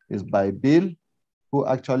is by Bill, who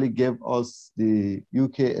actually gave us the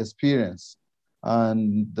UK experience.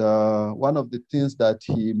 And one of the things that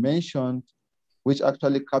he mentioned, which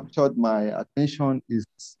actually captured my attention, is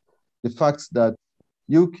the fact that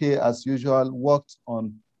UK, as usual, worked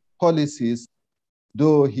on policies,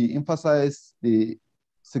 though he emphasized the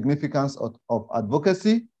significance of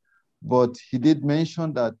advocacy, but he did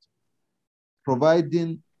mention that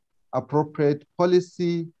providing appropriate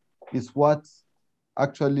policy is what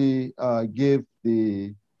actually gave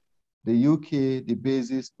the UK the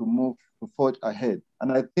basis to move forward ahead.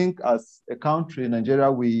 And I think as a country, Nigeria,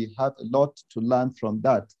 we have a lot to learn from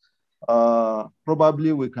that.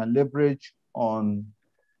 Probably we can leverage on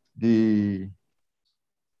the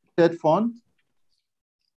State Fund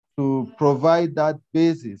to provide that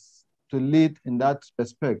basis to lead in that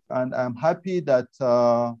respect. And I'm happy that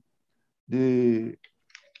the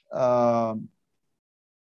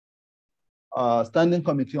Standing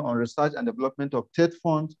Committee on Research and Development of State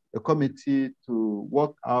Fund, a committee to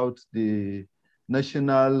work out the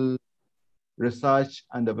National Research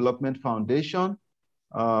and Development Foundation,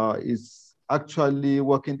 is actually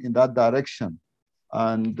working in that direction.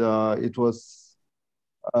 And it was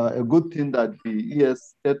a good thing that the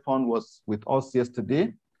ES State Fund was with us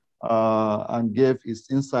yesterday and gave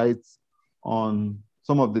its insights on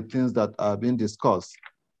some of the things that are being discussed.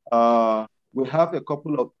 We have a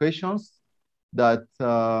couple of questions that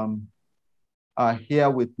are here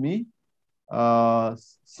with me.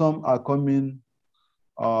 Some are coming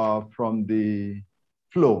from the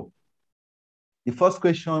flow. The first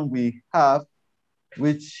question we have,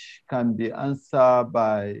 which can be answered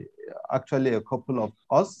by actually a couple of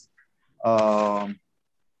us.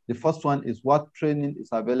 The first one is, what training is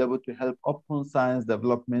available to help open science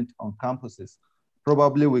development on campuses?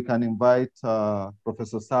 Probably we can invite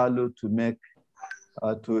Professor Salu to make,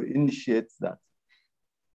 to initiate that.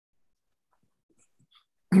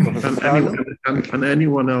 And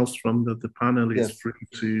anyone else from the panel is Yes.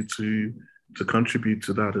 free to contribute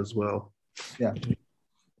to that as well. Yeah.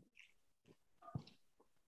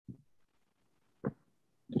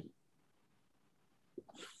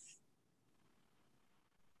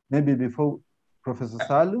 Maybe before Professor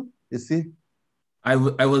Salu, is he? I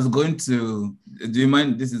was going to, do you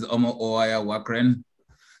mind? This is Omo Oaya Wakren.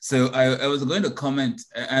 So I was going to comment,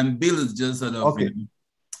 and Bill is just sort of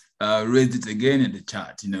raised it again in the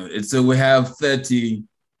chat. So we have 30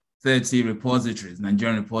 repositories,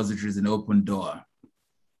 Nigerian repositories in Open Door.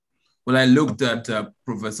 When I looked at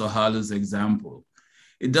Professor Halu's example,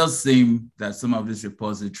 it does seem that some of these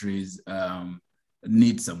repositories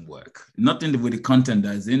need some work, not only with the content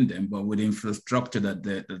that's in them, but with the infrastructure that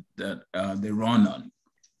they run on.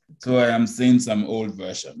 So I am seeing some old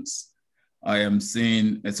versions. I am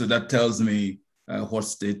seeing, and so that tells me what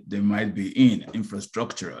state they might be in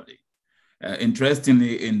infrastructurally.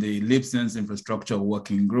 Interestingly, in the LibSense Infrastructure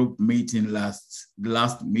Working Group meeting last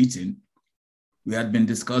meeting, we had been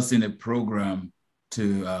discussing a program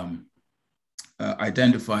to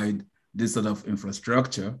identify this sort of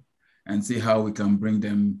infrastructure and see how we can bring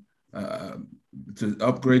them, to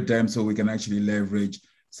upgrade them so we can actually leverage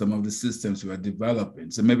some of the systems we are developing.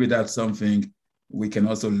 So maybe that's something we can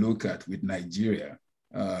also look at with Nigeria,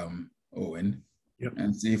 Owen, yep,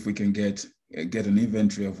 and see if we can get an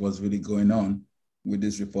inventory of what's really going on with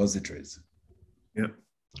these repositories. Yep.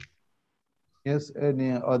 Yes,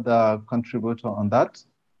 any other contributor on that?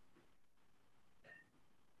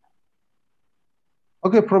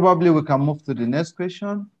 Okay, probably we can move to the next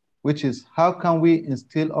question, which is, how can we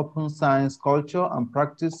instill open science culture and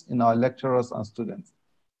practice in our lecturers and students?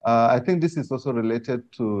 I think this is also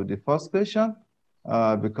related to the first question.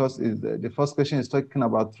 because the first question is talking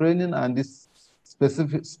about training and this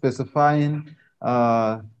specifying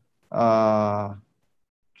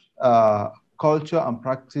culture and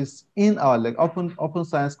practice in our open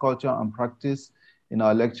science culture and practice in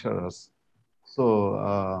our lecturers.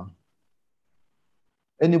 So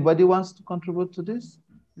anybody wants to contribute to this?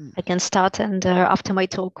 I can start, and after my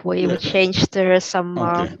talk, we changed some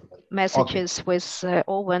messages with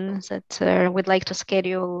Owen that we'd like to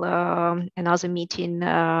schedule another meeting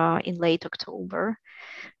in late October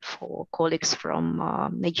for colleagues from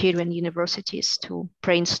Nigerian universities to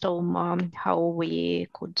brainstorm how we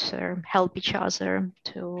could help each other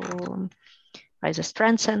to either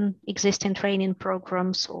strengthen existing training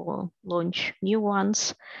programs or launch new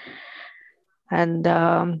ones. And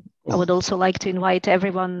I would also like to invite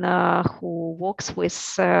everyone who works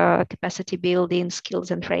with capacity building, skills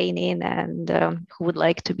and training, and who would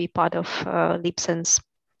like to be part of Lipsen's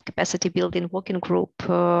capacity building working group.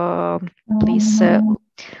 Please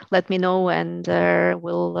let me know, and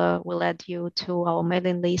we'll add you to our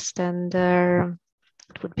mailing list. And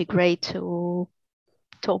it would be great to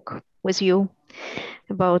talk with you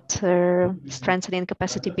about strengthening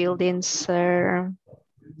capacity buildings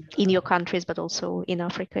in your countries, but also in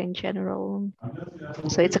Africa in general.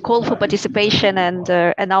 So it's a call for participation and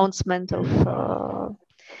announcement of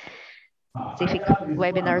specific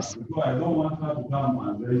webinars.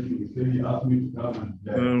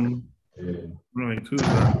 Right, who's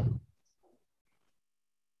that?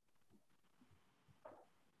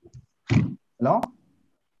 Hello?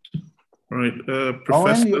 Right,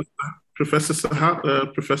 Professor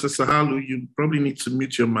Sahalu, you probably need to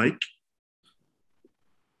mute your mic.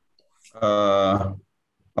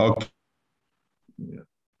 Okay. Yeah.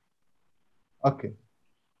 Okay.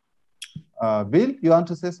 Bill, you want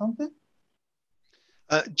to say something?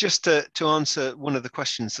 Just to answer one of the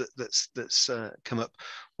questions that's come up,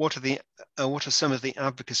 what are some of the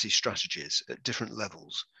advocacy strategies at different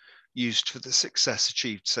levels used for the success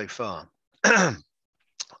achieved so far?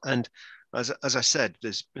 And as I said,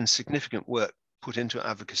 there's been significant work put into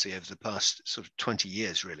advocacy over the past sort of 20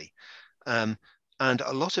 years, really. And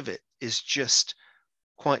a lot of it is just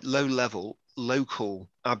quite low-level, local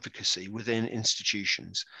advocacy within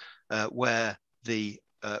institutions, where the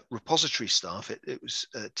repository staff, it was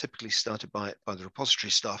typically started by the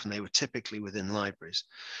repository staff, and they were typically within libraries,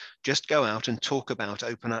 just go out and talk about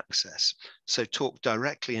open access. So talk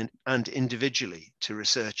directly and individually to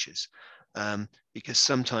researchers, because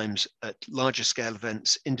sometimes at larger scale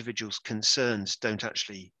events, individuals' concerns don't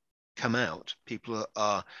actually come out. People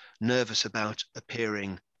are nervous about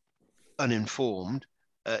appearing uninformed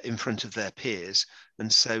in front of their peers,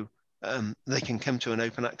 and so they can come to an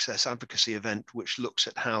open access advocacy event which looks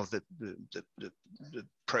at how the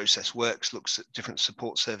process works, looks at different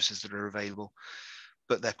support services that are available,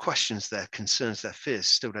 but their questions, their concerns, their fears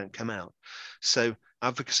still don't come out. So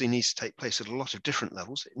advocacy needs to take place at a lot of different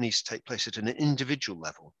levels. It needs to take place at an individual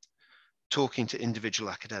level. Talking to individual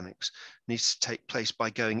academics needs to take place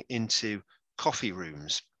by going into coffee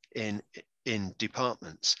rooms in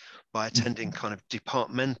departments, by attending kind of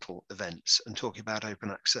departmental events and talking about open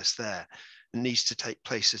access there. It needs to take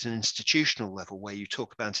place at an institutional level, where you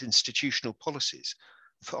talk about institutional policies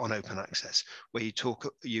on open access, where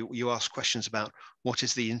you ask questions about what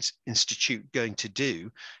is the institute going to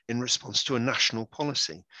do in response to a national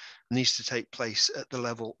policy. It needs to take place at the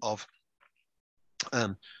level of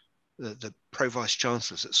the pro-vice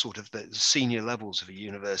chancellors, at sort of the senior levels of a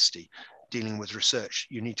university dealing with research.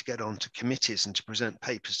 You need to get onto committees and to present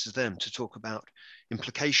papers to them to talk about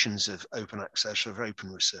implications of open access, of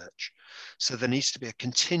open research. So there needs to be a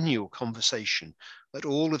continual conversation at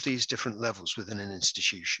all of these different levels within an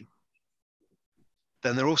institution.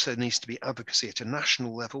 Then there also needs to be advocacy at a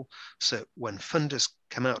national level. So when funders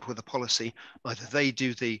come out with a policy, either they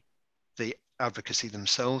do the advocacy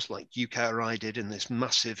themselves, like UKRI did in this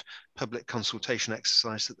massive public consultation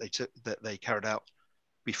exercise that they carried out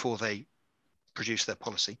before they produce their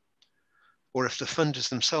policy, or if the funders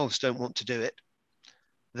themselves don't want to do it,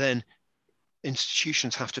 then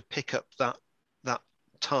institutions have to pick up that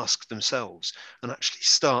task themselves and actually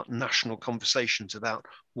start national conversations about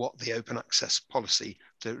what the open access policy,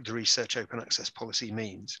 the research open access policy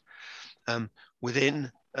means. Within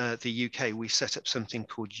the UK, we set up something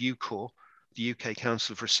called UCOR, the UK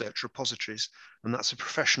Council of Research Repositories, and that's a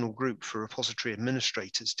professional group for repository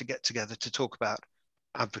administrators to get together to talk about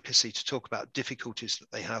advocacy, to talk about difficulties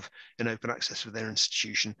that they have in open access with their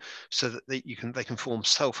institution, so that they can form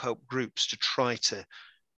self-help groups to try to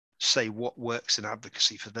say what works in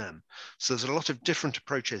advocacy for them. So there's a lot of different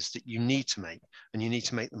approaches that you need to make, and you need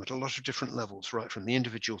to make them at a lot of different levels, right from the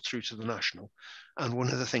individual through to the national. And one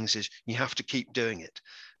of the things is you have to keep doing it,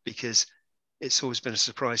 because it's always been a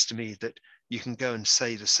surprise to me that you can go and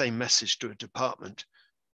say the same message to a department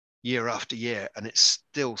year after year, and it's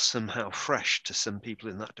still somehow fresh to some people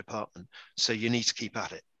in that department. So you need to keep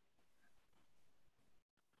at it.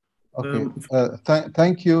 Okay,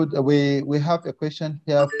 thank you. We have a question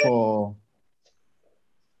here for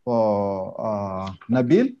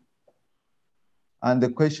Nabil, and the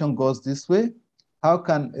question goes this way: how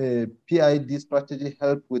can a PID strategy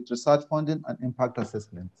help with research funding and impact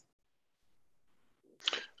assessment?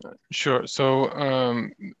 Sure. So,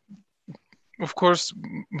 of course,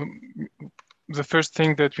 the first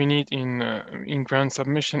thing that we need in grant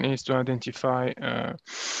submission is to identify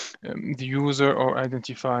the user, or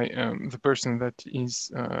identify the person that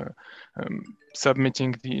is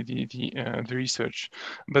submitting the research.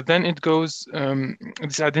 But then it goes,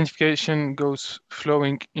 this identification goes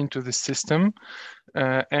flowing into the system,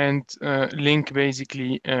 and link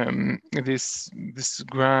basically this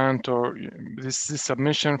grant or this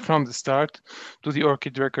submission from the start to the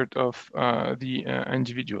ORCID record of the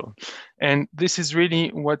individual. And this is really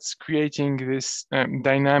what's creating this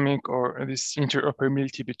dynamic, or this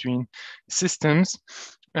interoperability between systems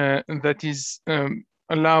that is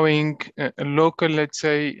allowing a local, let's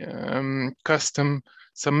say, custom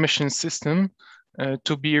submission system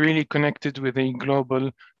to be really connected with a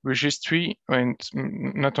global registry, and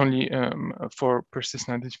not only for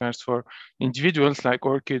persistent identifiers for individuals like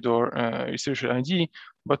ORCID or researcher ID,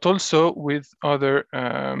 but also with other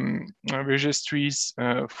registries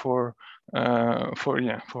for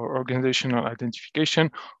organizational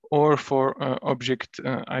identification, or for object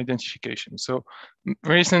identification. So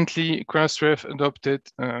recently, Crossref adopted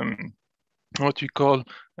what we call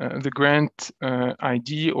the grant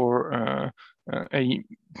ID, or a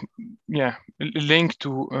link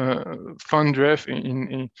to FundRef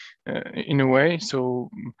in a way. So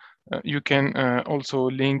you can also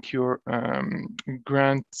link your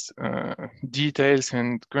grant details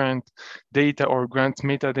and grant data, or grant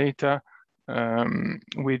metadata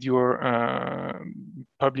with your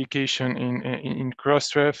publication in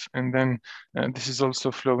Crossref, and then this is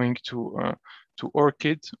also flowing to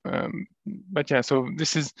ORCID. But yeah, so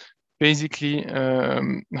this is basically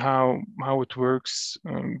how it works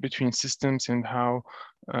between systems, and how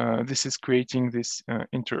this is creating this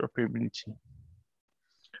interoperability.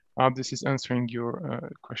 I hope this is answering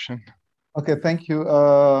your question. Okay, thank you.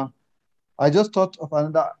 I just thought of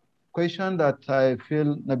another question that I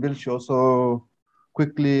feel Nabil should also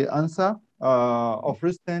quickly answer. Of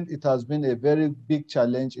recent, it has been a very big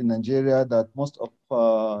challenge in Nigeria that most of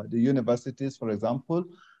the universities, for example,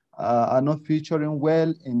 are not featuring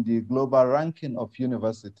well in the global ranking of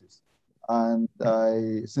universities. And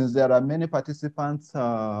since there are many participants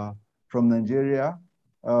from Nigeria,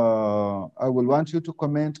 I will want you to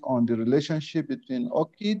comment on the relationship between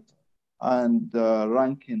ORCID and the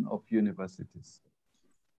ranking of universities.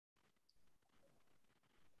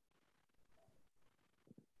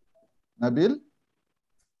 Nabil?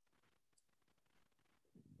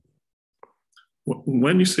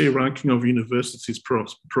 When you say ranking of universities,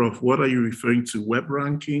 Prof, what are you referring to? Web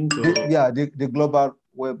ranking? Yeah, the global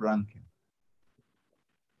web ranking.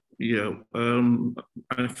 Yeah,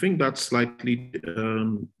 I think that's slightly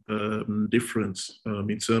different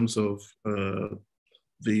in terms of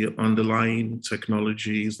the underlying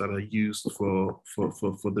technologies that are used for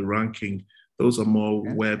the ranking. Those are more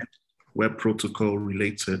web protocol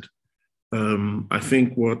related. I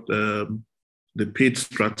think what the PID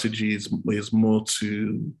strategy is more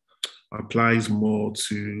to, applies more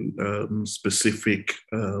to specific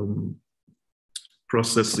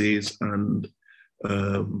processes and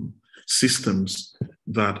systems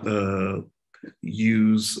that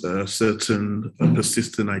use certain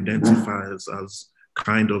persistent identifiers as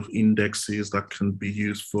kind of indexes that can be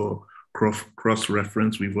used for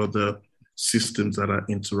cross-reference with other systems that are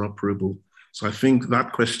interoperable. So I think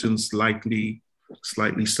that question's slightly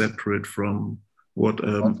separate from what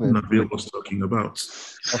Nabil was talking about.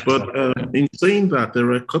 But in saying that, there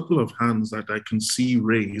are a couple of hands that I can see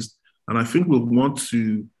raised, and I think we'll want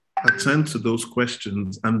to attend to those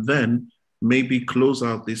questions and then maybe close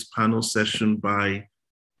out this panel session by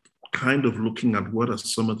kind of looking at what are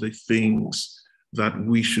some of the things that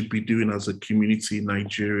we should be doing as a community in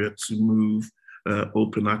Nigeria to move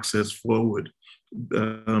open access forward.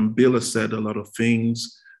 Bill has said a lot of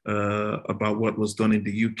things about what was done in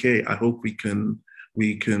the UK. I hope we can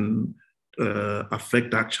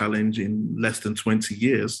affect that challenge in less than 20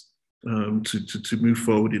 years to move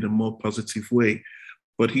forward in a more positive way.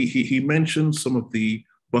 But he mentioned some of the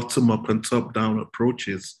bottom-up and top-down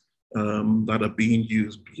approaches that are being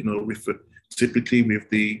used, typically with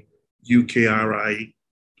the UKRI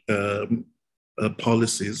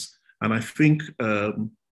policies. And I think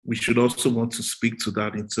we should also want to speak to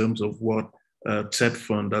that in terms of what TED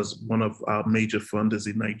Fund, as one of our major funders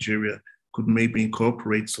in Nigeria, could maybe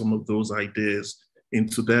incorporate some of those ideas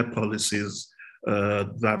into their policies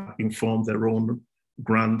that inform their own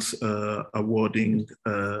grant awarding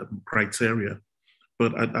criteria.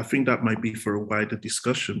 But I think that might be for a wider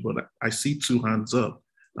discussion. But I see two hands up,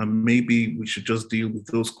 and maybe we should just deal with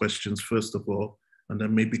those questions first of all, and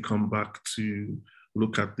then maybe come back to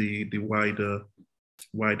look at the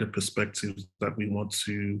wider perspectives that we want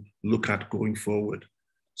to look at going forward.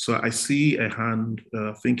 So I see a hand,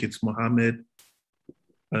 I think it's Mohammed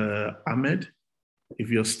Ahmed. If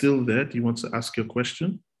you're still there, do you want to ask your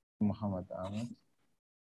question? Mohammed Ahmed.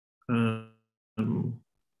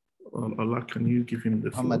 Allah, can you give him the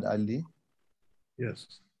Muhammad floor? Ali. Yes.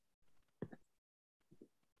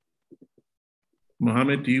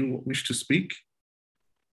 Mohammed, do you wish to speak?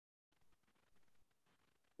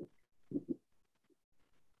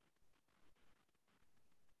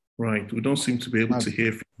 Right, we don't seem to be able to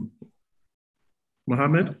hear from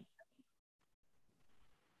Mohammed.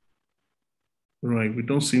 Right, we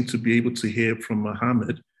don't seem to be able to hear from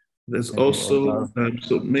Mohammed. There's maybe also,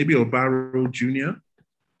 so maybe Obaro Jr.,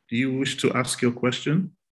 do you wish to ask your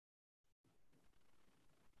question?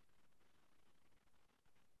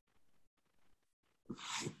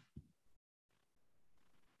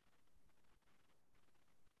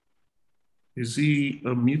 Is he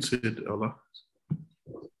muted, Allah?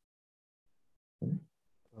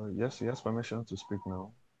 Yes, he has permission to speak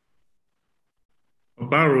now.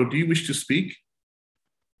 Obaro, do you wish to speak?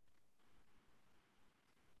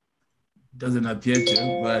 Doesn't appear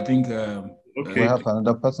to, but I think okay. We have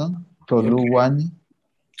another person, Toluwani. Okay.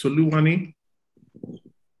 Toluwani,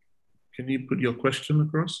 can you put your question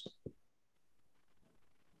across?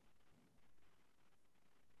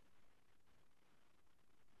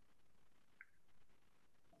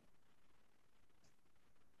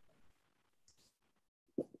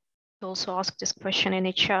 Also ask this question in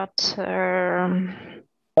the chat.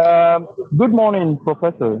 Good morning,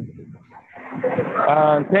 Professor.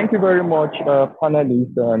 Thank you very much,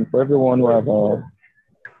 panelists, and for everyone who have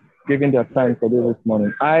given their time for this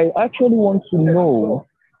morning. I actually want to know,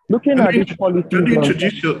 looking at this policy.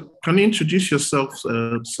 Can you introduce yourself,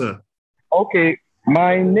 sir? Okay,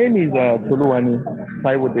 my name is Toluwani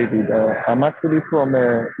Taiwo David. I'm actually from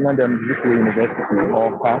London University,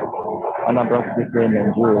 Oka, Anambra State,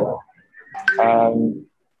 Nigeria.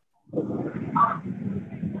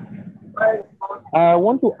 I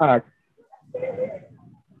want to ask,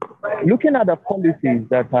 looking at the policies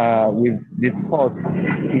that we've discussed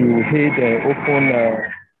to aid open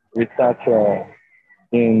research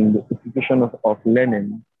in the institution of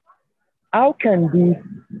learning, how can these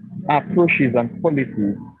approaches and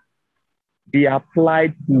policies be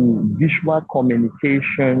applied to visual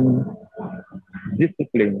communication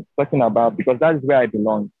discipline, talking about, because that is where I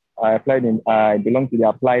belong. I belong to the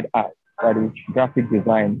applied art, that is graphic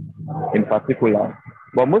design in particular.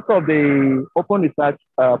 But most of the open research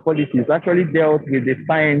policies actually dealt with the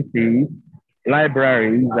sciences,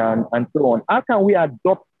 libraries, and so on. How can we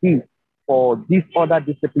adopt this for these other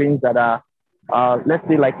disciplines that are, let's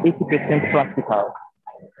say, like 80% practical?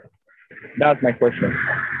 That's my question.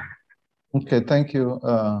 Okay, thank you.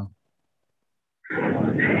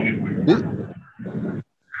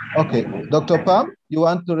 Okay, Dr. Pam, you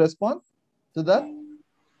want to respond to that?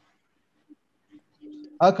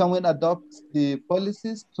 How can we adopt the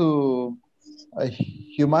policies to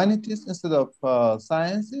humanities instead of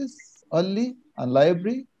sciences only and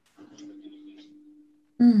library?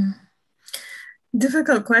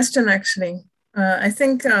 Difficult question, actually. I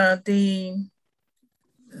think the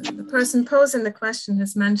person posing the question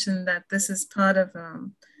has mentioned that this is part of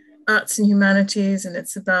arts and humanities, and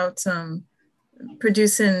it's about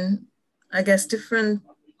producing, I guess, different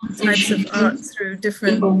types of art through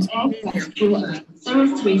different mediums.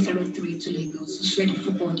 0303 to Lagos is ready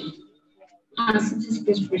for boarding.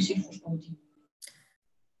 Please proceed for boarding.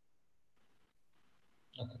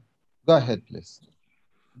 Okay. Go ahead, please.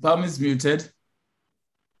 Pam is muted.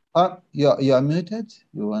 You're muted.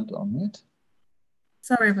 You want to unmute?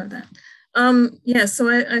 Sorry about that. Yeah, so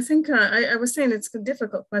I think I was saying it's a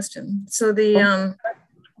difficult question. So the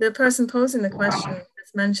person posing the question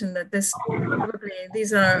has mentioned that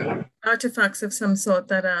these are artifacts of some sort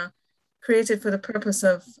that are created for the purpose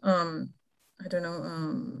of, I don't know,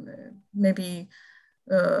 maybe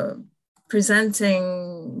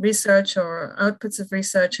presenting research or outputs of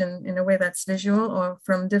research in a way that's visual or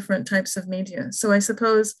from different types of media. So I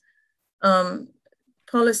suppose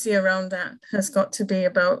policy around that has got to be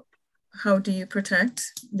about how do you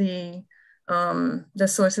protect the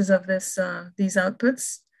sources of these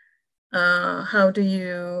outputs? How do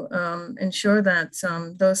you ensure that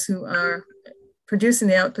those who are producing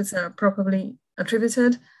the outputs are properly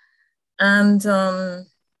attributed? And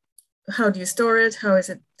how do you store it? How is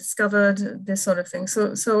it discovered? This sort of thing.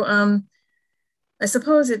 So I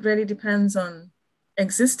suppose it really depends on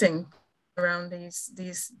existing around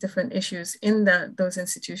these different issues in those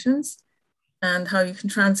institutions, and how you can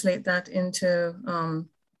translate that into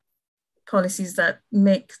policies that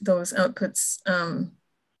make those outputs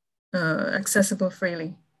accessible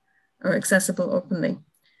freely or accessible openly.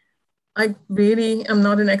 I really am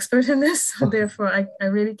not an expert in this, therefore I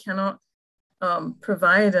really cannot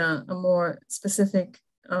provide a more specific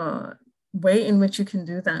way in which you can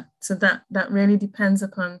do that. So that really depends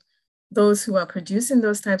upon those who are producing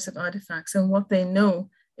those types of artifacts and what they know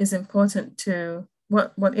is important to,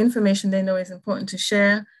 what information they know is important to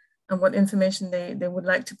share, and what information they would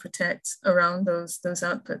like to protect around those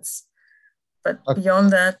outputs. But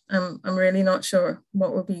beyond that, I'm really not sure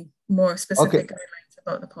what would be more specific guidelines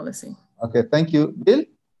about the policy. Okay, thank you. Bill?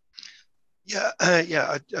 Yeah,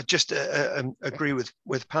 I just agree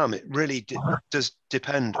with Pam. It really does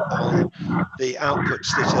depend on the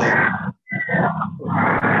outputs that are.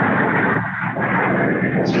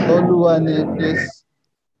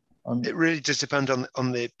 It really does depend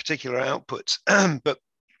on the particular outputs. But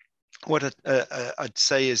what I'd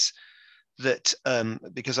say is that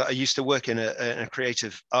because I used to work in a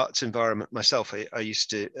creative arts environment myself, I used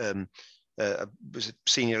to I was a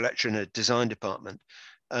senior lecturer in a design department,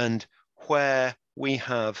 and where we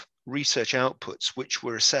have research outputs which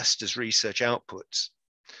were assessed as research outputs,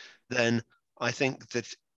 then I think that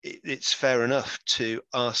it's fair enough to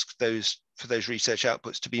ask for those research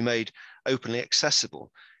outputs to be made openly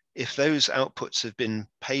accessible. If those outputs have been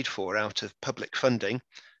paid for out of public funding,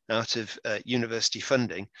 out of university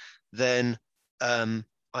funding, then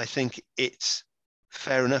I think it's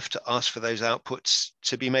fair enough to ask for those outputs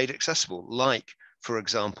to be made accessible. Like, for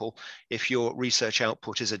example, if your research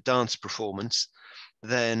output is a dance performance,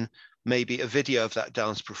 then maybe a video of that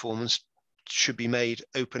dance performance should be made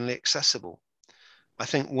openly accessible. I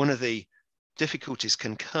think one of the difficulties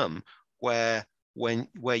can come where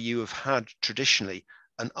you have had traditionally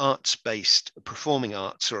an arts-based, performing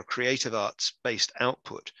arts or a creative arts-based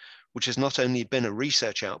output, which has not only been a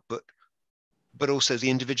research output, but also the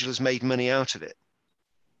individual has made money out of it,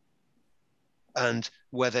 and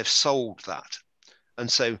where they've sold that. And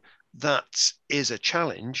so that is a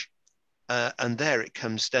challenge. And there it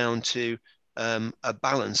comes down to a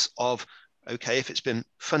balance of, okay, if it's been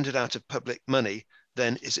funded out of public money,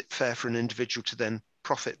 then is it fair for an individual to then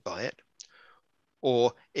profit by it?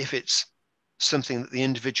 Or if it's something that the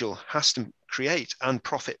individual has to create and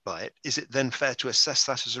profit by it, is it then fair to assess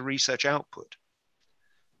that as a research output?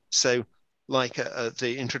 So like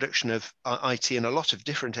the introduction of IT in a lot of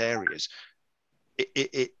different areas,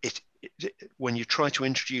 when you try to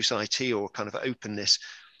introduce IT or kind of openness,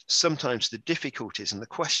 sometimes the difficulties and the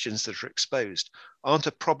questions that are exposed aren't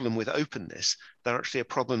a problem with openness, they're actually a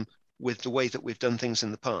problem with the way that we've done things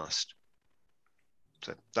in the past.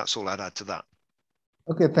 So that's all I'd add to that.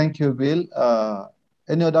 Okay, thank you, Bill.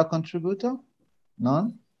 Any other contributor?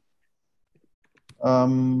 None?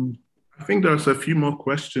 I think there's a few more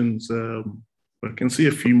questions. I can see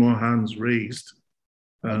a few more hands raised.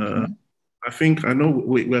 I know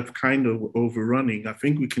we're kind of overrunning. I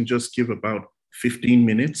think we can just give about 15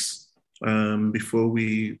 minutes before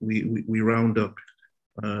we round up.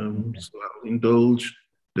 So I'll indulge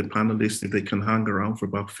the panelists if they can hang around for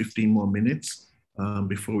about 15 more minutes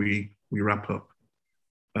before we wrap up.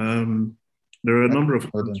 There are a number of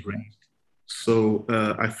hands raised. So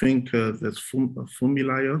I think there's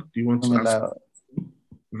Fumilayo. Do you want to ask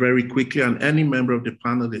very quickly? And any member of the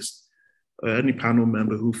panelists, any panel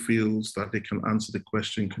member who feels that they can answer the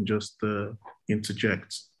question can just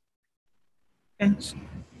interject. Thanks.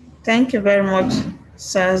 Thank you very much,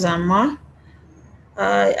 Sir Zama.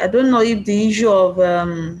 I don't know if the issue of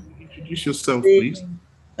introduce yourself, please.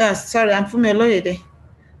 Sorry, I'm Fumilayo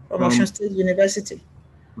from Osun State University.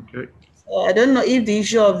 Okay. I don't know if the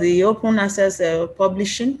issue of the open access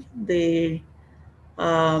publishing, the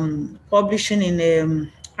publishing in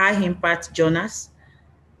high impact journals,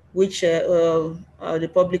 which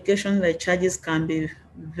the publication charges can be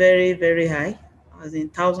very, very high, as in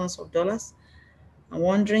thousands of dollars. I'm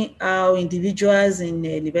wondering how individuals in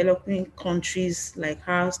developing countries like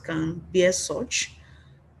ours can bear such,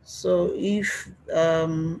 So if,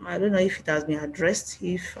 I don't know if it has been addressed,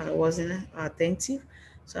 if I wasn't attentive.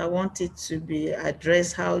 So I want it to be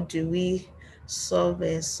addressed. How do we solve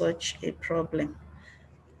such a problem?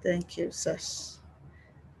 Thank you, sir.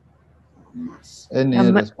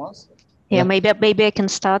 Any response? Yeah, maybe I can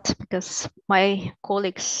start because my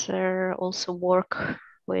colleagues also work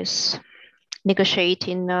with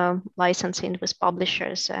negotiating licensing with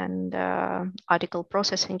publishers and article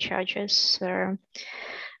processing charges.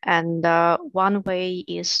 And one way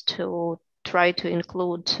is to try to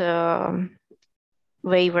include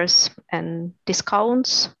waivers and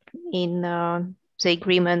discounts in the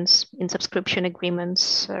agreements, in subscription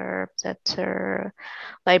agreements that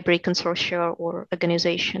library consortia or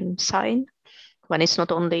organization sign, when it's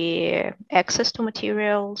not only access to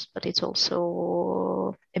materials, but it's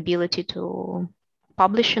also ability to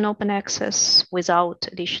publish in open access without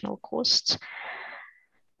additional costs.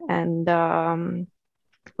 And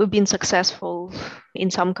we've been successful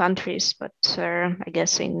in some countries, but I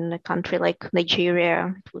guess in a country like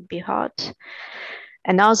Nigeria, it would be hard.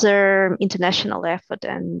 Another international effort,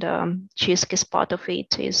 and JISC is part of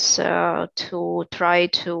it, is to try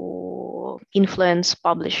to influence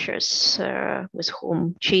publishers with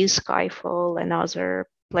whom JISC, IFL, and other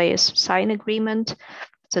players sign agreement,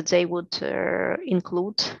 that they would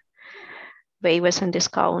include waivers and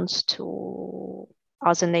discounts to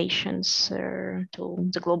other nations, to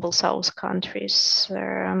the global South countries.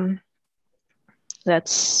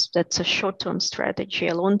 That's a short-term strategy.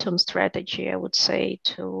 A long-term strategy, I would say,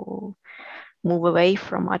 to move away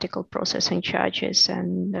from article processing charges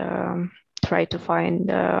and try to find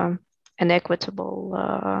an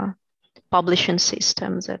equitable publishing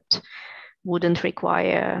system that wouldn't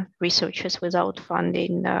require researchers without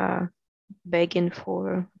funding begging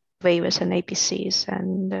for waivers and APCs,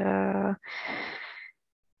 and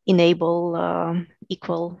enable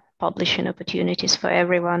equal publishing opportunities for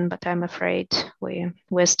everyone. But I'm afraid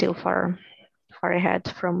we're still far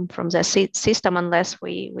ahead from the system, unless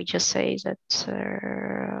we just say that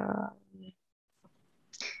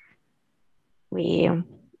we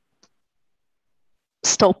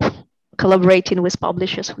stop collaborating with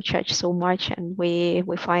publishers who charge so much, and we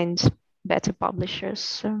find better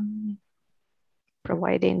publishers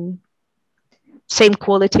providing same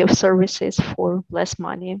quality of services for less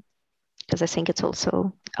money, because I think it's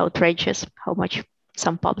also outrageous how much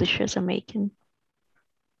some publishers are making.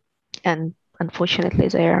 And unfortunately,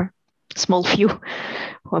 there are a small few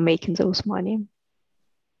who are making those money.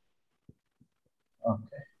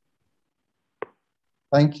 Okay.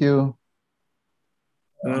 Thank you.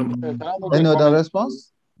 Any other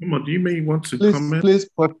response? You may want to comment. Please,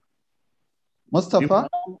 Mustafa?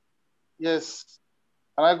 Yes.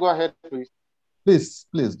 Can I go ahead, please?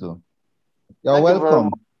 Please do. You're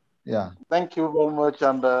welcome. Yeah. Thank you very much.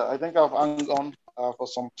 And I think I've hung on for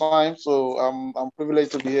some time, so I'm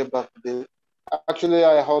privileged to be here back today. Actually,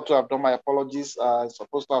 I had to have done my apologies. I was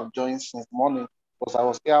supposed to have joined since morning because I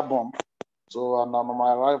was airborne. So, and on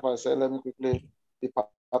my arrival, I said, let me quickly be part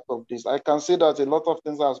of this. I can see that a lot of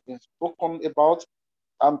things have been spoken about.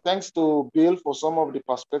 Thanks to Bill for some of the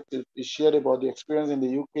perspectives he shared about the experience in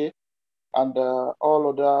the UK and all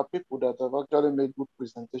other people that have actually made good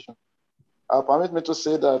presentations. Permit me to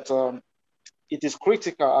say that it is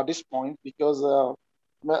critical at this point because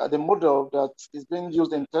the model that is being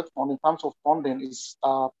used in TEDFund in terms of funding is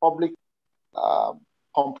public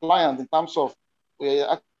compliant in terms of we're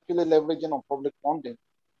actually leveraging on public funding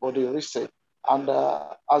for the research. And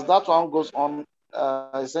as that one goes on,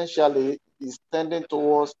 essentially is tending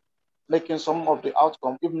towards making some of the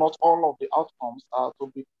outcomes, if not all of the outcomes,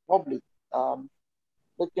 to be public,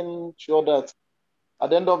 making sure that at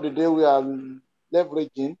the end of the day, we are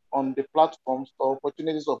leveraging on the platforms or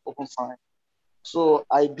opportunities of open science. So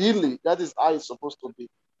ideally, that is how it's supposed to be.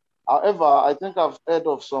 However, I think I've heard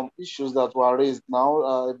of some issues that were raised now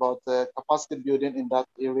about capacity building in that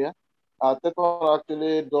area. TEDFund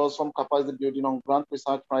actually does some capacity building on grant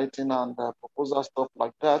research writing and proposal stuff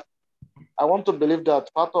like that. I want to believe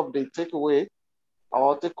that part of the takeaway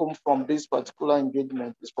or take home from this particular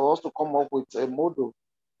engagement is for us to come up with a model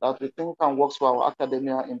that we think can work for our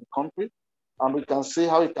academia in the country, and we can see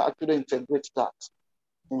how we can actually integrate that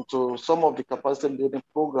into some of the capacity building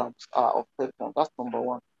programs of TEDFund. That's number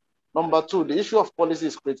one. Number two, the issue of policy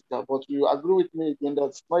is critical, but you agree with me again that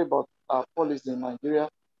it's not about policy in Nigeria,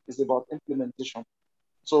 it's about implementation.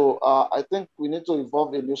 So I think we need to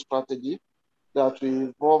evolve a new strategy that will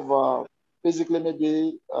involve basically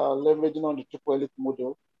maybe leveraging on the triple elite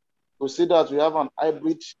model to see that we have an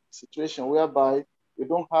hybrid situation whereby we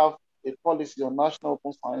don't have a policy on national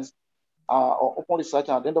open science or open research,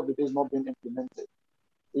 and at the end of the day, it's not being implemented.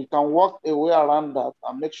 we can work a way around that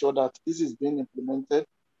and make sure that this is being implemented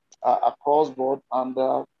across board. And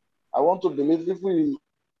I want to believe if we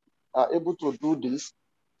are able to do this,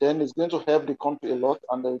 then it's going to help the country a lot,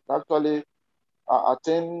 and it actually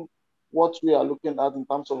attain what we are looking at in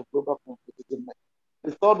terms of global competitiveness.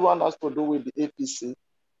 The third one has to do with the APC,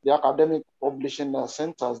 the academic publishing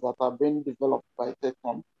centers that are being developed by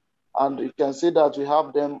TechCom. And you can see that we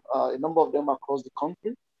have them, a number of them across the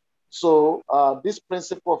country. So this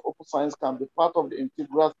principle of open science can be part of the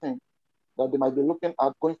integral thing that they might be looking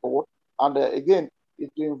at going forward. And again, it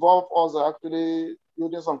will involve us actually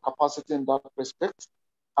building some capacity in that respect.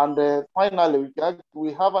 And finally,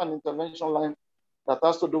 we have an intervention line that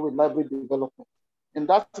has to do with library development. In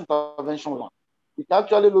that intervention line, we can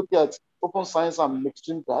actually look at open science and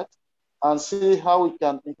mixing that and see how we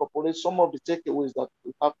can incorporate some of the takeaways that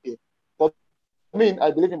we have here. For me,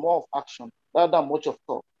 I believe in more of action rather than much of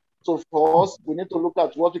thought. So for us, we need to look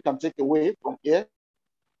at what we can take away from here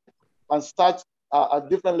and start at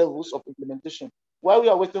different levels of implementation. While we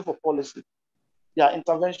are waiting for policy, there are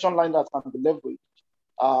intervention lines that can be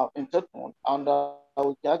leveraged in TechCom, and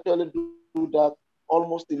we can actually do that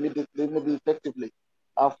almost immediately, maybe effectively,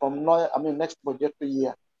 from now, next budgetary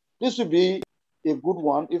year. This will be a good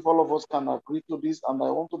one if all of us can agree to this, and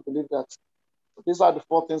I want to believe that these are the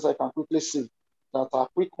 4 things I can quickly see that are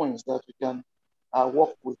quick wins that we can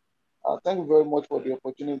work with. Thank you very much for the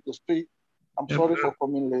opportunity to speak. I'm sorry for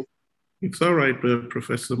coming late. It's all right,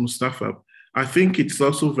 Professor Mustafa. I think it's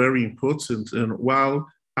also very important, and while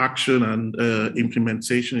action and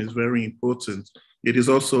implementation is very important, it is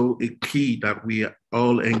also a key that we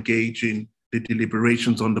all engage in the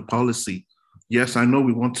deliberations on the policy. Yes, I know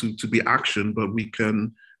we want to be action, but we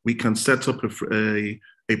can set up a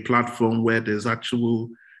platform where there's actual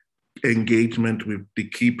engagement with the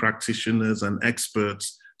key practitioners and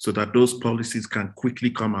experts so that those policies can quickly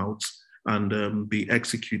come out and be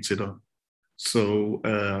executed on. So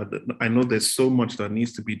I know there's so much that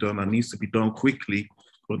needs to be done and needs to be done quickly,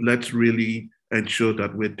 but let's really ensure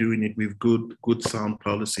that we're doing it with good sound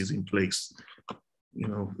policies in place. You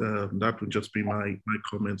know, that would just be my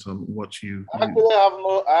comments on what you. I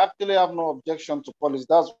actually have no objection to policy.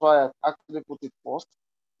 That's why I actually put it first.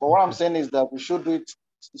 But what I'm saying is that we should do it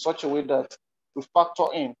in such a way that we factor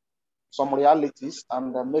in some realities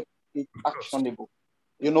and make it actionable.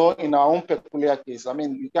 You know, in our own peculiar case,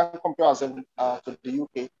 we can't compare ourselves to the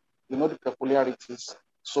UK. You know the peculiarities.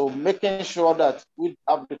 So making sure that we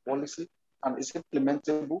have the policy and it's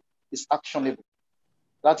implementable, it's actionable.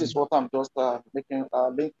 That is what I'm just making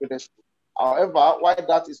link with this. However, while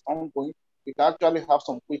that is ongoing, we can actually have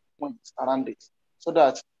some quick points around it so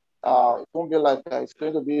that it won't be like it's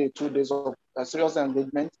going to be 2 days of serious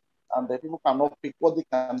engagement and the people cannot pick what they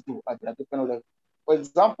can do at their different levels. For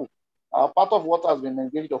example, part of what has been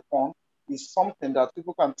engaged upon is something that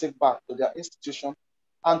people can take back to their institution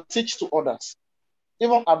and teach to others.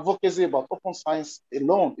 Even advocacy about open science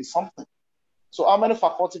alone is something. So how many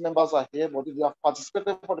faculty members are here? But if you have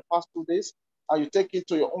participated for the past 2 days and you take it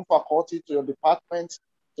to your own faculty, to your department,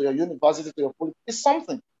 to your university, to your policy, it's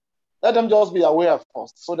something. Let them just be aware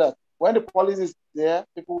first so that when the policy is there,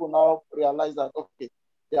 people will now realize that, okay,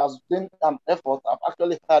 there has been an effort. I've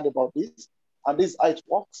actually heard about this and this is how it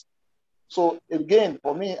works. So again,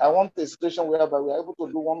 for me, I want a situation whereby we are able to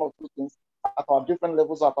do 1 or 2 things at our different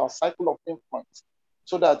levels, at our cycle of influence,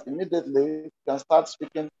 so that immediately we can start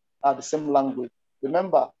speaking the same language.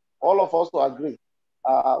 Remember, all of us to agree,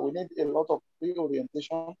 we need a lot of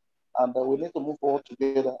reorientation and we need to move forward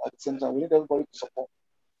together at the same time. We need everybody to support.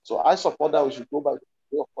 So I support that we should go by the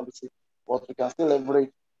way of policy, but we can still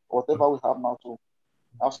leverage whatever we have now to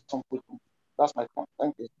have some quick. That's my point.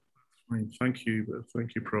 Thank you.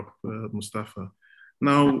 Thank you, Prof. Mustafa.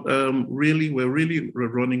 Now, we're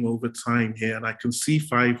running over time here, and I can see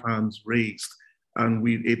 5 hands raised, and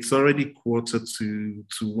it's already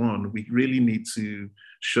 1:45. We really need to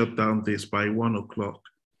shut down this by 1 o'clock.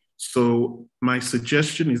 So my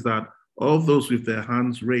suggestion is that all those with their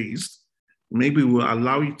hands raised, maybe we'll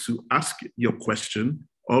allow you to ask your question.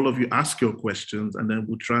 All of you ask your questions, and then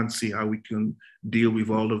we'll try and see how we can deal with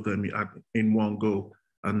all of them in one go,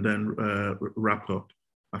 and then wrap up.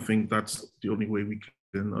 I think that's the only way we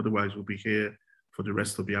can. Otherwise, we'll be here for the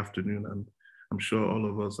rest of the afternoon, and I'm sure all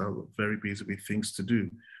of us are very busy with things to do.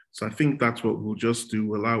 So I think that's what we'll just do.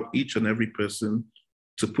 We'll allow each and every person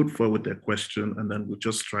to put forward their question, and then we'll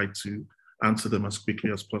just try to answer them as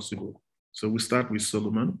quickly as possible. So we'll start with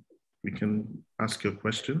Solomon. We can ask your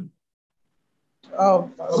question.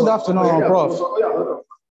 Good afternoon, Prof.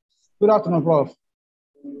 Good afternoon, Prof.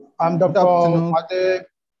 I'm Dr. Made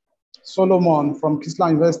Solomon from Kisla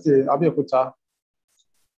University, Abeokuta.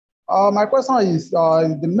 My question is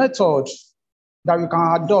the method that we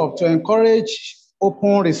can adopt to encourage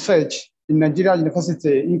open research in Nigeria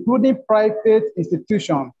University, including private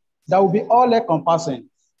institutions, that will be all encompassing.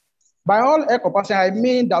 By all encompassing, I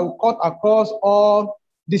mean that will cut across all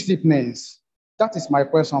disciplines. That is my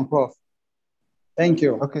question, Prof. Thank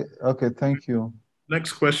you. Okay, thank you.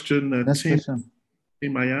 Next question, Next question.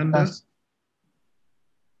 Tim Ayanda. Yes.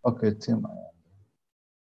 Okay, Tim.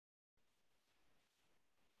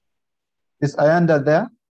 Is Ayanda there?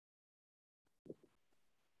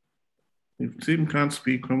 If Tim can't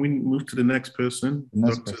speak, can we move to the next person?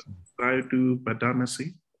 Dr. Saidu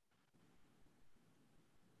Badamasi.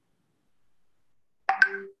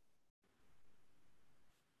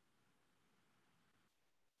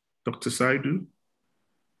 Dr. Saidu.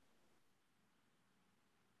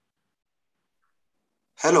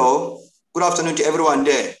 Hello, good afternoon to everyone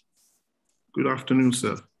there. Good afternoon,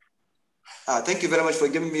 sir. Thank you very much for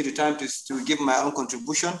giving me the time to give my own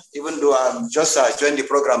contribution, even though I'm just joined the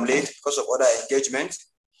program late because of other engagement.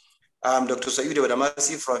 I'm Dr. Saidu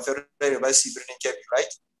Badamasi from Federal University, Birnin,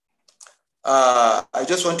 right? I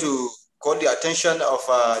just want to call the attention of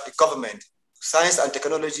the government. Science and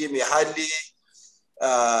technology may hardly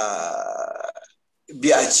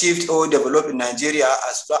be achieved or developed in Nigeria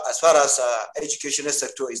as far as educational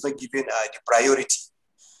sector is not given the priority.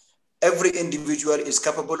 Every individual is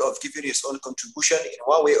capable of giving his own contribution in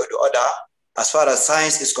one way or the other as far as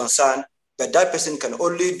science is concerned, but that person can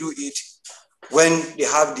only do it when they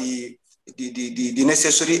have the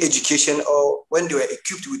necessary education or when they were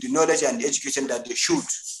equipped with the knowledge and the education that they should.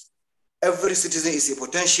 Every citizen is a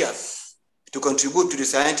potential to contribute to the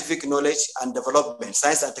scientific knowledge and development,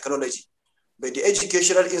 science and technology. But the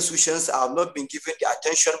educational institutions have not been given the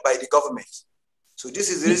attention by the government. So this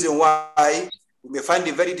is the reason why we may find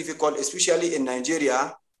it very difficult, especially in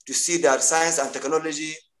Nigeria, to see that science and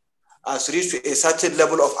technology has reached a certain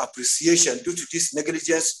level of appreciation due to this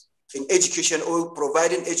negligence in education or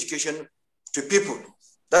providing education to people.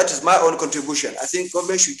 That is my own contribution. I think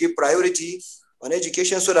government should give priority on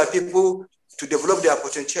education so that people to develop their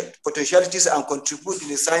potentialities and contribute in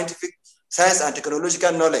the science and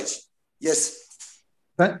technological knowledge. Yes.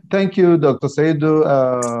 Thank you, Dr. Saidu.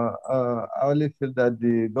 I only feel that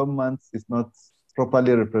the government is not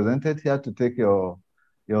properly represented here to take your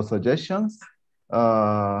suggestions.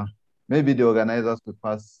 Maybe the organizers will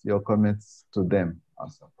pass your comments to them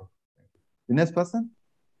also. The next person?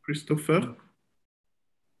 Christopher.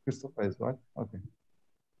 Christopher is what? Okay.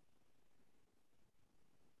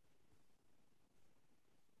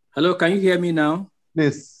 Hello, can you hear me now?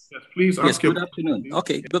 Please. Yes, please ask. Yes, good afternoon.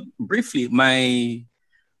 Okay, but briefly, my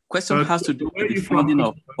question has to do with the funding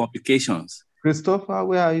of publications. Christopher,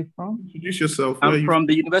 where are you from? Introduce yourself. I'm from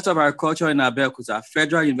the University of Agriculture in Abeokuta,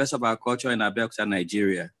 Federal University of Agriculture in Abeokuta,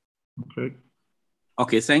 Nigeria. Okay.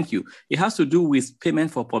 Okay, thank you. It has to do with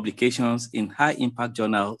payment for publications in high impact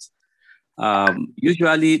journals.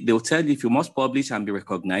 Usually they'll tell you if you must publish and be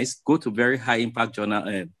recognized, go to very high impact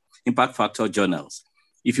journal, impact factor journals.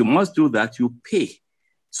 If you must do that, you pay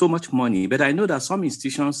so much money. But I know that some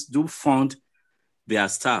institutions do fund their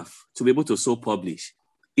staff to be able to so publish.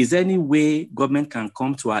 Is there any way government can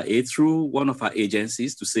come to our aid through one of our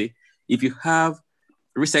agencies to say, if you have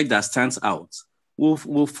research that stands out,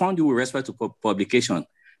 we'll fund you with respect to publication,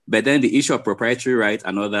 but then the issue of proprietary rights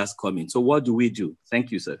and others come in. So what do we do?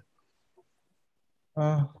 Thank you, sir.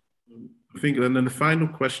 I think, and then the final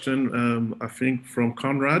question, I think from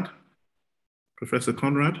Conrad, Professor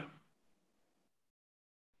Conrad.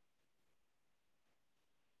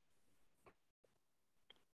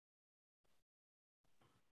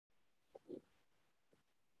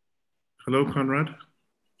 Hello, Conrad.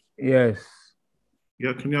 Yes.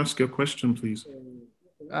 Yeah, can you ask your question, please?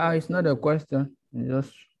 It's not a question. I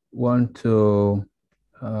just want to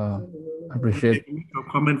appreciate. Can you make your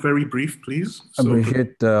comment very brief, please?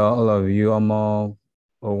 Appreciate all of you, Omo,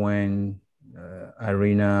 Owen,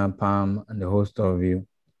 Irina, Pam, and the host of you.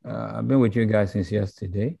 I've been with you guys since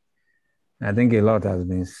yesterday. I think a lot has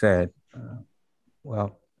been said.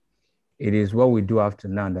 Well, it is what we do after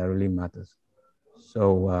now that really matters.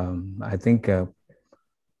 So I think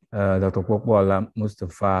Dr. Popola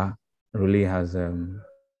Mustafa really has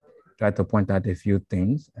tried to point out a few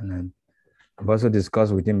things, and I've also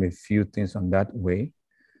discussed with him a few things on that way.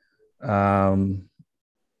 I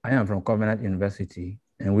am from Covenant University,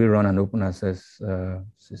 and we run an open access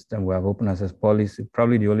system. We have open access policy,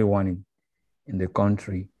 probably the only one in the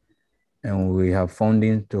country, and we have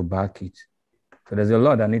funding to back it. So there's a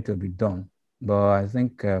lot that needs to be done, but I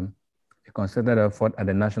think a concerted effort at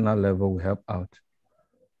the national level will help out.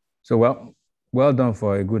 So well done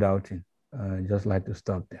for a good outing. Just like to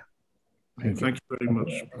stop there. Thank you very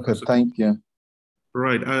much. Okay, thank you.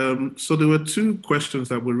 Right. So there were two questions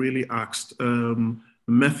that were really asked.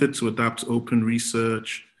 Method to adapt open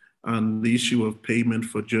research and the issue of payment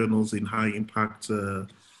for journals in high impact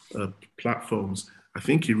platforms. I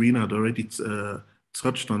think Irina had already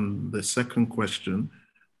touched on the second question,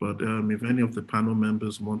 but if any of the panel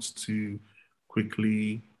members wants to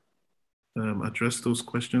quickly address those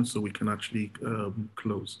questions so we can actually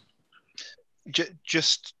close.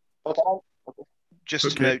 Just to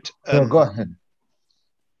note. Go ahead.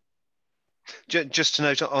 Just to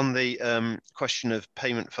note on the question of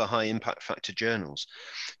payment for high impact factor journals,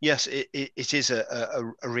 yes, it is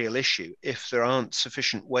a real issue. If there aren't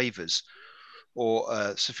sufficient waivers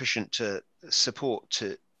or sufficient support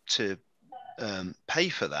to pay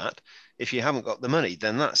for that, if you haven't got the money,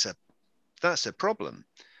 then that's a problem.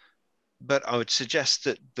 But I would suggest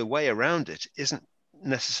that the way around it isn't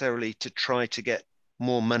necessarily to try to get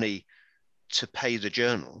more money to pay the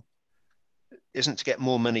journal, isn't to get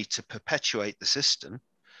more money to perpetuate the system.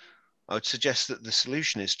 I would suggest that the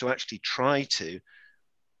solution is to actually try to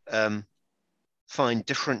find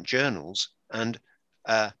different journals and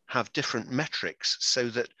have different metrics so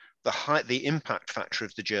that the impact factor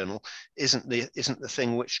of the journal isn't the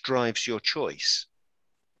thing which drives your choice.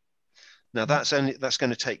 Now that's going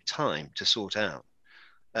to take time to sort out,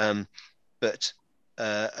 but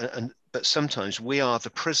sometimes we are the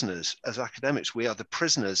prisoners as academics. We are the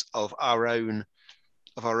prisoners of our own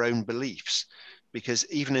beliefs, because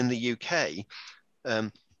even in the UK,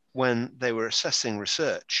 when they were assessing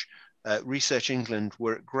research, Research England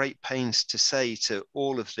were at great pains to say to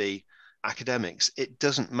all of the academics, it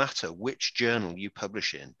doesn't matter which journal you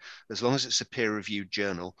publish in, as long as it's a peer-reviewed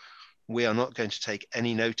journal, we are not going to take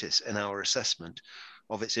any notice in our assessment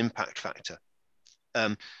of its impact factor.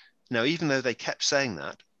 Now, even though they kept saying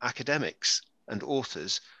that, academics and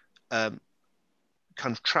authors kind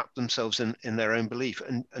of trapped themselves in their own belief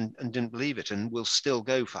and didn't believe it, and will still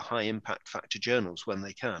go for high impact factor journals when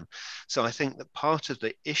they can. So I think that part of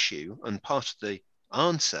the issue and part of the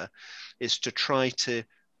answer is to try to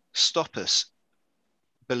stop us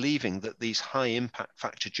believing that these high impact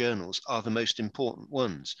factor journals are the most important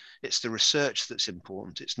ones. It's the research that's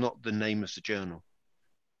important. It's not the name of the journal.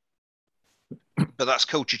 But that's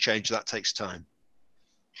culture change. That takes time.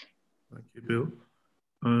 Thank you, Bill.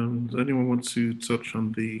 Does anyone want to touch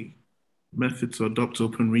on the method to adopt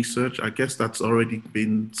open research? I guess that's already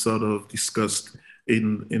been sort of discussed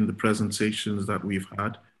in the presentations that we've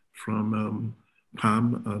had from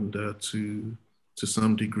Pam and to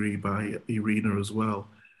some degree by Irina as well.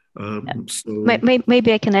 So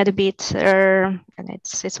maybe I can add a bit, and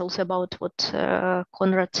it's also about what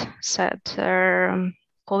Konrad said.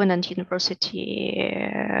 Covenant University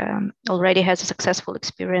already has a successful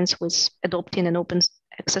experience with adopting an open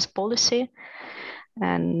access policy.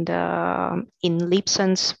 And in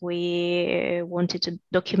Lipsens, we wanted to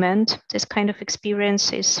document this kind of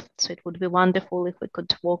experiences. So it would be wonderful if we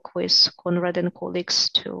could work with Konrad and colleagues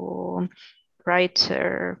to write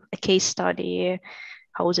a case study,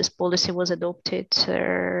 how this policy was adopted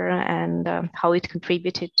and how it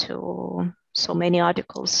contributed to so many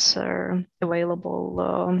articles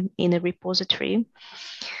available in a repository.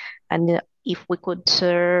 And if we could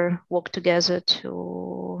work together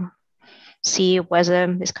to see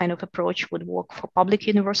whether this kind of approach would work for public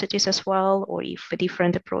universities as well, or if a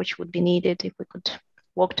different approach would be needed, if we could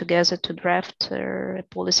work together to draft a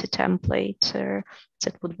policy template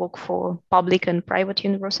that would work for public and private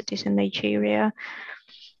universities in Nigeria,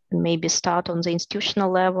 and maybe start on the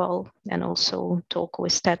institutional level and also talk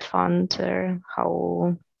with State Fund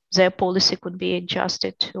how their policy could be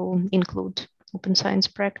adjusted to include open science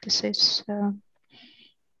practices.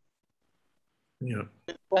 Yeah.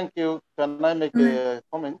 Thank you. Can I make a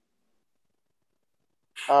comment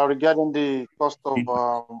regarding the cost of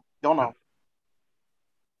journal?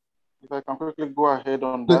 If I can quickly go ahead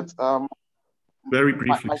on that. Very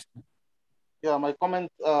briefly. My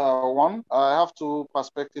comment one, I have two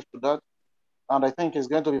perspectives to that, and I think it's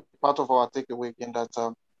going to be part of our takeaway in that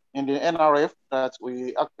in the NRF that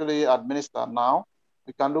we actually administer now,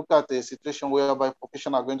 we can look at a situation whereby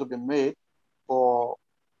provisions are going to be made for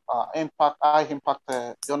high impact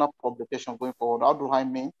journal publication going forward. How do I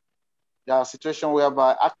mean? There are situations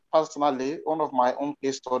whereby personally, one of my own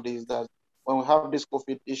case studies that when we have this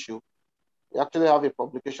COVID issue, we actually have a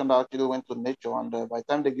publication that actually went to Nature, and by the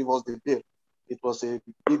time they give us the bill, it was a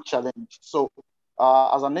big challenge. So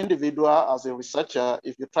as an individual, as a researcher,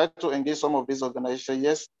 if you try to engage some of these organizations,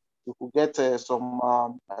 yes, you could get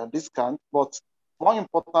some discount, but more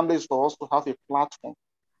importantly is for us to have a platform.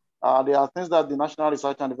 There are things that the National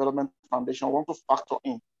Research and Development Foundation want to factor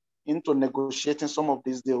in. into negotiating some of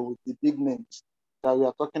these deals with the big names that we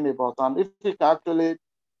are talking about. And if we can actually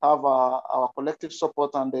have our collective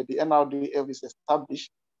support and the NRDF is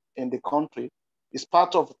established in the country, it's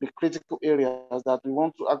part of the critical areas that we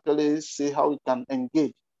want to actually see how we can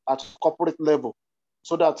engage at corporate level,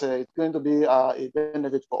 so that it's going to be a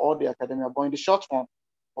benefit for all the academia. But in the short run,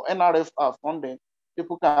 for NRF funding,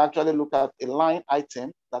 people can actually look at a line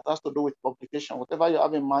item that has to do with publication, whatever you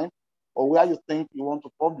have in mind, or where you think you want to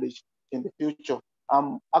publish in the future.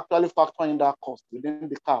 I'm actually factoring that cost within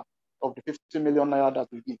the cap of the 50 million naira that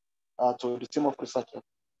we give to the team of researchers.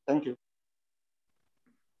 Thank you.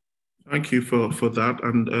 Thank you for that.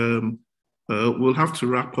 And we'll have to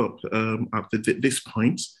wrap up at this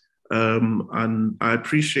point. And I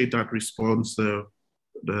appreciate that response, the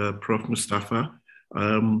Prof. Mustafa.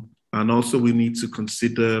 And also we need to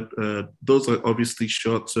consider, those are obviously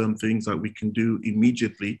short-term things that we can do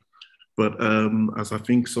immediately. But as I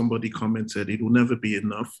think somebody commented, it will never be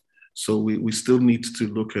enough. So we still need to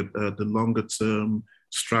look at the longer-term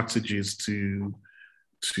strategies to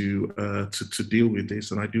deal with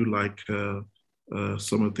this. And I do like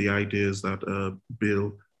some of the ideas that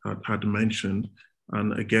Bill had mentioned.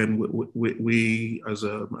 And again, we as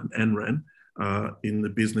an NREN are in the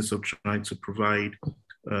business of trying to provide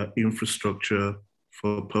infrastructure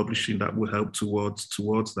for publishing that will help towards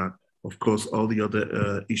that. Of course, all the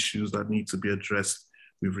other issues that need to be addressed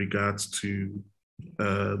with regards to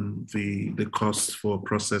the costs for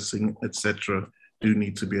processing, etc., do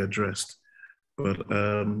need to be addressed. But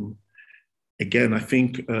again, I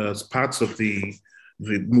think as parts of the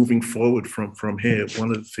moving forward from here, one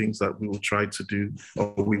of the things that we will try to do,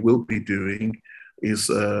 or we will be doing, is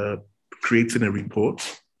creating a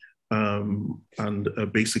report and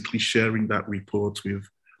basically sharing that report with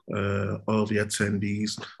all the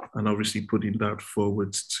attendees, and obviously putting that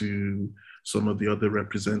forward to some of the other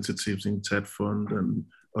representatives in TED Fund and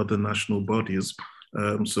other national bodies,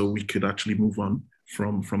 so we could actually move on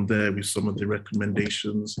from there with some of the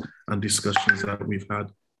recommendations and discussions that we've had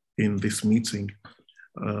in this meeting.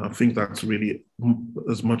 I think that's really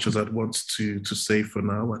as much as I'd want to say for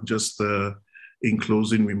now. And just in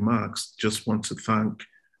closing remarks, just want to thank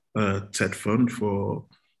TED Fund for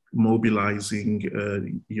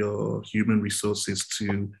mobilizing your human resources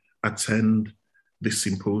to attend this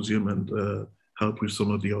symposium and help with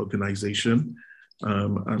some of the organization.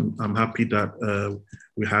 And I'm happy that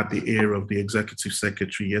we had the ear of the executive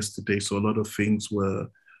secretary yesterday. So a lot of things were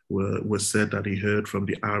said that he heard from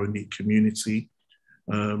the R&D community.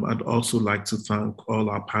 I'd also like to thank all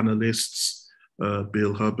our panelists,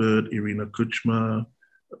 Bill Hubbard, Irina Kuchma,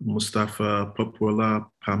 Mustafa Popwala,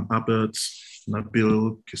 Pam Abbott,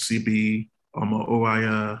 Nabil Kasibi, Omar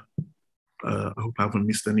Owaya. I hope I haven't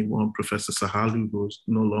missed anyone. Professor Sahalu, who's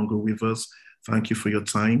no longer with us. Thank you for your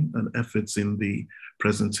time and efforts in the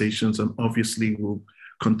presentations. And obviously we'll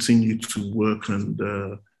continue to work and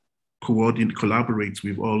collaborate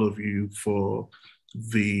with all of you for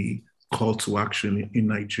the call to action in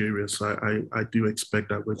Nigeria. So I do expect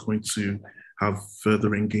that we're going to have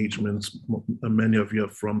further engagements. Many of you are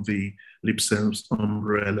from the LIPSEMS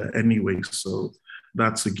umbrella anyway, so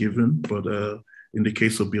that's a given. But in the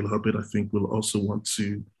case of Bill Hubbard, I think we'll also want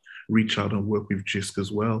to reach out and work with JISC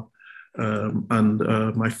as well. And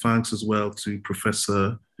my thanks as well to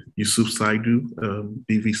Professor Yusuf Saidu,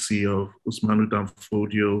 BVC of Usmanu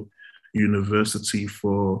Danfodio University,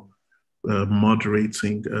 for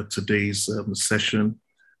moderating today's session.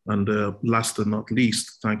 And last but not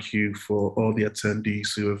least, thank you for all the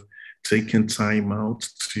attendees who have taken time out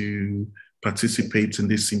to participate in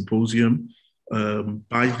this symposium. Over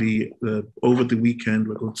the weekend,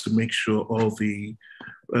 we're going to make sure all the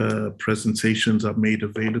presentations are made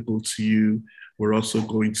available to you. We're also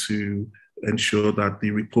going to ensure that the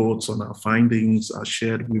reports on our findings are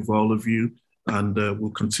shared with all of you, and we'll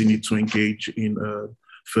continue to engage in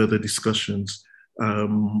further discussions.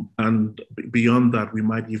 And beyond that, we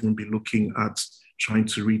might even be looking at trying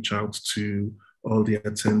to reach out to all the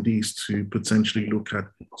attendees to potentially look at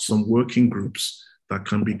some working groups that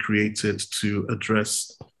can be created to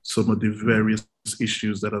address some of the various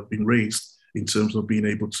issues that have been raised in terms of being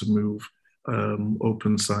able to move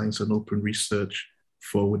open science and open research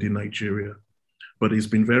forward in Nigeria. But it's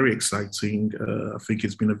been very exciting. I think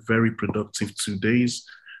it's been a very productive 2 days.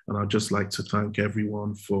 And I'd just like to thank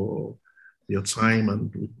everyone for your time,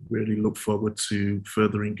 and we really look forward to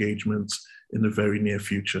further engagements in the very near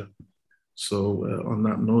future. So on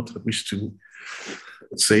that note, I wish to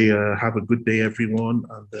say have a good day, everyone,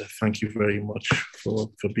 and thank you very much for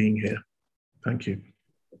being here. Thank you.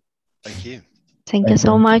 Thank you. Thank you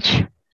so much.